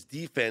Browns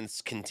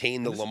defense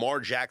contain the Lamar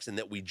Jackson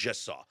that we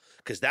just saw?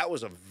 Because that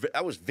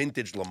was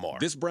vintage Lamar.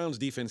 This Browns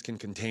defense can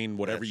contain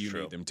whatever That's you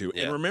true. need them to.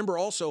 Yeah. And remember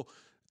also,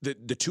 the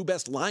two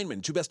best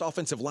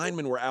offensive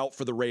linemen were out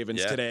for the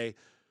Ravens Yeah. today.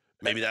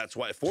 Maybe that's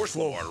why it forced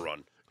Lamar to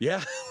run.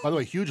 Yeah. By the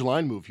way, huge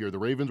line move here. The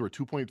Ravens were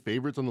 2-point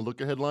favorites on the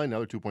look-ahead line. Now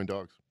they're 2-point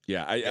dogs.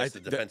 Yeah. That's the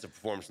defensive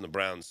performance from the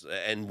Browns.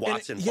 And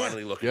Watson yeah.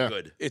 finally looking Yeah.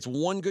 good. It's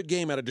one good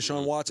game out of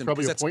Deshaun Watson.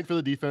 Probably because a point for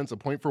the defense, a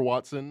point for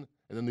Watson,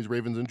 and then these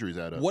Ravens injuries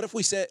add up. What if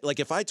we said, like,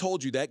 if I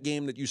told you that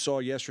game that you saw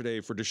yesterday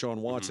for Deshaun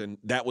Watson,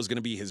 that was going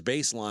to be his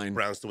baseline,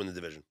 Browns to win the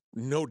division.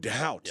 no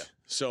doubt. Yeah.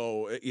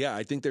 So, yeah,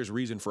 I think there's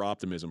reason for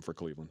optimism for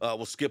Cleveland.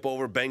 We'll skip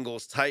over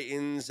Bengals,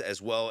 Titans,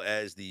 as well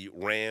as the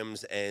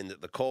Rams and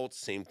the Colts.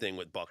 Same thing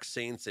with Bucs,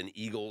 Saints, and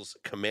Eagles,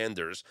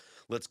 Commanders.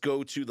 Let's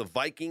go to the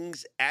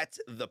Vikings at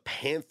the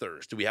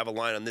Panthers. Do we have a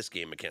line on this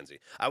game, Mackenzie?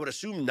 I would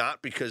assume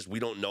not, because we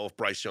don't know if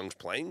Bryce Young's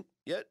playing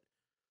yet.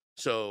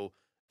 So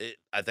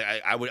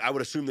I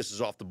would assume this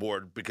is off the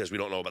board because we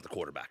don't know about the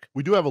quarterback.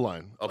 We do have a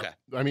line. Okay.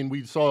 I mean,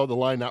 we saw the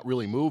line not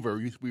really move,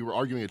 or we were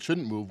arguing it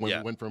shouldn't move when Yeah.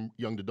 it went from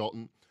Young to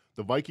Dalton.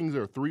 The Vikings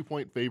are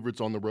 3-point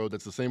favorites on the road.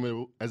 That's the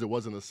same as it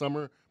was in the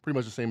summer, pretty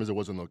much the same as it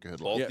was in the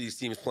look-ahead line. Both these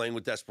teams playing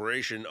with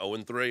desperation,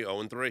 0-3,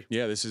 0-3.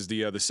 Yeah, this is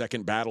the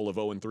second battle of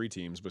 0-3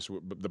 teams, but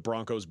the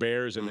Broncos,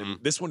 Bears, and then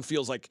this one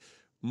feels like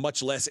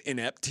much less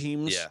inept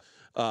teams.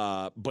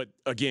 Yeah. But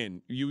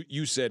again,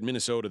 you said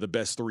Minnesota the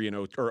best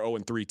 3-0 or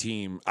 0-3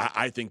 team.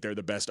 I think they're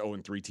the best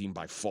 0-3 team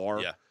by far.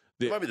 Yeah.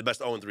 It might be the best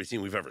 0-3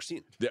 team we've ever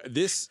seen.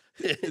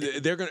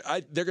 They're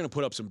gonna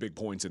put up some big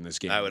points in this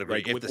game. I would agree.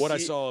 Like, If with the what I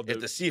saw, if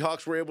the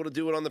Seahawks were able to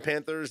do it on the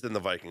Panthers, then the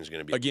Vikings are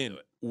going to be able again to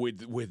do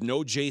it. with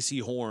no J.C.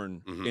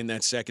 Horn in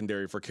that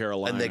secondary for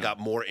Carolina, And they got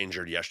more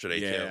injured yesterday,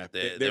 Yeah, too.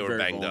 They they're were very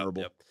banged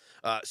vulnerable. up.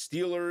 Yep.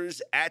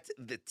 Steelers at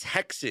the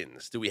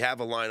Texans. Do we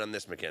have a line on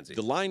this, Mackenzie?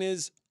 the line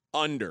is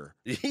under.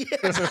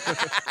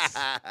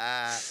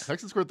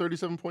 Texans scored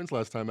 37 points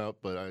last time out,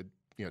 but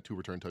 2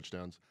 return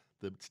touchdowns.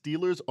 The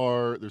Steelers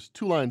there's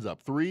 2 lines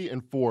up. 3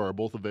 and 4 are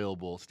both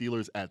available.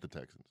 Steelers at the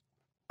Texans.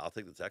 I'll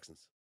take the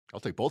Texans. I'll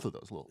take both of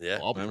those. Yeah.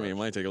 I mean, it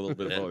might take a little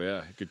bit of Yeah. both.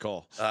 Yeah, good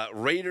call.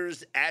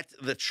 Raiders at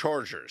the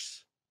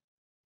Chargers.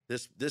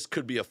 This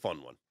could be a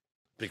fun one.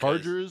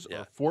 Because, Chargers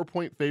are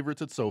 4-point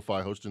favorites at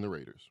SoFi hosting the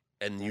Raiders.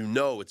 And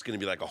it's going to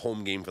be like a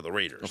home game for the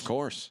Raiders. Of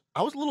course.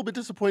 I was a little bit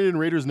disappointed in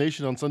Raiders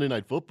Nation on Sunday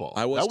Night Football.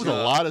 I was That was too.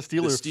 a lot of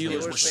Steelers. The Steelers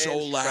fans. were so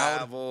loud.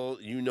 Travel,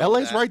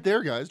 LA's that. right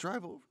there, guys.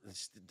 Drive over.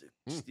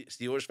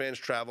 Steelers fans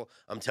travel.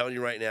 I'm telling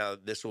you right now,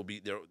 this will be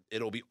there.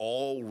 It'll be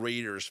all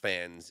Raiders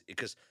fans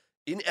because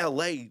in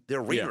LA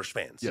they're Raiders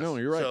fans. Yes. No,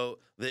 you're right. So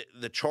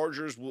the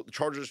Chargers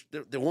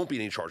there won't be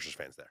any Chargers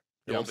fans there.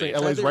 There Yeah, I'm won't be saying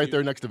any LA's They're- right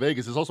there next to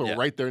Vegas. It's also Yeah.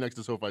 right there next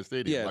to SoFi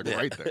Stadium. Yeah, like yeah.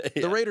 right there.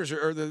 Yeah. The Raiders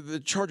or the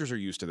Chargers are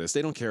used to this.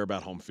 They don't care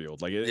about home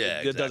field. Like it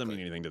doesn't exactly. mean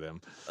anything to them.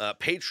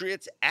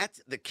 Patriots at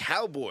the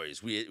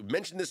Cowboys. We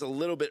mentioned this a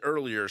little bit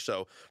earlier,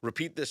 so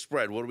repeat this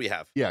spread. What do we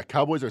have? Yeah,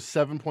 Cowboys are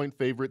 7-point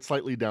favorites,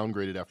 slightly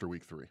downgraded after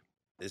week 3.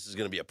 This is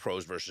going to be a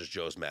pros versus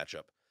Joes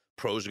matchup.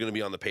 Pros are going to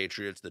be on the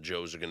Patriots. The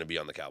Joes are going to be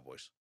on the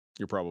Cowboys.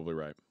 You're probably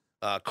right.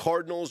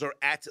 Cardinals are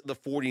at the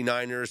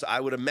 49ers. I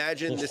would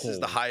imagine this is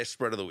the highest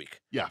spread of the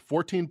week. Yeah,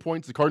 14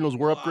 points. The Cardinals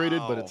were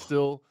upgraded, but it's Wow.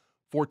 still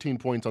 14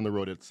 points on the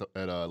road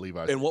at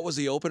Levi's. And what was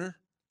the opener?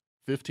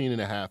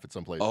 15.5 at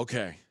some places.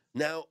 Okay.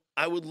 Now,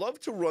 I would love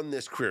to run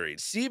this query.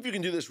 See if you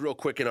can do this real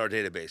quick in our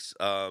database.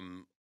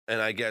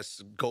 And I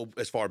guess go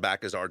as far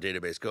back as our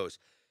database goes.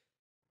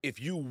 If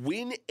you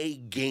win a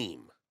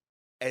game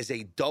as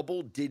a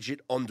double-digit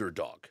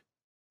underdog,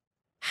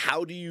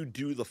 how do you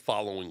do the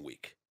following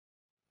week?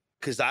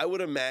 Because I would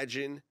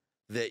imagine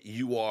that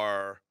you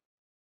are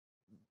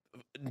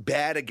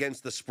bad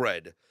against the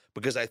spread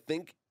because I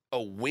think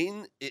a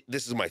win,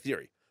 this is my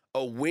theory,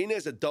 a win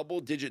as a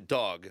double-digit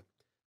dog,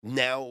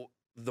 now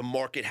the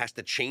market has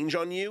to change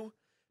on you,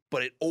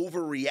 but it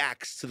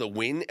overreacts to the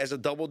win as a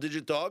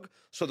double-digit dog.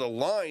 So the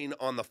line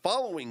on the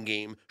following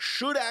game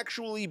should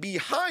actually be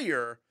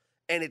higher,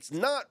 And it's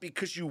not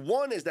because you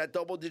won as that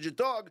double-digit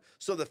dog,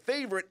 so the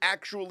favorite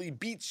actually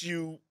beats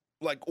you,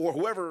 or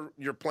whoever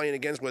you're playing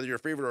against, whether you're a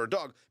favorite or a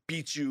dog,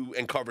 beats you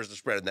and covers the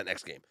spread in that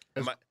next game.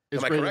 Am I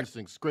great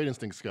correct? Great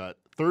instinct, Scott.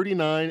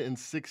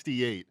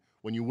 39-68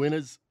 when you win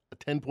as a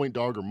 10-point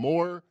dog or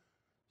more.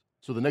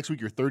 So the next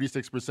week you're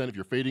 36%. If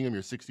you're fading them,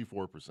 you're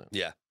 64%.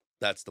 Yeah,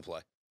 that's the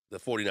play. The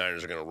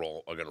 49ers are going to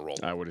roll.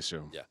 I would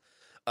assume. Yeah.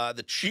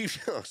 The Chiefs,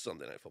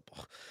 Sunday Night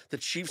Football. The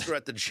Chiefs are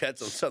at the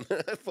Jets on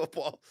Sunday Night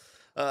Football.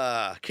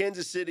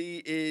 Kansas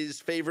City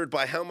is favored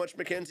by how much,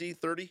 Mackenzie?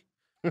 30?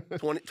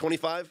 20,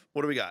 25?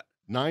 What do we got?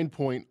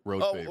 9-point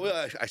road favorite.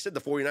 Well, I said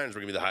the 49ers were going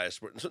to be the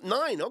highest. So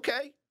 9,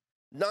 okay.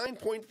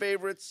 9-point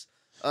favorites.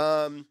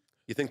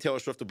 You think Taylor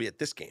Swift will be at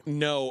this game?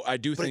 No, I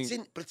do think.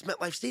 But it's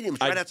MetLife Stadium.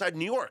 It's right outside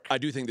New York. I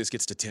do think this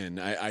gets to 10.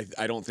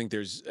 I don't think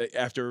there's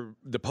after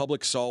the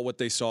public saw what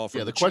they saw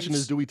from the question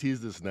is, do we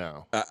tease this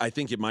now? I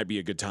think it might be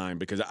a good time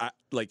because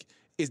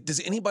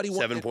does anybody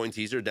want 7-point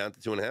teaser down to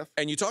 2.5?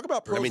 And you talk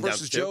about pros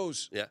versus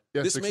Joes. Yeah,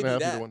 this may be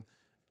that. Everyone.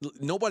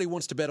 Nobody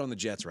wants to bet on the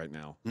Jets right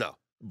now. No.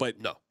 But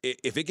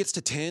if it gets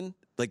to 10,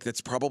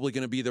 that's probably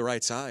going to be the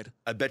right side.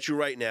 I bet you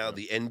right now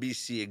the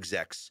NBC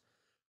execs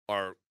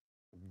are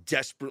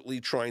desperately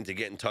trying to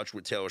get in touch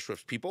with Taylor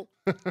Swift's people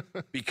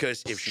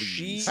because if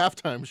she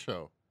halftime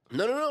show.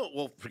 No.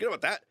 Well, forget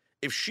about that.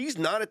 If she's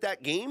not at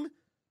that game,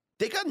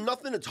 they got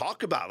nothing to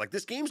talk about.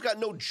 This game's got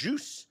no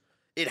juice.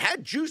 It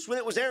had juice when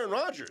it was Aaron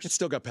Rodgers. It's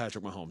still got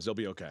Patrick Mahomes. They'll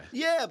be okay.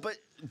 Yeah, but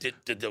did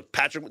the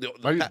Patrick...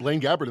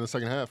 Blaine Gabbert in the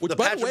second half. The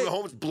Patrick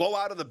Mahomes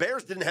blowout of the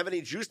Bears didn't have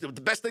any juice. The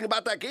best thing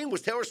about that game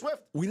was Taylor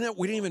Swift. We didn't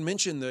even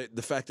mention the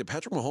fact that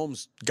Patrick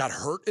Mahomes got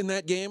hurt in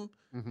that game.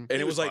 Mm-hmm.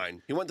 And it was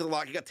fine. He went to the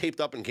locker, he got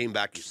taped up and came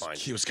back. He's fine.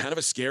 It was kind of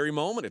a scary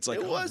moment. It's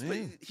it was, but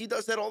he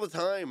does that all the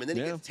time. And then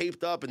he gets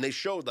taped up, and they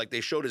showed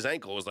his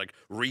ankle. It was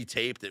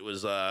retaped. It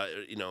was,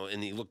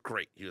 and he looked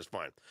great. He was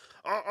fine.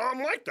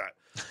 I'm like that.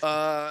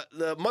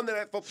 The Monday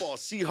Night Football,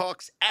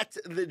 Seahawks at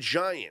the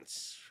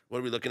Giants. What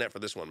are we looking at for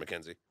this one,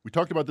 Mackenzie? We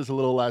talked about this a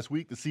little last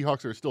week. The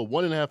Seahawks are still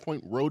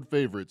 1.5-point road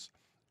favorites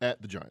at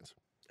the Giants.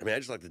 I mean, I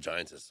just like the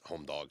Giants as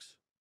home dogs.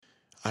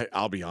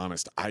 I'll be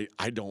honest. I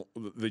don't.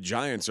 The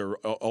Giants are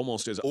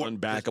almost as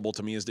unbackable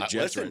to me as the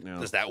Jets right now.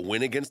 Does that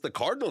win against the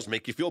Cardinals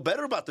make you feel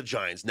better about the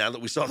Giants now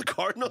that we saw the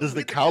Cardinals? Does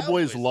the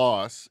Cowboys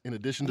loss, in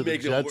addition to the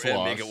Jets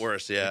loss, make it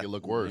worse? Yeah, make it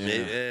look worse. Yeah,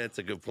 it's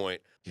a good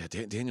point. Yeah,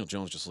 Daniel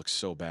Jones just looks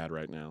so bad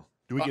right now.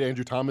 Do we get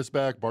Andrew Thomas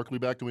back? Barkley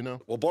back? Do we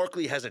know? Well,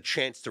 Barkley has a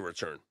chance to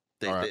return.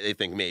 They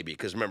think maybe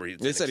because remember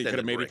they said he could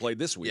have maybe played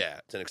this week. Yeah,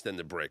 it's an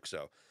extended break,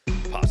 so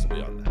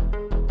possibly on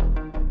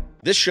that.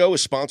 This show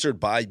is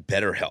sponsored by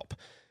BetterHelp.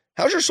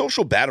 How's your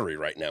social battery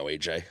right now,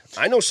 AJ?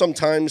 I know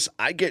sometimes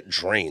I get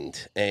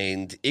drained,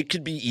 and it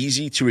could be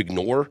easy to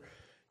ignore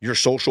your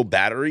social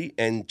battery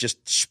and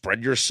just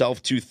spread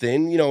yourself too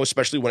thin,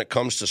 especially when it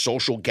comes to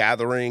social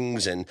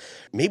gatherings and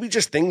maybe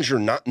just things you're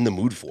not in the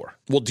mood for.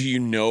 Well, do you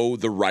know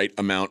the right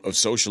amount of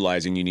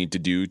socializing you need to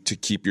do to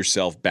keep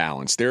yourself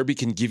balanced? Therapy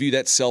can give you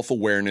that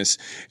self-awareness,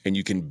 and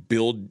you can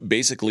build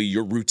basically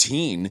your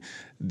routine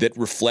that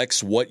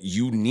reflects what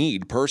you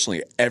need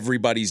personally.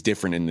 Everybody's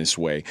different in this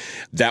way.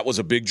 That was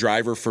a big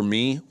driver for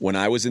me when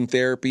I was in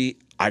therapy.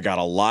 I got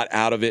a lot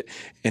out of it,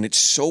 and it's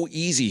so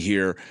easy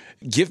here.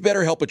 Give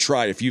BetterHelp a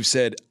try. If you've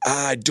said,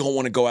 I don't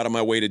want to go out of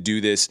my way to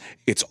do this,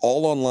 it's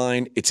all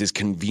online, it's as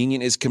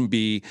convenient as can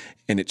be,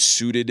 and it's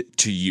suited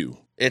to you.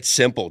 It's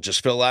simple.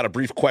 Just fill out a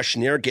brief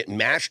questionnaire, get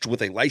matched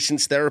with a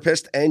licensed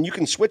therapist, and you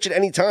can switch at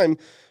any time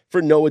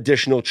for no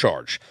additional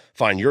charge.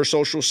 Find your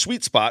social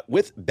sweet spot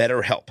with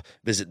BetterHelp.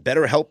 Visit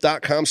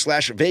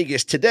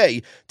BetterHelp.com/Vegas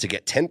today to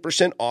get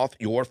 10% off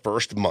your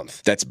first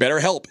month. That's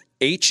BetterHelp,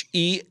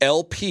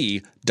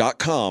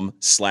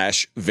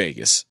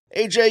 HELP.com/Vegas.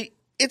 AJ,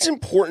 it's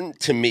important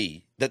to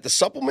me that the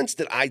supplements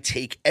that I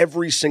take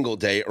every single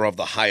day are of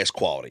the highest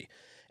quality.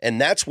 And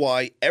that's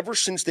why ever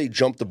since they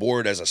jumped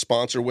aboard as a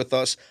sponsor with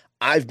us,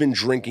 I've been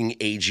drinking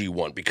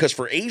AG1 because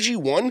for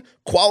AG1,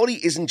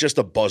 quality isn't just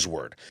a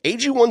buzzword.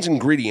 AG1's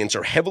ingredients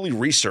are heavily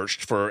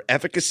researched for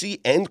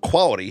efficacy and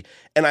quality,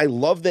 and I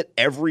love that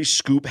every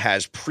scoop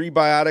has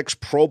prebiotics,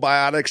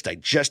 probiotics,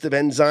 digestive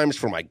enzymes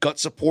for my gut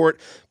support,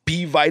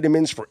 B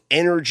vitamins for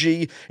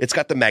energy. It's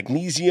got the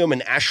magnesium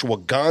and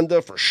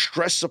ashwagandha for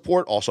stress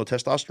support, also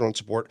testosterone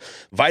support,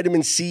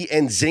 vitamin C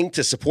and zinc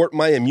to support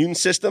my immune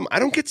system. I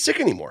don't get sick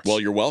anymore.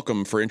 Well, you're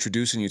welcome for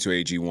introducing you to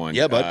AG1.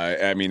 Yeah, bud.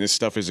 I mean, this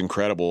stuff is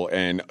incredible.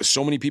 And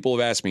so many people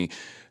have asked me,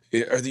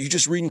 are you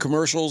just reading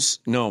commercials?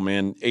 No,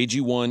 man.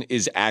 AG1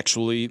 is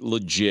actually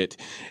legit.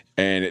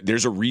 And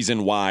there's a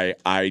reason why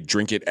I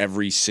drink it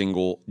every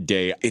single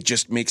day. It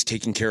just makes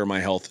taking care of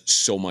my health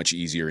so much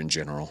easier in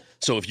general.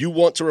 So if you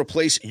want to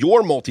replace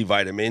your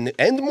multivitamin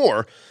and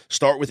more,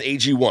 start with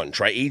AG1.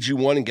 Try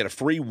AG1 and get a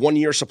free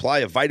 1-year supply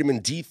of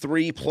vitamin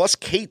D3 plus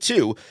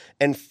K2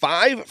 and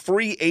 5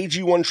 free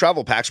AG1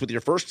 travel packs with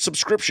your first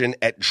subscription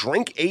at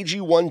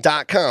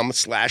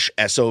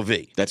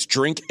drinkag1.com/SOV. That's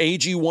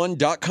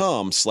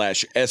drinkag1.com/SOV.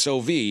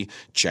 betdq.com/SOV.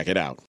 Check it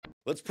out.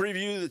 Let's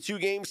preview the 2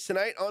 games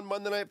tonight on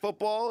Monday Night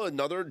Football.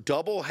 Another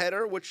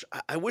doubleheader, which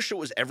I wish it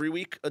was every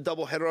week, a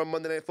doubleheader on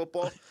Monday Night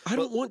Football. I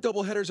don't want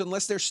doubleheaders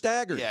unless they're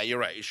staggered. Yeah, you're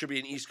right. It should be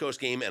an East Coast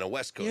game and a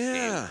West Coast Yeah.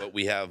 game. But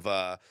we have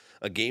a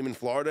game in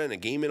Florida and a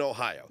game in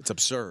Ohio. It's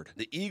absurd.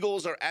 The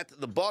Eagles are at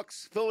the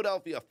Bucs.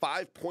 Philadelphia,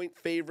 5-point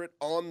favorite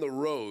on the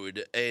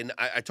road. And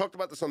I talked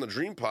about this on the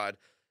Dream Pod.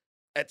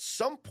 At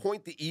some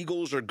point, the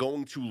Eagles are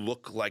going to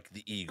look like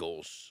the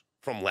Eagles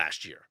from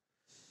last year.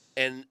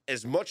 And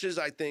as much as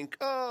I think,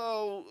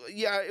 oh,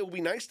 yeah, it would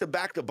be nice to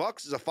back the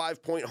Bucs as a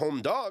 5-point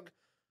home dog,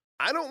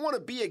 I don't want to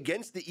be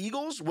against the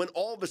Eagles when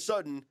all of a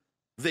sudden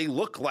they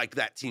look like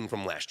that team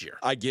from last year.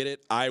 I get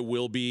it. I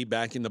will be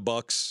backing the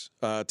Bucs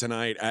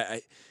tonight.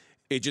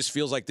 It just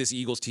feels like this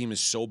Eagles team is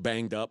so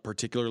banged up,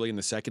 particularly in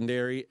the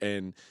secondary,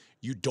 and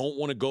you don't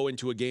want to go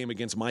into a game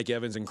against Mike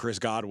Evans and Chris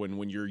Godwin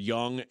when you're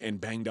young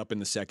and banged up in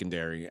the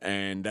secondary,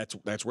 and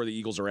that's where the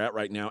Eagles are at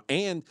right now.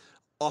 And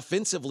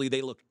offensively,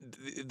 they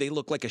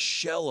look like a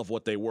shell of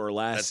what they were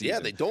last season. Yeah,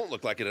 they don't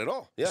look like it at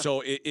all. Yeah.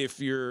 So if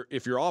your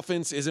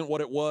offense isn't what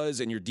it was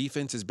and your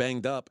defense is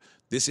banged up,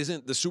 this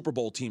isn't the Super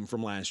Bowl team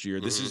from last year.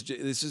 This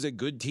is a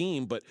good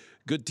team, but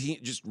good team,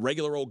 just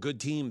regular old good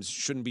teams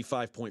shouldn't be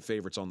 5-point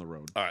favorites on the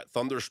road. All right,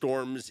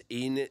 thunderstorms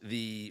in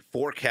the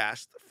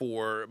forecast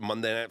for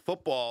Monday Night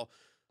Football.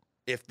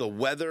 If the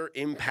weather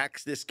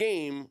impacts this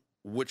game,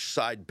 which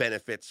side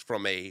benefits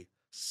from a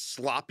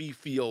sloppy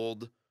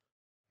field,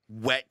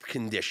 wet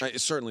condition?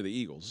 It's certainly the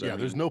Eagles. Yeah,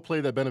 there's no play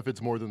that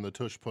benefits more than the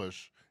tush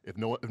push if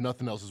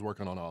nothing else is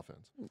working on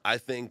offense. I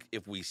think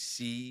if we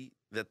see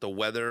that the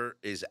weather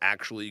is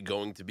actually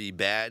going to be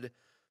bad,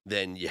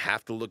 then you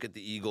have to look at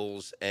the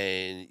Eagles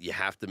and you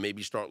have to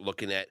maybe start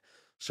looking at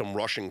some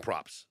rushing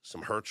props,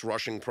 some Hurts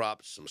rushing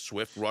props, some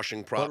Swift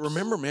rushing props. But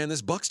remember, man,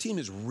 this Bucs team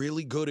is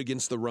really good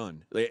against the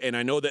run. And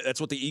I know that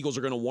that's what the Eagles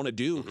are going to want to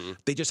do.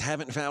 They just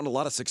haven't found a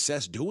lot of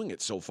success doing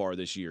it so far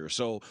this year.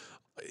 So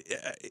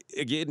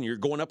again, you're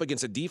going up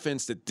against a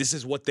defense that this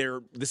is what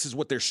their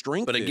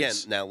strength is. But again,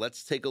 now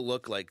let's take a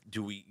look. Like,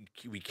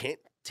 we can't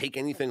take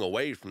anything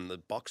away from the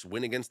Bucs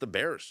win against the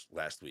Bears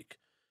last week.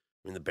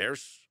 I mean, the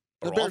Bears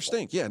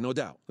stink. Yeah, no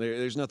doubt.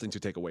 There's nothing to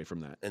take away from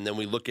that. And then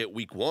we look at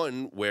week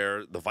 1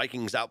 where the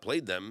Vikings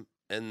outplayed them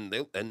and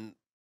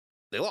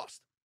they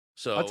lost.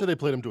 So I'd say they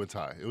played them to a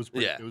tie. It was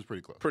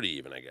pretty close. Pretty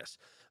even, I guess.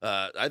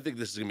 I think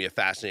this is going to be a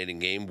fascinating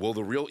game. Will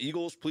the real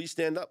Eagles please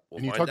stand up?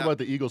 And you talk about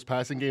the Eagles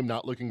passing game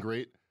not looking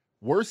great.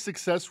 Worst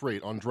success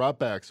rate on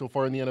dropbacks so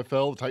far in the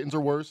NFL. The Titans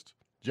are worst.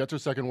 Jets are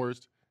second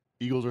worst.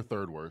 Eagles are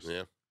third worst.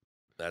 Yeah.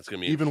 That's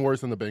going to be even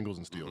worse than the Bengals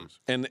and Steelers.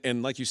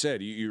 And like you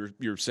said,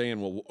 you're saying,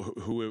 well,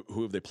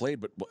 who have they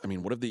played? But I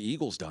mean, what have the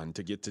Eagles done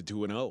to get to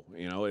 2-0?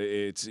 You know,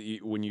 it's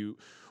when you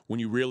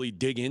really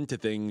dig into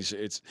things,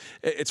 it's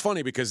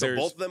funny because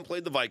both of them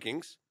played the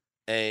Vikings,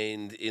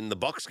 and in the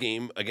Bucs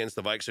game against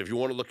the Vikings. So if you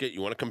want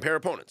to compare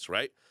opponents,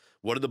 right?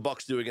 What did the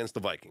Bucs do against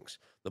the Vikings?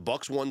 The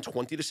Bucs won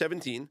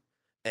 20-17,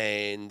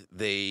 and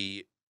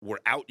they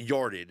were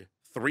out-yarded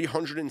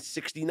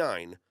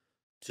 369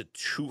 to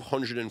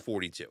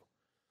 242.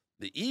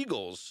 The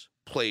Eagles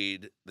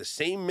played the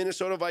same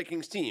Minnesota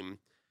Vikings team,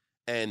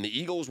 and the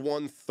Eagles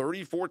won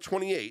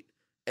 34-28,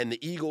 and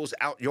the Eagles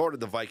out-yarded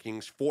the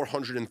Vikings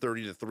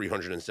 430 to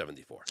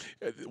 374.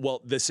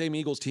 Well, the same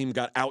Eagles team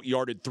got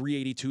out-yarded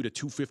 382 to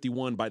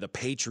 251 by the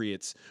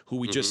Patriots, who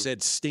we just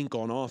said stink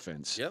on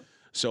offense. Yep.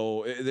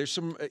 So there's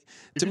some.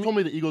 If you told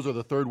me the Eagles are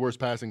the third worst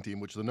passing team,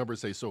 which the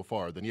numbers say so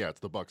far, then yeah, it's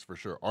the Bucs for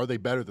sure. Are they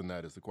better than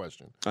that? Is the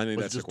question. I think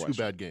that's just the question.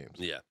 2 bad games.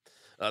 Yeah.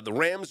 The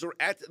Rams are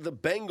at the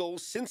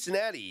Bengals.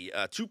 Cincinnati,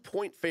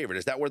 2-point favorite.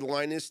 Is that where the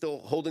line is still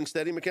holding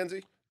steady,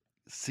 Mackenzie?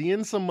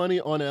 Seeing some money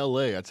on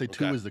LA. I'd say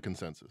 2 is the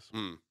consensus.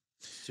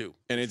 2.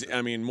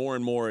 And more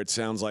and more, it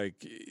sounds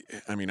like.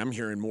 I'm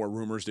hearing more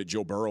rumors that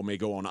Joe Burrow may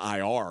go on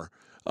IR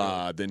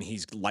than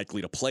he's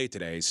likely to play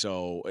today.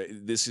 So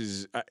this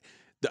is.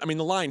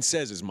 The line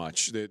says as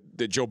much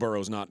that Joe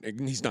Burrow's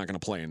he's not going to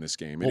play in this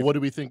game. Well, what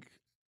do we think?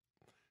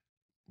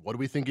 What do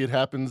we think it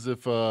happens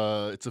if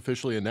it's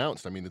officially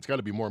announced? I mean, it's got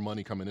to be more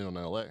money coming in on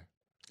LA.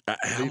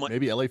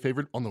 Maybe LA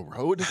favorite on the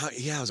road?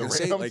 Yeah, I was going to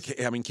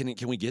say,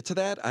 can we get to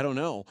that? I don't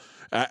know.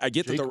 I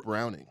get Jake that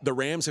Browning. The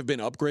Rams have been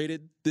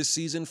upgraded this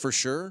season for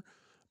sure,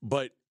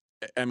 but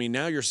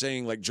now you're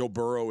saying like Joe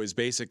Burrow is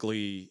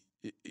basically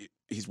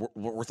he's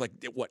worth like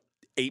what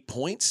 8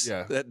 points?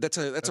 Yeah, that's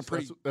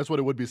what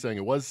it would be saying.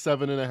 It was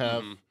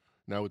 7.5.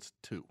 Now it's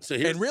 2. So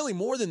and really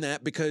more than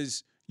that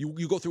because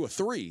you go through a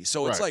 3.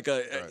 So it's like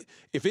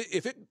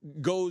if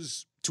it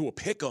goes to a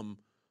pick'em.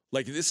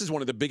 Like, this is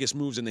one of the biggest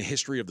moves in the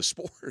history of the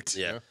sport.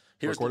 Yeah.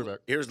 Here's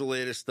the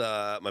latest,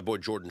 my boy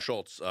Jordan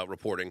Schultz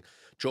reporting.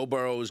 Joe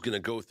Burrow is going to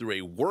go through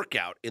a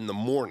workout in the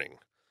morning,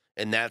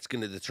 and that's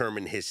going to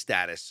determine his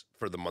status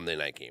for the Monday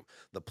night game.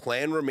 The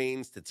plan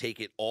remains to take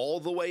it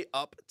all the way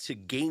up to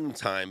game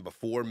time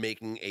before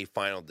making a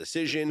final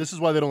decision. This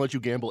is why they don't let you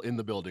gamble in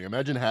the building.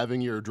 Imagine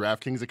having your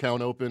DraftKings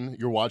account open.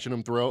 You're watching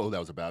him throw. Oh, that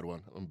was a bad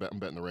one. I'm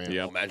betting the Rams.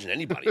 Yeah. Imagine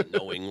anybody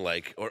knowing,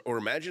 or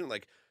imagine,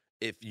 like,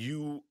 if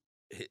you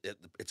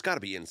it's got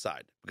to be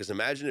inside, because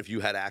imagine if you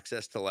had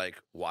access to like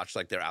watch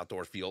like their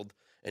outdoor field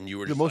and you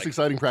were The just most like,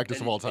 exciting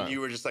practice of all and time. you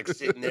were just like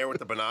sitting there with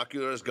the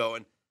binoculars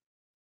going,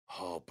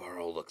 "Oh,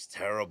 Burrow looks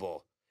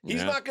terrible.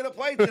 He's not going to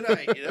play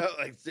tonight."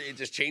 Like it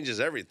just changes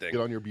everything.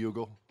 Get on your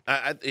bugle.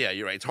 Yeah,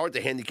 you're right. It's hard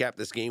to handicap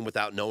this game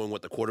without knowing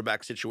what the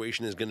quarterback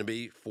situation is going to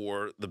be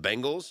for the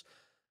Bengals.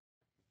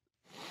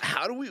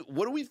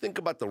 What do we think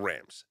about the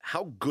Rams?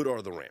 How good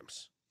are the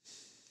Rams?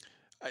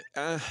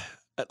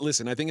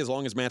 Listen, I think as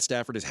long as Matt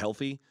Stafford is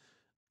healthy,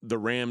 the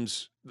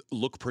Rams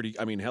look pretty.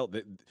 I mean, hell,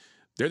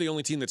 they're the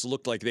only team that's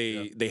looked like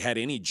they had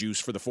any juice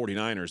for the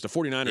 49ers. The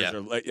 49ers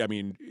are like, I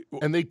mean.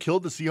 And they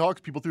killed the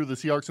Seahawks. People threw the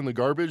Seahawks in the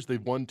garbage.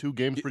 They've won 2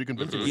 games pretty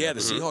convincingly. Yeah,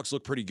 the Seahawks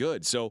look pretty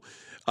good. So,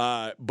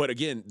 but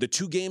again, the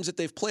 2 games that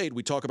they've played,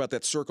 we talk about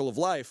that circle of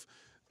life.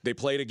 They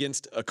played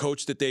against a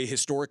coach that they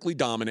historically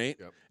dominate.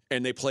 Yep.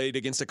 And they played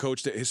against a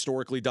coach that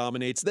historically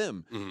dominates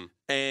them.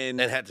 And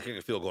had to kick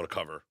a field goal to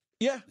cover.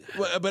 Yeah,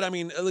 but I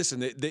mean,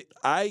 listen,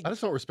 I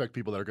just don't respect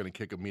people that are going to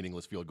kick a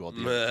meaningless field goal. At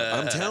the end.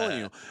 I'm telling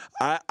you,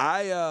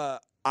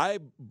 I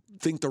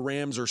think the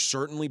Rams are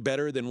certainly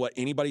better than what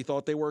anybody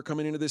thought they were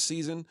coming into this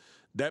season.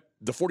 That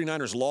the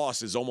 49ers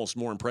loss is almost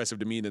more impressive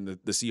to me than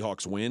the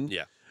Seahawks win.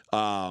 Yeah.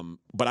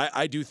 But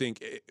I do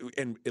think,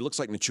 and it looks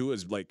like Nacua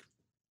is like,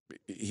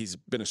 he's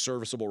been a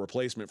serviceable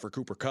replacement for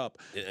Cooper Kupp.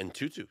 And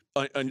Tutu.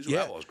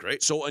 Yeah, was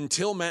great. So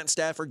until Matt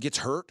Stafford gets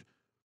hurt,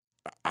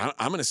 I'm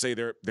going to say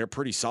they're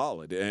pretty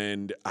solid.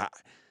 And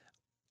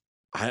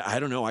I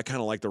don't know. I kind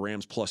of like the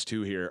Rams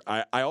 +2 here.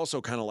 I also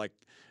kind of like,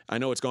 I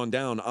know it's gone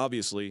down,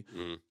 obviously,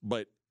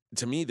 but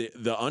to me,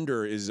 the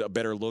under is a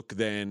better look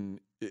than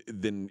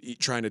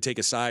trying to take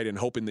a side and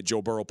hoping that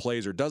Joe Burrow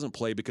plays or doesn't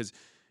play, because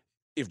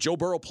if Joe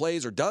Burrow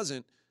plays or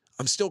doesn't,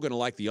 I'm still going to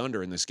like the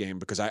under in this game,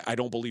 because I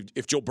don't believe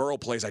if Joe Burrow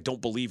plays, I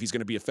don't believe he's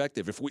going to be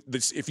effective.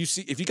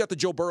 If you got the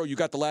Joe Burrow you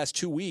got the last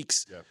 2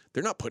 weeks,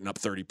 they're not putting up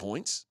 30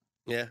 points.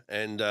 Yeah,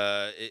 and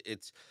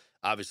it's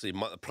obviously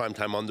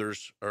primetime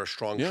unders are a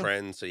strong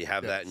trend, so you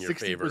have that in your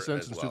favor.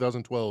 60% since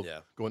 2012,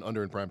 going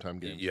under in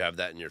primetime games. You have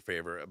that in your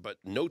favor, but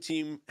no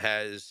team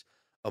has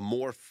a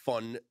more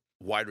fun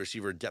wide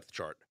receiver depth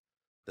chart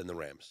than the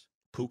Rams.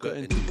 Puka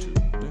and Tutu.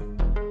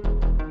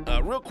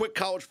 Real quick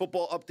college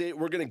football update.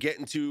 We're going to get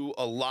into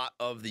a lot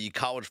of the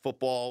college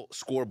football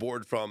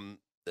scoreboard from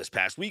this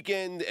past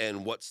weekend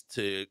and what's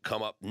to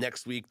come up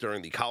next week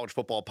during the college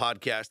football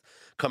podcast,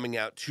 coming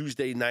out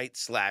Tuesday night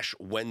 /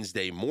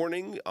 Wednesday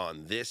morning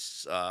on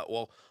this,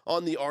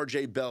 on the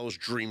RJ Bell's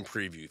Dream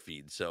Preview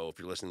feed. So if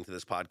you're listening to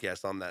this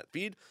podcast on that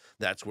feed,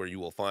 that's where you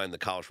will find the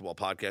college football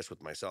podcast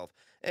with myself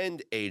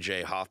and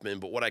AJ Hoffman.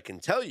 But what I can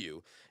tell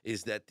you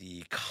is that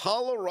the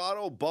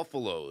Colorado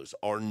Buffaloes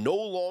are no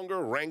longer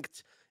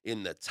ranked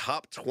in the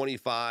top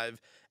 25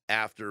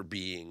 after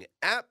being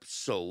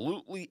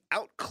absolutely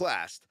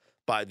outclassed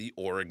by the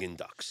Oregon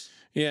Ducks.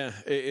 Yeah,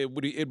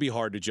 it'd be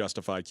hard to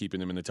justify keeping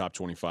them in the top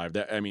 25.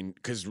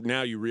 Because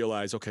now you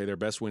realize, okay, their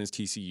best win is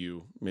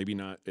TCU, maybe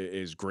not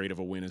as great of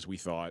a win as we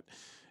thought.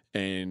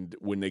 And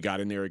when they got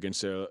in there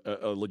against a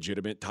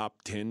legitimate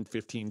top 10,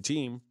 15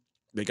 team,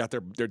 they got their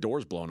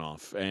doors blown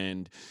off.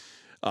 And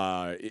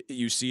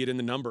you see it in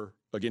the number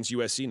against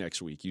USC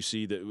next week. You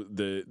see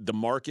the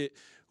market,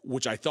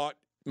 which I thought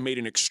made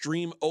an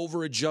extreme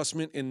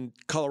over-adjustment in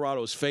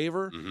Colorado's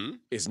favor,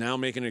 is now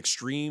making an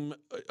extreme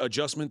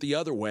adjustment the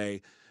other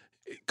way.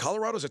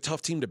 Colorado's a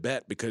tough team to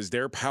bet because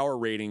their power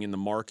rating in the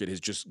market has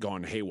just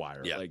gone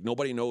haywire. Yeah. Like,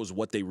 nobody knows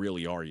what they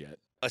really are yet.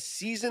 A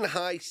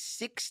season-high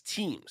 6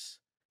 teams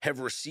have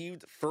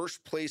received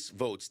first-place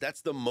votes.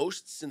 That's the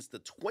most since the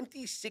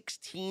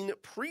 2016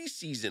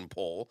 preseason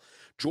poll.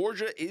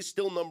 Georgia is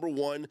still number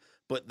 1,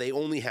 but they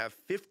only have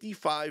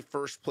 55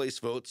 first-place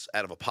votes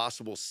out of a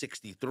possible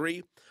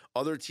 63.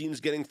 Other teams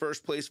getting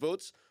first-place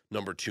votes,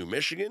 number 2,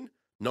 Michigan.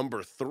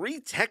 Number 3,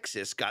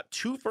 Texas, got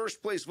 2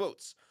 first-place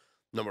votes.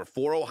 Number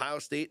 4, Ohio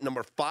State.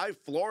 Number 5,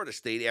 Florida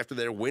State, after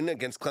their win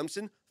against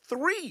Clemson,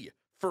 3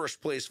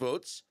 first-place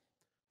votes.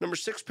 Number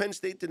 6, Penn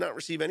State did not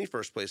receive any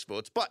first-place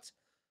votes, but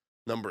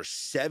number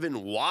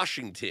 7,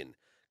 Washington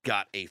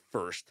got a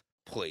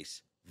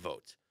first-place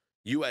vote.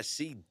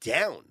 USC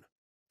down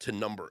to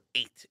number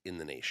 8 in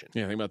the nation.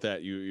 Yeah, think about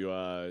that. You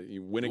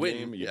win a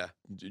game, you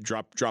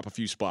drop a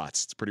few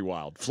spots. It's pretty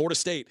wild. Florida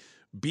State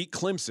beat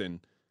Clemson,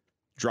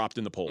 dropped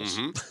in the polls.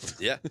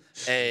 Yeah,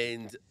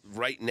 and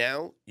right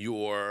now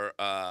your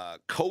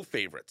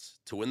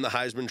co-favorites to win the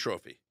Heisman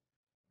Trophy,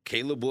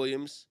 Caleb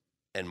Williams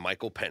and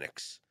Michael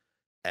Penix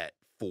at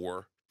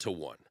 4-1.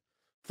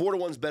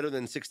 4-1's better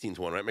than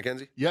 16-1, right,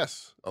 Mackenzie?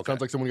 Yes. Okay.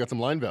 Sounds like someone got some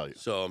line value.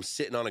 So I'm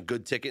sitting on a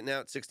good ticket now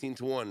at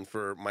 16-1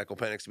 for Michael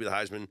Penix to be the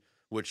Heisman,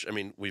 which, I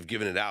mean, we've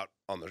given it out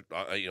on the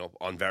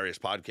on various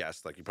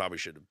podcasts. Like, you probably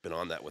should have been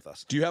on that with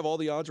us. Do you have all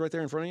the odds right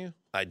there in front of you?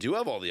 I do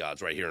have all the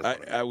odds right here in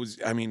front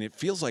of me. It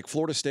feels like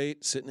Florida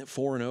State sitting at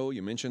 4-0.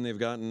 You mentioned they've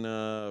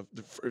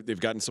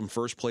gotten some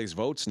first place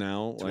votes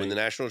now to win the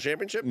national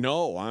championship.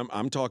 No,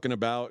 I'm talking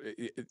about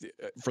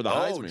for the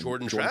Heisman.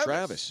 Jordan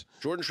Travis.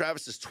 Jordan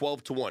Travis is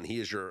 12-1. He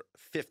is your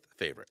 5th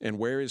favorite. And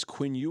where is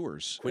Quinn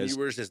Ewers? Quinn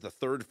Ewers is the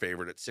 3rd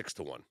favorite at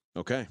 6-1.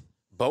 Okay.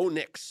 Bo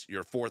Nix,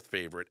 your fourth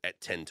favorite at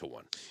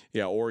 10-1.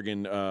 Yeah,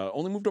 Oregon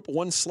only moved up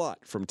one slot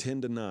from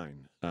 10 to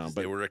 9. But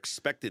they were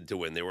expected to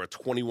win. They were a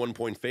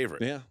 21-point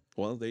favorite. Yeah,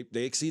 well, they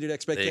exceeded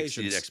expectations.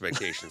 They exceeded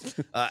expectations.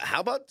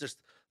 How about just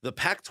the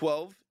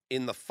Pac-12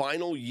 in the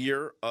final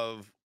year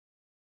of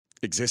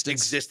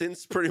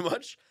existence, pretty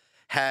much,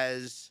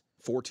 has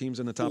 4 teams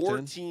in the top 10?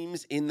 4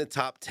 teams in the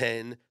top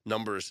 10,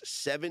 numbers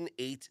 7,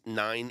 8,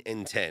 9,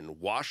 and 10.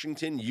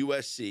 Washington,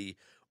 USC,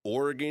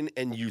 Oregon,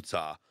 and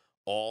Utah,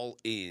 all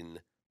in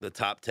the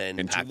top 10.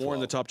 And Pac-12. 2 more in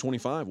the top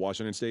 25,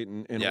 Washington State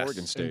and Yes.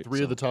 Oregon State. And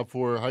 3 of the top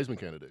 4 Heisman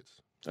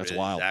candidates. That's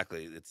wild.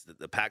 Exactly. It's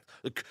the Pac.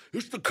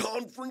 It's the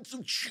Conference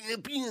of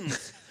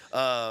Champions.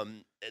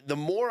 The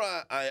more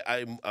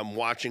I'm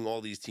watching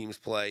all these teams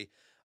play,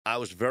 I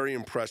was very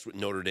impressed with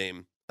Notre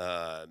Dame.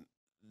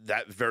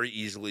 That very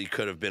easily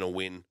could have been a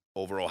win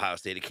over Ohio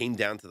State. It came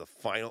down to the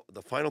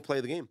final play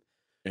of the game.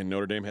 And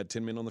Notre Dame had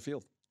 10 men on the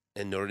field.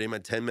 And Notre Dame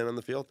had 10 men on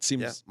the field.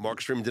 Seems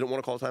Marcus Freeman didn't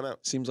want to call a timeout.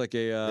 Seems like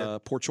a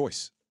poor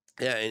choice.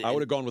 Yeah, and, I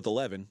would have gone with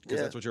 11 because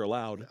Yeah. that's what you're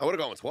allowed I would have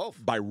gone with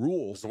 12. by It's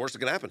rules. the worst that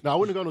can happen. No, I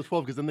wouldn't have gone with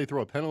 12 because then they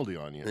throw a penalty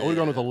on you. I would have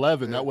gone with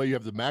 11. That way you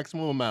have the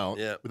maximum amount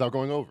without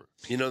going over.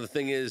 You know, the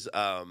thing is,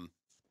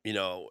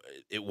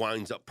 it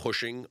winds up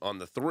pushing on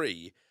the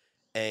 3,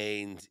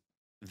 and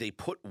they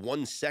put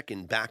 1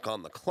 second back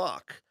on the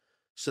clock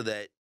so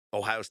that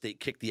Ohio State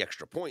kicked the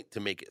extra point to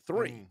make it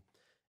 3.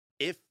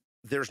 If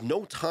there's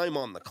no time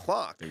on the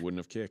clock, They wouldn't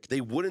have kicked.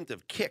 they wouldn't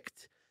have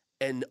kicked,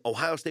 and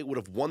Ohio State would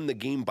have won the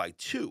game by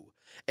 2.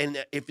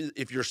 And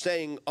if you're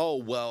saying, oh,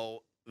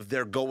 well,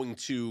 they're going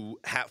to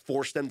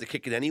force them to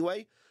kick it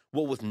anyway,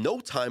 well, with no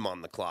time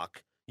on the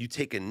clock, you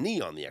take a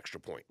knee on the extra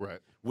point. Right.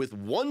 With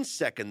 1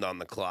 second on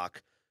the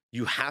clock,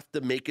 you have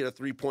to make it a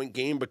 3-point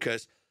game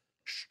because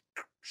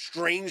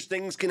strange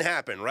things can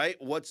happen, right?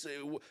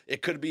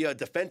 It could be a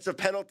defensive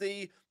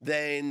penalty,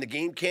 then the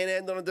game can't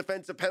end on a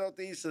defensive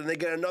penalty, so then they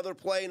get another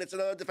play and it's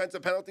another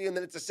defensive penalty, and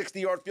then it's a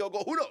 60-yard field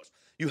goal. Who knows?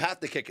 You have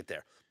to kick it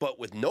there. But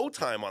with no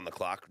time on the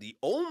clock, the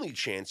only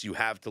chance you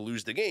have to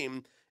lose the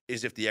game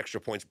is if the extra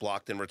point's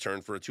blocked and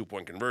returned for a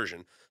 2-point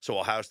conversion. So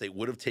Ohio State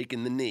would have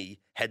taken the knee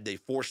had they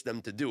forced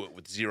them to do it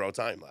with 0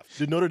 time left.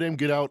 Did Notre Dame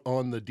get out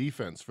on the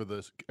defense for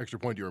the extra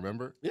point? Do you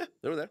remember? Yeah,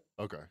 they were there.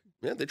 Okay.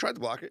 Yeah, they tried to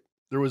block it.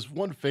 There was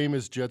one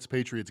famous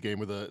Jets-Patriots game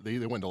where they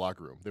went to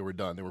locker room. They were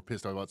done. They were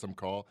pissed about some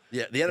call.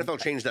 Yeah, the NFL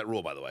changed that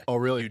rule, by the way. Oh,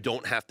 really? You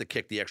don't have to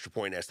kick the extra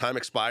point. As time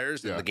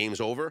expires and Yeah. the game's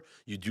over,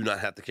 you do not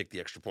have to kick the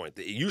extra point.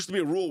 It used to be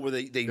a rule where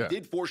they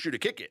did force you to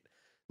kick it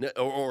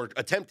or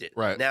attempt it.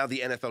 Right. Now the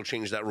NFL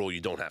changed that rule. You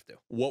don't have to.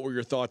 What were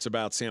your thoughts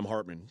about Sam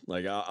Hartman?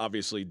 Like,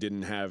 obviously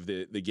didn't have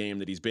the game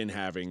that he's been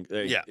having.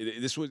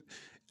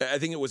 I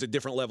think it was a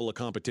different level of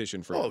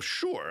competition for him. Oh,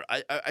 sure.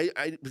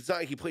 It's not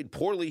like he played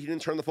poorly. He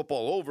didn't turn the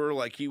football over.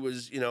 Like he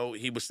was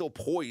still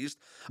poised.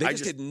 They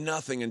just did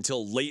nothing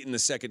until late in the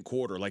second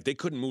quarter. Like, they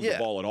couldn't move the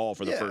ball at all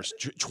for the first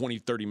 20,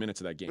 30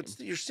 minutes of that game. But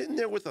you're sitting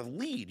there with a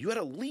lead. You had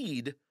a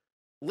lead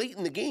late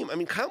in the game. I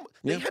mean,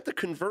 they had to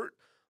convert.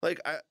 Like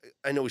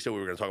I know we said we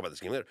were going to talk about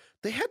this game later.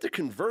 They had to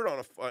convert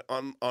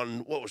on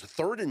what was it,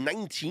 3rd and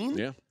 19?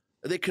 Yeah.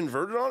 They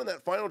converted on in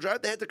that final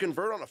drive. They had to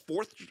convert on a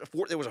fourth.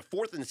 There was a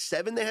 4th and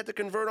 7 they had to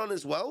convert on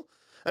as well.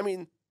 I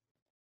mean,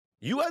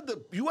 you had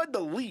the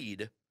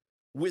lead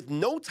with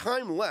no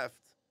time left,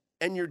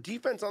 and your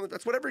defense on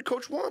that's what every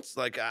coach wants.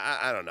 Like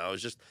I don't know.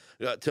 It's just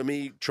to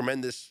me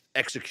tremendous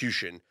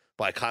execution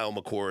by Kyle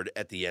McCord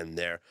at the end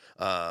there.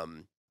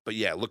 But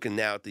yeah, looking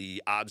now at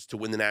the odds to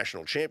win the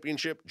national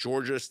championship,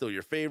 Georgia still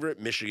your favorite,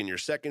 Michigan your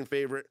second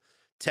favorite,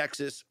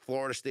 Texas,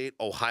 Florida State,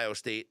 Ohio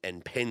State,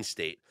 and Penn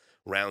State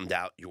round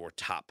out your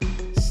top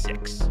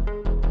 6.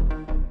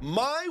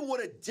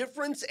 What a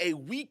difference a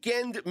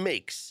weekend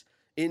makes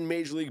in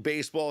Major League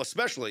Baseball,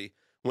 especially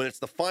when it's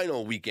the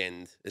final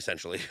weekend,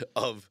 essentially,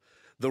 of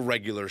the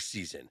regular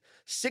season.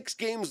 6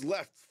 games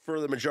left for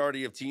the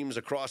majority of teams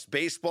across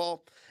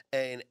baseball.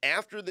 And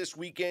after this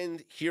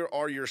weekend, here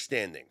are your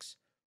standings.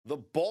 The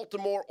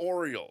Baltimore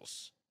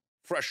Orioles,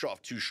 fresh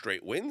off 2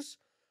 straight wins,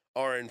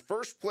 are in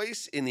first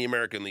place in the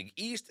American League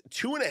East,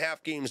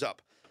 2.5 games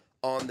up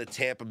on the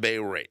Tampa Bay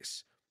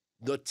Rays.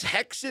 The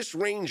Texas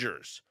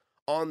Rangers,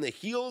 on the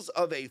heels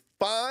of a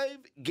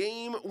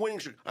 5-game winning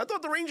streak. I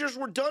thought the Rangers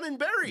were done and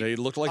buried. They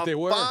looked like they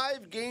were. A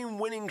 5-game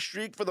winning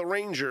streak for the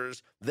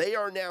Rangers. They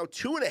are now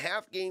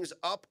 2.5 games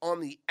up on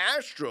the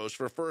Astros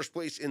for first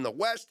place in the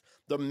West.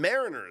 The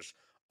Mariners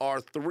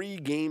are 3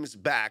 games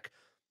back.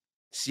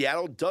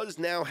 Seattle does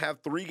now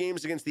have 3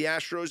 games against the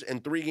Astros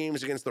and 3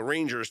 games against the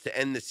Rangers to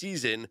end the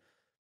season.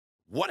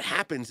 What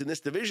happens in this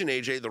division,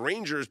 AJ? The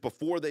Rangers,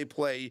 before they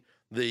play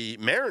the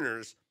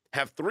Mariners,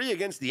 have 3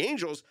 against the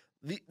Angels.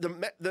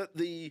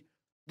 The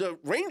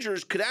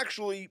Rangers could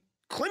actually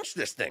clinch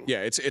this thing.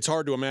 Yeah, it's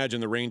hard to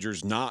imagine the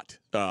Rangers not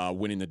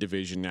winning the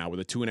division now with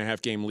a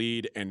 2.5 game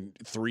lead and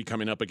 3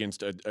 coming up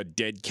against a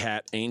dead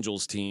cat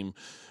Angels team.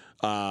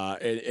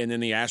 And then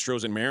the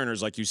Astros and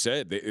Mariners, like you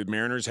said, the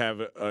Mariners have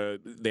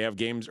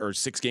games or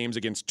 6 games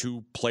against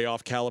 2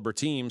 playoff caliber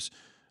teams.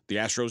 The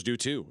Astros do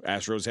too.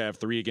 Astros have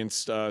 3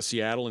 against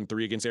Seattle and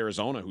 3 against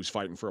Arizona, who's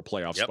fighting for a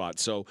playoff spot.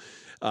 So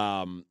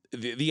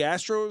the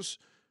Astros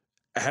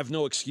have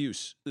no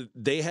excuse.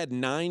 They had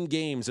 9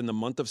 games in the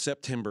month of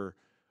September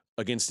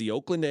against the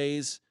Oakland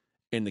A's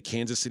and the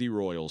Kansas City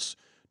Royals,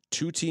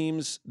 2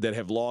 teams that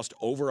have lost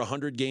over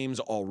 100 games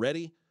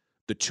already.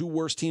 The 2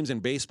 worst teams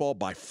in baseball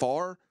by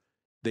far.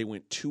 They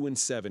went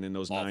 2-7 in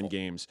those 9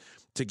 games.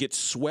 To get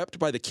swept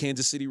by the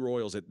Kansas City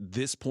Royals at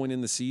this point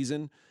in the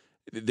season,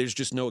 there's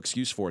just no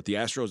excuse for it. The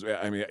Astros,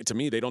 I mean, to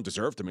me, they don't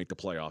deserve to make the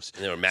playoffs.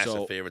 And they were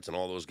massive favorites in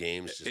all those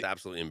games. Just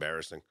absolutely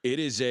embarrassing. It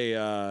is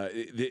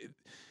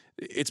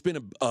it's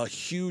been a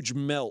huge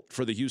melt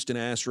for the Houston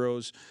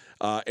Astros,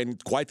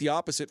 and quite the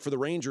opposite for the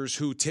Rangers,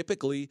 who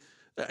typically,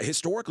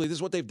 historically, this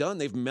is what they've done.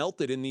 They've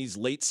melted in these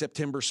late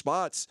September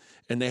spots,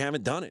 and they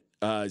haven't done it.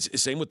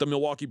 Same with the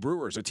Milwaukee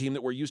Brewers, a team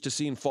that we're used to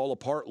seeing fall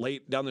apart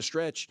late down the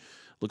stretch.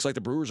 Looks like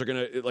the Brewers are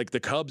going to, like the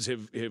Cubs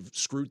have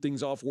screwed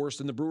things off worse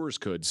than the Brewers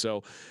could.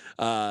 So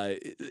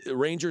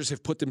Rangers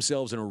have put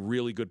themselves in a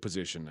really good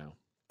position now.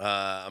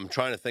 I'm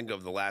trying to think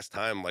of the last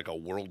time like a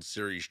World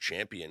Series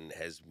champion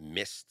has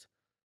missed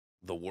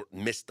the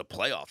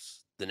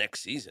playoffs the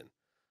next season.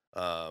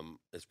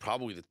 It's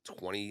probably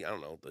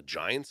the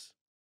Giants.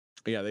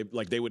 Yeah,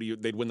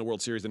 they'd win the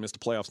World Series and miss the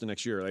playoffs the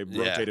next year. They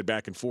rotated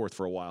back and forth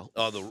for a while.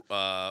 Oh, the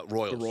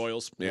Royals. The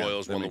Royals. Yeah,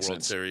 Royals won the World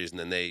sense. Series, and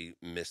then they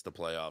missed the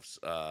playoffs.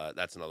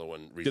 That's another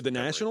one. Did the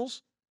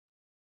Nationals?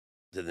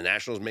 Did the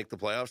Nationals make the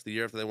playoffs the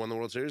year after they won the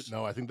World Series?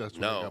 No, I think that's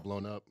when they got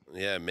blown up.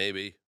 Yeah,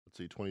 maybe. Let's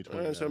see,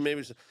 2020. So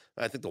maybe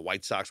I think the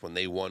White Sox when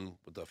they won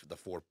with the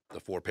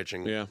four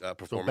pitching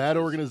performance. So bad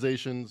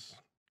organizations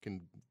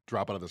can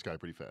drop out of the sky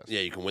pretty fast.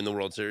 Yeah, you can win the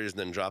World Series and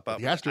then drop out.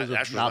 The Astros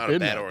have not been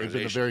that. They've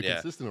been a very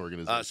consistent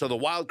organization. So the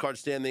wild card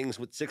standings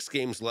with 6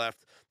 games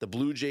left, the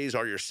Blue Jays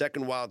are your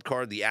second wild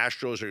card, the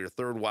Astros are your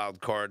third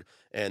wild card,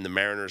 and the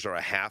Mariners are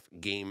a half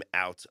game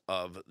out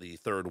of the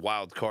third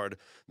wild card.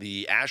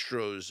 The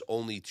Astros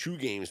only 2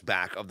 games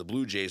back of the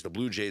Blue Jays. The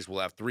Blue Jays will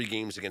have 3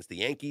 games against the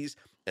Yankees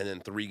and then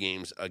 3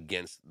 games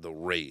against the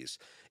Rays.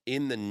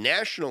 In the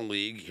National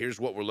League, here's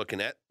what we're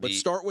looking at. Let's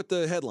start with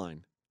the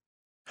headline.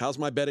 How's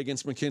my bet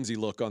against McKenzie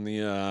look on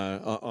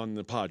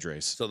the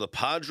Padres? So the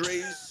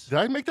Padres. Did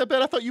I make that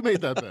bet? I thought you made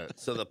that bet.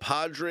 So the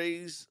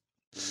Padres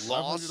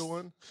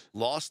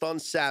lost on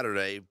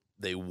Saturday.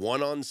 They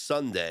won on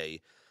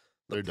Sunday.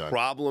 They're done.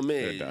 Problem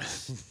is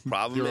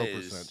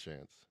 0%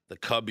 chance. The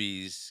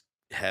Cubbies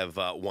have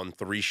won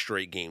 3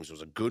 straight games. It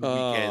was a good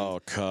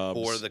weekend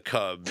for the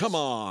Cubs. Come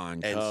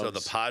on, and Cubs. so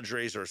the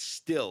Padres are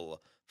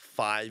still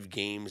 5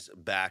 games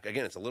back.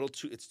 Again, it's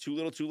too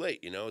little, too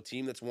late. You know, a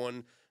team that's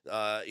won 9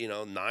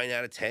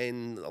 out of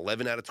 10,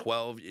 11 out of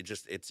 12.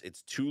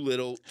 It's too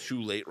little,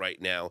 too late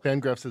right now.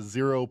 Fangraphs says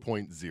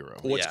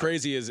 0.0. What's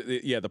crazy is,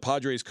 the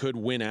Padres could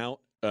win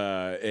out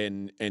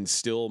and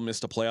still miss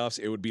the playoffs.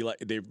 It would be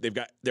like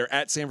they're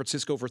at San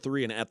Francisco for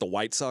 3 and at the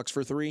White Sox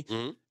for 3.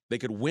 Mm-hmm. They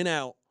could win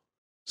out,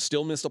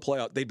 still miss the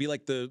playoff. They'd be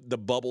like the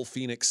bubble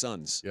Phoenix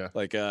Suns. Yeah.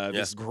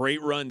 This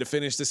great run to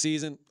finish the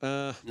season.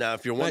 Now,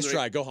 if you're wondering, nice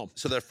try, go home.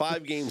 So they're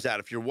 5 games out.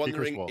 If you're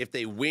wondering if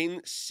they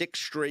win 6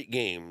 straight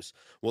games,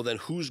 well, then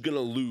who's going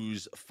to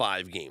lose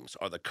 5 games?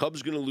 Are the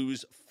Cubs going to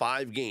lose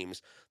 5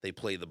 games? They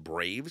play the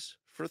Braves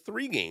for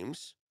 3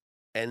 games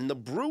and the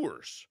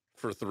Brewers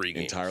for 3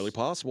 games. Entirely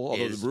possible,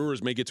 although the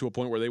Brewers may get to a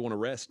point where they want to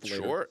rest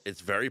later. Sure.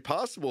 It's very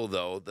possible,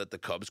 though, that the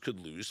Cubs could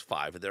lose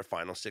 5 of their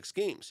final 6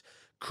 games.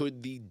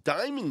 Could the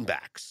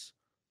Diamondbacks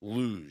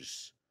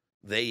lose?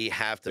 They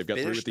have to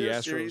finish their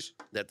series.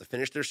 They have to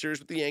finish their series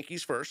with the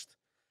Yankees first,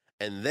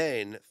 and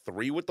then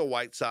 3 with the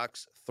White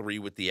Sox, 3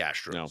 with the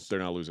Astros. No, they're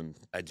not losing.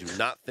 I do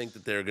not think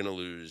that they're going to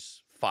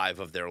lose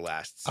 5 of their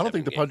last 7 I don't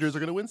think the games. Padres are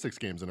going to win 6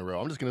 games in a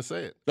row. I'm just going to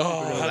say it.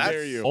 Oh, how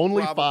dare you.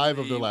 Only 5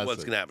 of their last 6.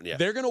 What's going to happen? Yeah.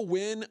 They're going to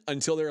win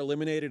until they're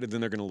eliminated, and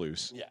then they're going to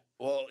lose. Yeah.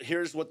 Well,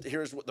 here's what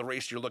the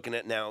race you're looking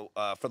at now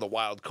for the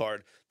wild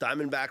card.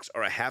 Diamondbacks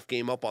are a half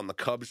game up on the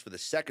Cubs for the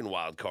second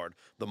wild card.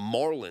 The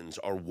Marlins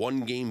are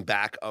 1 game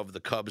back of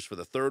the Cubs for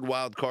the third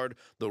wild card.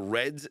 The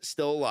Reds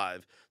still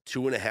alive,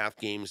 2.5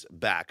 games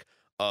back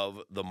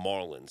of the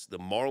Marlins. The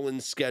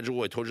Marlins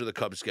schedule, I told you the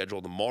Cubs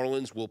schedule. The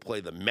Marlins will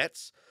play the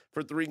Mets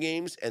for 3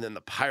 games and then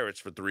the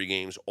Pirates for 3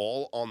 games,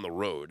 all on the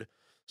road.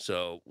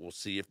 So we'll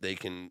see if they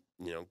can,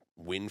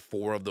 win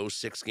 4 of those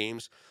 6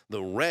 games.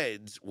 The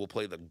Reds will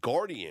play the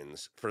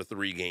Guardians for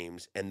 3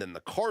 games and then the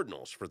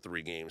Cardinals for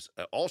 3 games,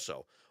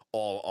 also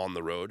all on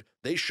the road.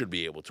 They should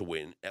be able to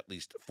win at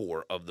least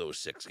 4 of those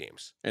 6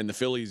 games. And the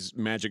Phillies'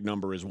 magic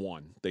number is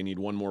 1. They need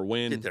 1 more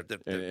win. They're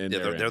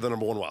the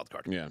number 1 wild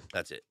card. Yeah.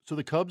 That's it. So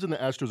the Cubs and the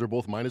Astros are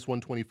both minus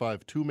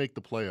 125 to make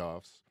the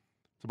playoffs.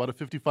 It's about a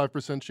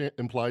 55%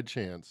 implied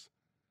chance.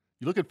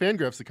 You look at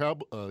Fangraphs, the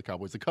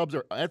Cowboys, the Cubs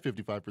are at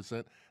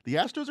 55%. The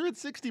Astros are at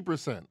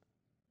 60%.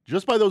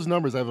 Just by those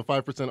numbers, I have a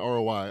 5%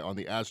 ROI on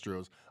the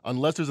Astros.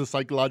 Unless there's a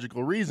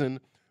psychological reason,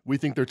 we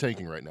think they're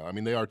tanking right now. I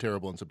mean, they are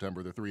terrible in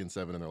September. They're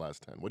 3-7 in their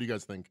last 10. What do you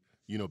guys think?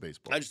 You know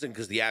baseball. I just think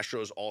because the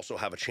Astros also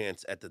have a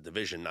chance at the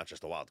division, not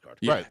just a wild card.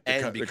 Yeah, Right.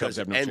 And the because Cubs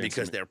have no chance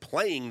because to me. they're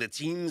playing the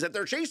teams that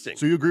they're chasing.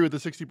 So you agree with the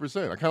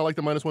 60%? I kind of like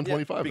the minus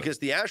 125. Yeah, because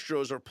the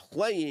Astros are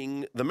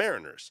playing the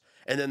Mariners,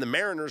 and then the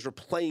Mariners are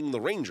playing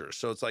the Rangers.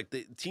 So it's like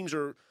the teams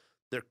are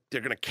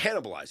they're going to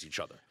cannibalize each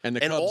other. And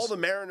the Cubs, all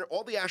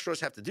the Astros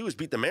have to do is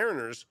beat the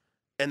Mariners,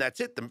 and that's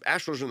it. The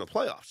Astros are in the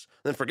playoffs.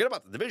 Then forget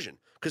about the division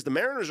because the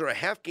Mariners are a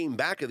half game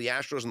back of the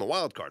Astros in the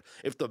wild card.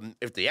 If the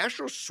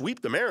Astros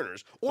sweep the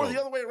Mariners, or the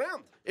other way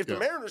around, if the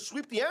Mariners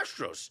sweep the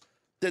Astros,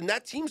 then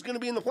that team's going to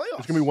be in the playoffs.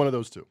 It's going to be one of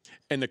those two.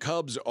 and the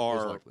Cubs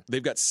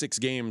they've got 6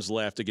 games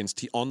left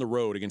against on the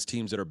road against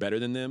teams that are better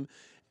than them.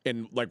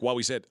 And like while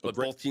we said, But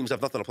both teams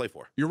have nothing to play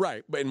for. you're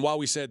right. And while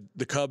we said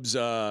the Cubs,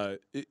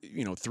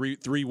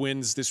 three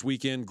wins this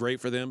weekend,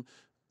 great for them.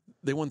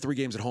 They won 3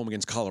 games at home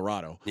against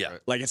Colorado. Yeah.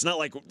 Like it's not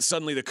like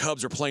suddenly the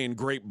Cubs are playing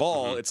great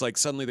ball. It's like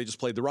suddenly they just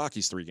played the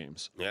Rockies 3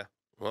 games. Yeah.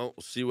 Well,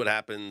 we'll see what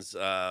happens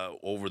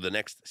over the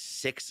next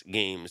 6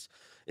 games.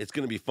 It's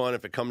going to be fun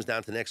if it comes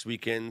down to next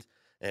weekend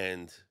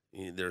and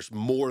there's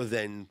more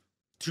than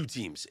 2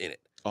 teams in it.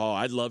 Oh,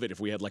 I'd love it if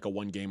we had like a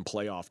 1-game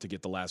playoff to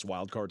get the last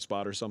wild card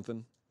spot or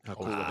something. How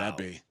cool would that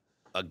be?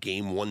 A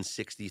game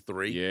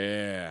 163.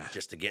 Yeah.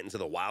 Just to get into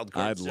the wild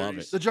card I'd love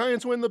series. it. The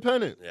Giants win the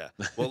pennant. Yeah.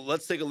 Well,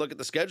 let's take a look at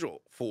the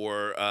schedule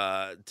for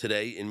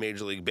today in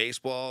Major League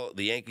Baseball.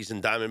 The Yankees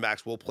and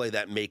Diamondbacks will play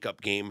that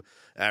makeup game.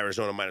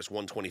 Arizona minus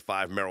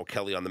 125. Merrill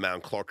Kelly on the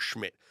mound. Clark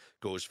Schmidt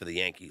goes for the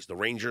Yankees. The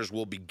Rangers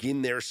will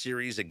begin their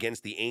series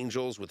against the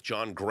Angels with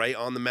John Gray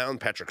on the mound.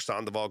 Patrick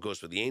Sandoval goes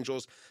for the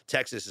Angels.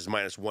 Texas is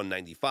minus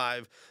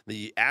 195.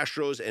 The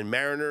Astros and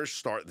Mariners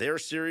start their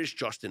series.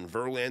 Justin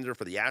Verlander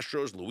for the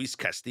Astros. Luis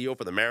Castillo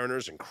for the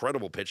Mariners.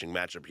 Incredible pitching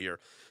matchup here.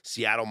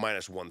 Seattle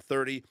minus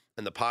 130.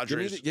 And the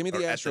Padres Give me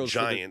the are at Astros the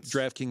Giants. for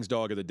the DraftKings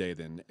dog of the day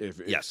then.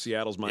 If Yes.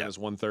 Seattle's minus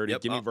 130,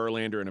 Yep. give me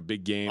Verlander in a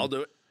big game. I'll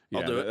do it.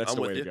 I'll Yeah, do it. that's I'm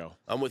the with way you. to go.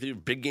 I'm with you.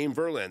 Big game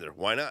Verlander.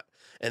 Why not?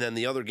 And then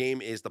the other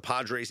game is the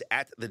Padres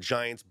at the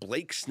Giants.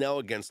 Blake Snell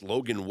against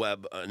Logan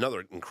Webb.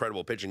 Another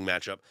incredible pitching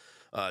matchup.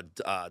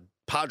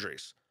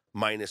 Padres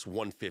minus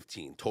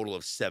 115. Total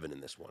of 7 in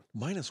this one.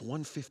 Minus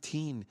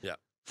 115 Yeah.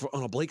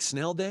 on a Blake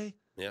Snell day?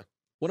 Yeah.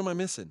 What am I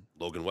missing?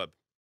 Logan Webb.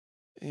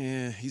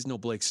 He's no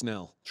Blake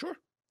Snell. Sure.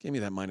 Give me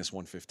that minus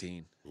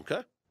 115.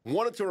 Okay.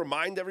 Wanted to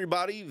remind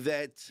everybody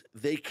that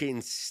they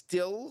can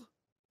still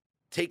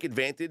take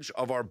advantage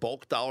of our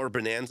bulk dollar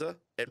bonanza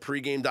at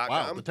pregame.com.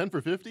 Wow, the 10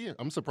 for 50?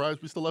 I'm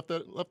surprised we still left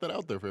that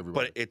out there for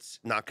everybody. But it's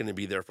not going to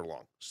be there for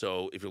long.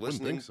 So if you're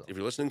Wouldn't listening, think so. if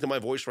you're listening to my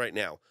voice right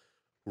now,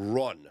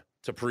 run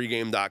to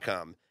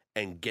pregame.com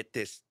and get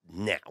this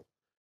now.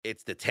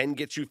 It's the 10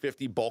 gets you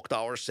 50 bulk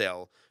dollar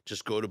sale.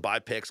 Just go to buy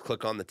picks,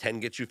 click on the 10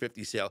 gets you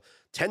 50 sale.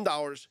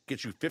 $10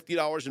 gets you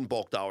 $50 in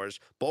bulk dollars.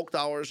 Bulk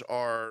dollars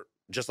are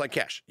just like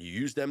cash. You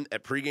use them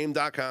at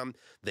pregame.com.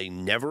 They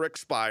never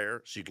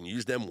expire, so you can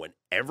use them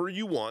whenever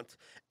you want,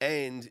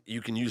 and you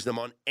can use them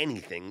on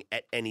anything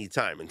at any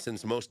time. And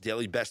since most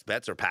daily best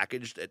bets are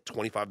packaged at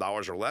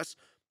 $25 or less,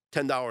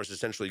 $10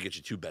 essentially gets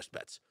you 2 best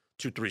bets,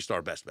 2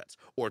 3-star best bets,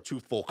 or 2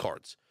 full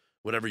cards,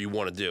 whatever you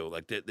want to do.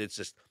 Like, it's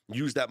just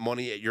use that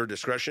money at your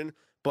discretion,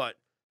 but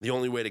the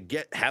only way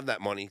to have that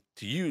money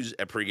to use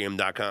at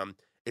pregame.com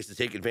is to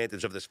take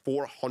advantage of this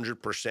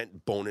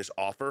 400% bonus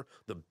offer,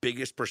 the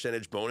biggest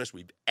percentage bonus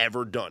we've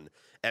ever done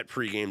at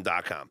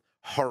pregame.com.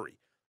 Hurry.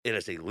 It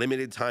is a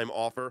limited time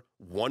offer,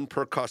 1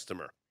 per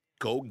customer.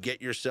 Go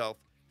get yourself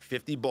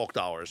 50 bulk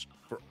dollars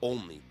for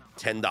only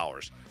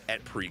 $10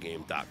 at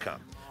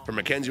pregame.com. For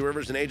Mackenzie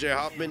Rivers and AJ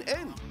Hoffman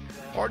and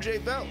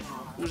RJ Bell,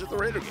 who's at the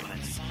Raider game,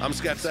 I'm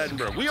Scott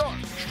Seidenberg. We are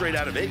Straight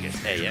Out of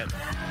Vegas AM.